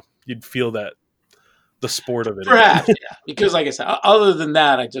 you know, you'd feel that the sport of it. Perhaps, yeah. Because like I said, other than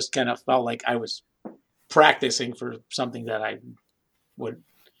that, I just kind of felt like I was practicing for something that I would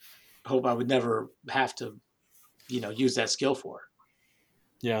hope I would never have to, you know, use that skill for.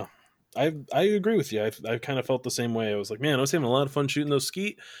 Yeah, I agree with you. I kind of felt the same way. I was like, man, I was having a lot of fun shooting those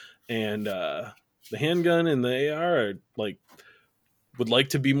skeet, and the handgun and the AR are like, would like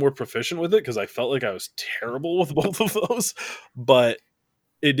to be more proficient with it, because I felt like I was terrible with both of those, but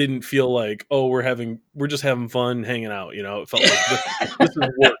it didn't feel like, oh, we're just having fun hanging out, you know. It felt like this is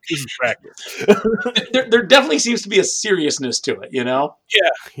work, this is practice. There definitely seems to be a seriousness to it, you know.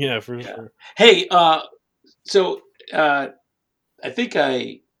 Yeah, for sure. Hey, so I think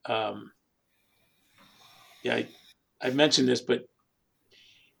I mentioned this, but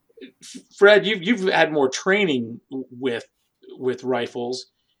Fred, you've had more training with rifles,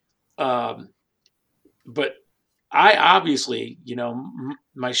 but I obviously, you know,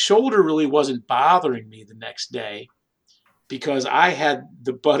 my shoulder really wasn't bothering me the next day because I had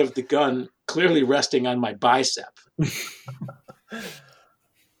the butt of the gun clearly resting on my bicep.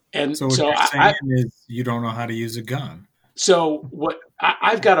 And so what you're saying is you don't know how to use a gun. So what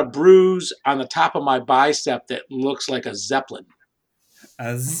I've got a bruise on the top of my bicep that looks like a Zeppelin.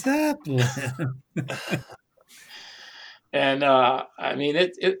 A Zeppelin. And I mean,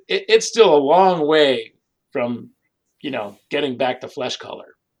 it's still a long way from, you know, getting back to flesh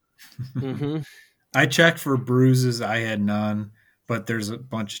color. Mm-hmm. I checked for bruises. I had none, but there's a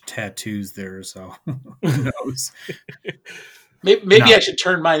bunch of tattoos there, so who knows? Maybe I should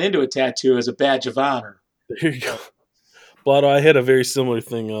turn mine into a tattoo as a badge of honor. There you go. Blotto, I had a very similar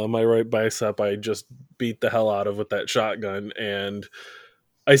thing on my right bicep. I just beat the hell out of with that shotgun, and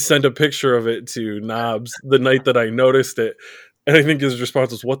I sent a picture of it to Knobs the night that I noticed it, and I think his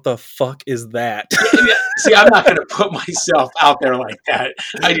response was, "What the fuck is that?" See, I'm not going to put myself out there like that.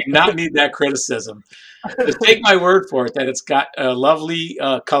 I do not need that criticism. Just take my word for it that it's got a lovely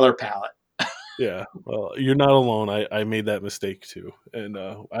color palette. Yeah, well, you're not alone. I made that mistake too, and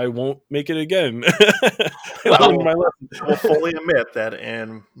I won't make it again. I will fully admit that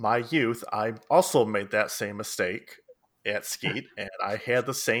in my youth, I also made that same mistake at skeet, and I had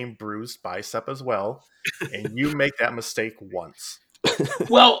the same bruised bicep as well. And you make that mistake once.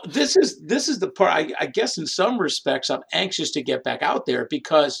 Well, this is the part. I guess in some respects, I'm anxious to get back out there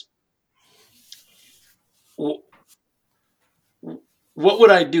because what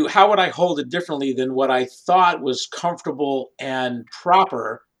would I do? How would I hold it differently than what I thought was comfortable and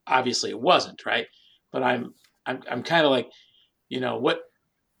proper? Obviously, it wasn't, right? But I'm kind of like, you know, what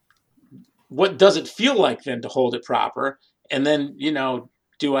does it feel like then to hold it proper? And then, you know,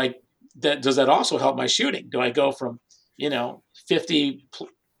 does that also help my shooting? Do I go from, you know, 50%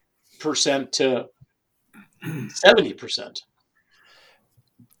 to 70%?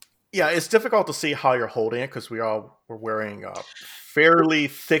 Yeah, it's difficult to see how you're holding it because we all were wearing fairly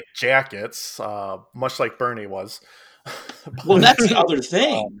thick jackets, much like Bernie was. Well, that's the other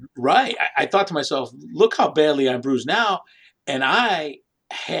thing, right? I thought to myself, look how badly I'm bruised now. And I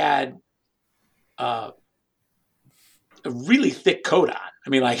had a really thick coat on. I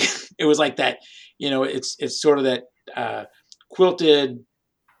mean, like, it was like that, you know, it's sort of that quilted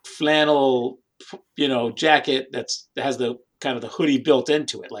flannel, you know, jacket that has the kind of the hoodie built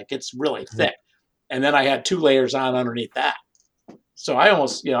into it. Like, it's really thick. And then I had 2 layers on underneath that. So I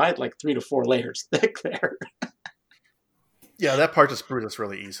almost, you know, I had like 3 to 4 layers thick there. Yeah, that part just bruises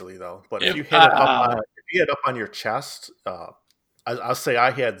really easily, though. But if you hit it up on your chest, I'll say I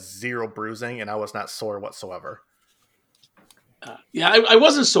had 0 bruising and I was not sore whatsoever. Yeah, I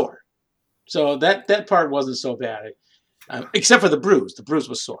wasn't sore, so that part wasn't so bad, except for the bruise. The bruise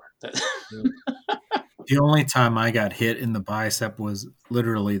was sore. The only time I got hit in the bicep was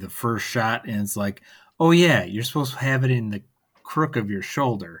literally the first shot, and it's like, oh yeah, you're supposed to have it in the crook of your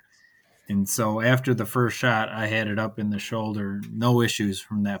shoulder. And so after the first shot, I had it up in the shoulder. No issues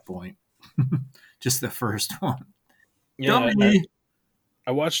from that point. Just the first one. Yeah,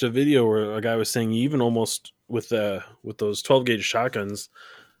 I watched a video where a guy was saying even almost with those 12 gauge shotguns,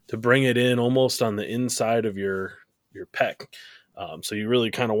 to bring it in almost on the inside of your your pec. So you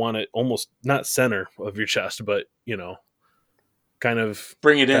really kind of want it almost not center of your chest, but kind of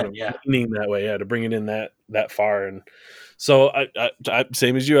bring it in, yeah, leaning that way, to bring it in that far. And so I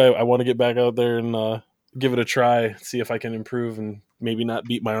same as you, I want to get back out there and give it a try, see if I can improve and maybe not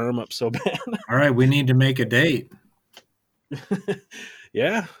beat my arm up so bad. All right, we need to make a date.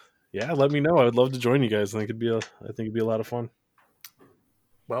 Yeah, let me know. I would love to join you guys. I think it'd be a lot of fun.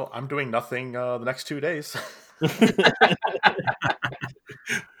 Well, I'm doing nothing the next 2 days.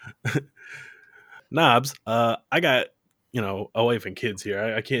 Knobs, I got a wife and kids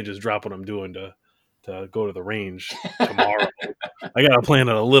here. I can't just drop what I'm doing to go to the range tomorrow. I gotta plan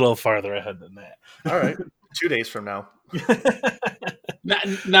it a little farther ahead than that. All right, 2 days from now.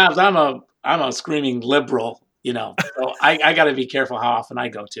 Knobs, I'm a screaming liberal, so I got to be careful how often I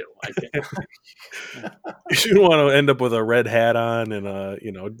go too. You don't want to end up with a red hat on and a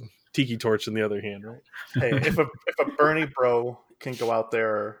tiki torch in the other hand, right? Hey, if a Bernie bro can go out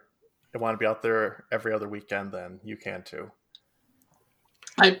there and want to be out there every other weekend, then you can too.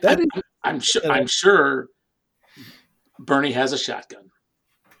 I'm sure Bernie has a shotgun.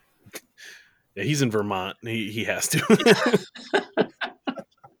 Yeah, he's in Vermont. He has to.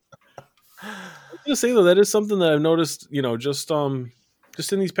 I'm gonna say though, that is something that I've noticed. Just in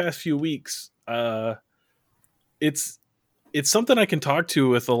these past few weeks, it's something I can talk to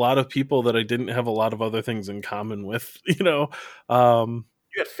with a lot of people that I didn't have a lot of other things in common with. You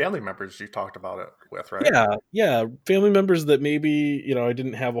had family members you talked about it with, right? Yeah, family members that maybe I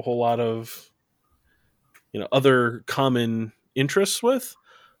didn't have a whole lot of other common interests with.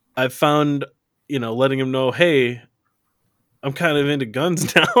 I've found letting them know, hey, I'm kind of into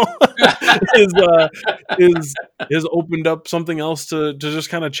guns now, is opened up something else to just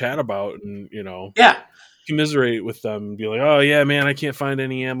kind of chat about and commiserate with them and be like, oh yeah, man, I can't find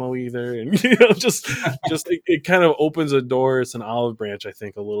any ammo either, and just it kind of opens a door. It's an olive branch, I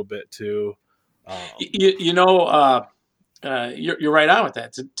think, a little bit too. You're right on with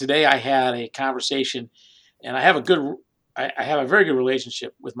that. Today I had a conversation, and I have a very good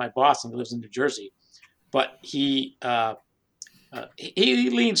relationship with my boss, and he lives in New Jersey, but he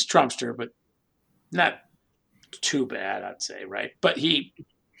leans Trumpster, but not too bad, I'd say, right? But he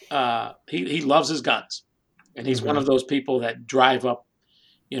loves his guns, and he's one of those people that drive up,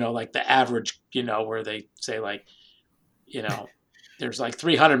 like the average, where they say like, there's like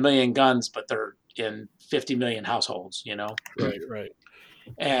 300 million guns, but they're in 50 million households, Right.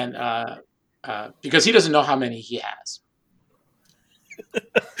 And because he doesn't know how many he has.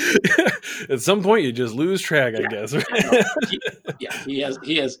 At some point, you just lose track, I guess. He has.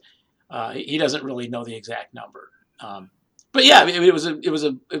 He doesn't really know the exact number. But yeah, it was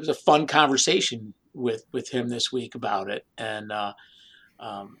a fun conversation with him this week about it, and I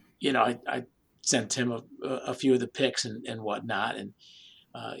sent him a few of the picks and whatnot, and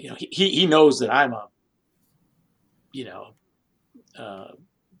he knows that I'm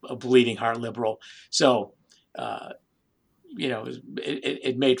a bleeding heart liberal, so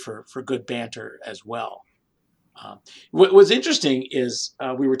it made for good banter as well. What was interesting is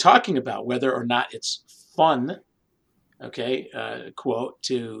we were talking about whether or not it's fun, quote,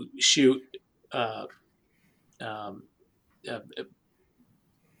 to shoot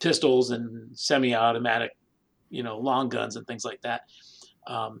pistols and semi-automatic, long guns and things like that.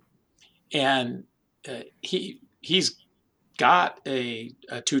 And he's got a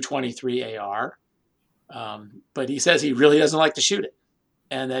 223 AR, but he says he really doesn't like to shoot it,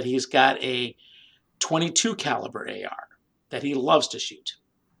 and that he's got a 22 caliber AR that he loves to shoot.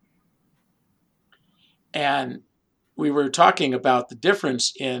 And we were talking about the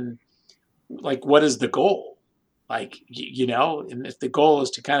difference in, like, what is the goal? Like, and if the goal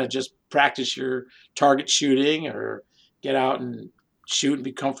is to kind of just practice your target shooting or get out and shoot and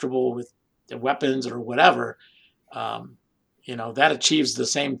be comfortable with the weapons or whatever, that achieves the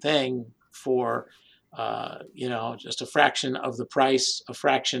same thing for, just a fraction of the price, a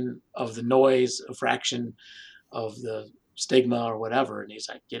fraction of the noise, a fraction of the stigma or whatever. And he's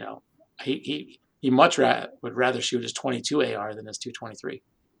like, he much would rather shoot his 22 AR than his 223.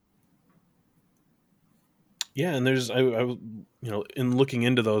 Yeah, and there's I in looking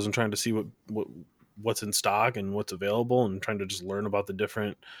into those and trying to see what's in stock and what's available, and trying to just learn about the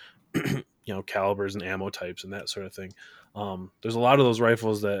different calibers and ammo types and that sort of thing. There's a lot of those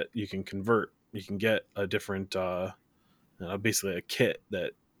rifles that you can convert. You can get a different, basically a kit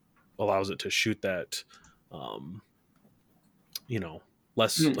that allows it to shoot that,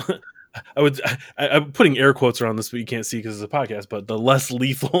 less. I'm putting air quotes around this, but you can't see because it's a podcast. But the less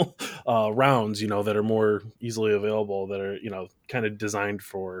lethal rounds, that are more easily available, that are kind of designed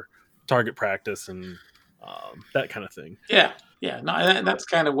for target practice and that kind of thing. Yeah. No, and that's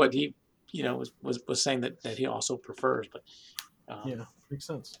kind of what he, was saying that he also prefers. But yeah, makes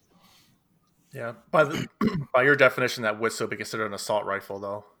sense. Yeah, by your definition, that would still be considered an assault rifle,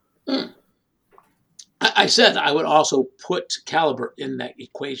 though. I said I would also put caliber in that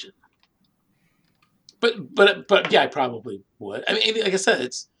equation. But yeah, I probably would. I mean, like I said,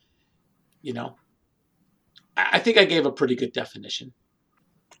 it's, I think I gave a pretty good definition.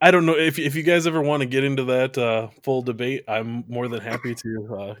 I don't know if you guys ever want to get into that full debate. I'm more than happy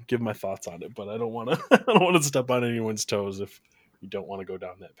to give my thoughts on it, but I don't want to. I don't want to step on anyone's toes if you don't want to go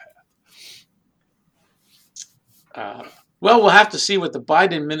down that path. Well, we'll have to see what the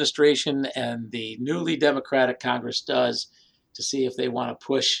Biden administration and the newly Democratic Congress does to see if they want to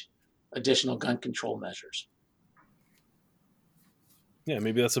push additional gun control measures. Yeah,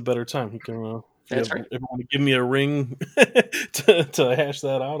 maybe that's a better time. You can. That's right. If you want to give me a ring to hash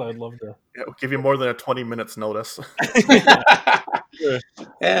that out, I'd love to. Yeah, we'll give you more than a 20 minutes notice. Sure.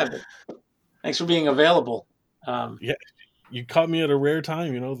 Yeah, but thanks for being available. Yeah, you caught me at a rare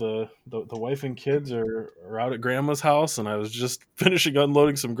time. The wife and kids are out at Grandma's house, and I was just finishing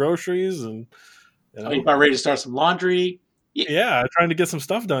unloading some groceries, and you're about ready to start some laundry. Yeah, trying to get some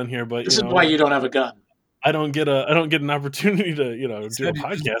stuff done here, but this is why you don't have a gun. I don't get an opportunity to do a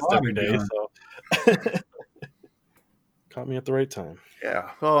podcast every day. So caught me at the right time. Yeah,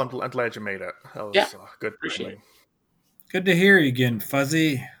 well, I'm glad you made it. That was good. Appreciate it. Good to hear you again,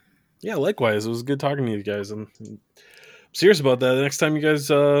 Fuzzy. Yeah, likewise. It was good talking to you guys. I'm serious about that. The next time you guys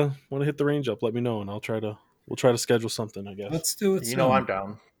want to hit the range up, let me know, and we'll try to schedule something, I guess. Let's do it. I'm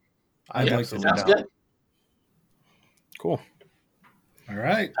down. I'd like to. Sounds good. Cool. All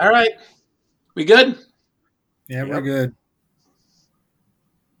right. We good? Yeah, we're good.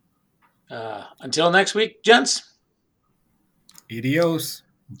 Until next week, gents. Adios.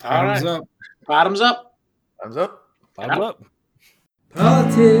 Bottoms up. Bottoms up. Thumbs up. Bottoms up.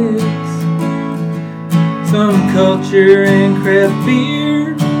 Politics, some culture and craft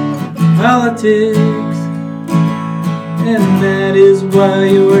beer. Politics, and that is why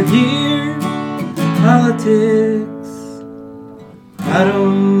you're here. Politics, I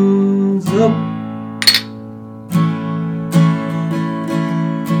don't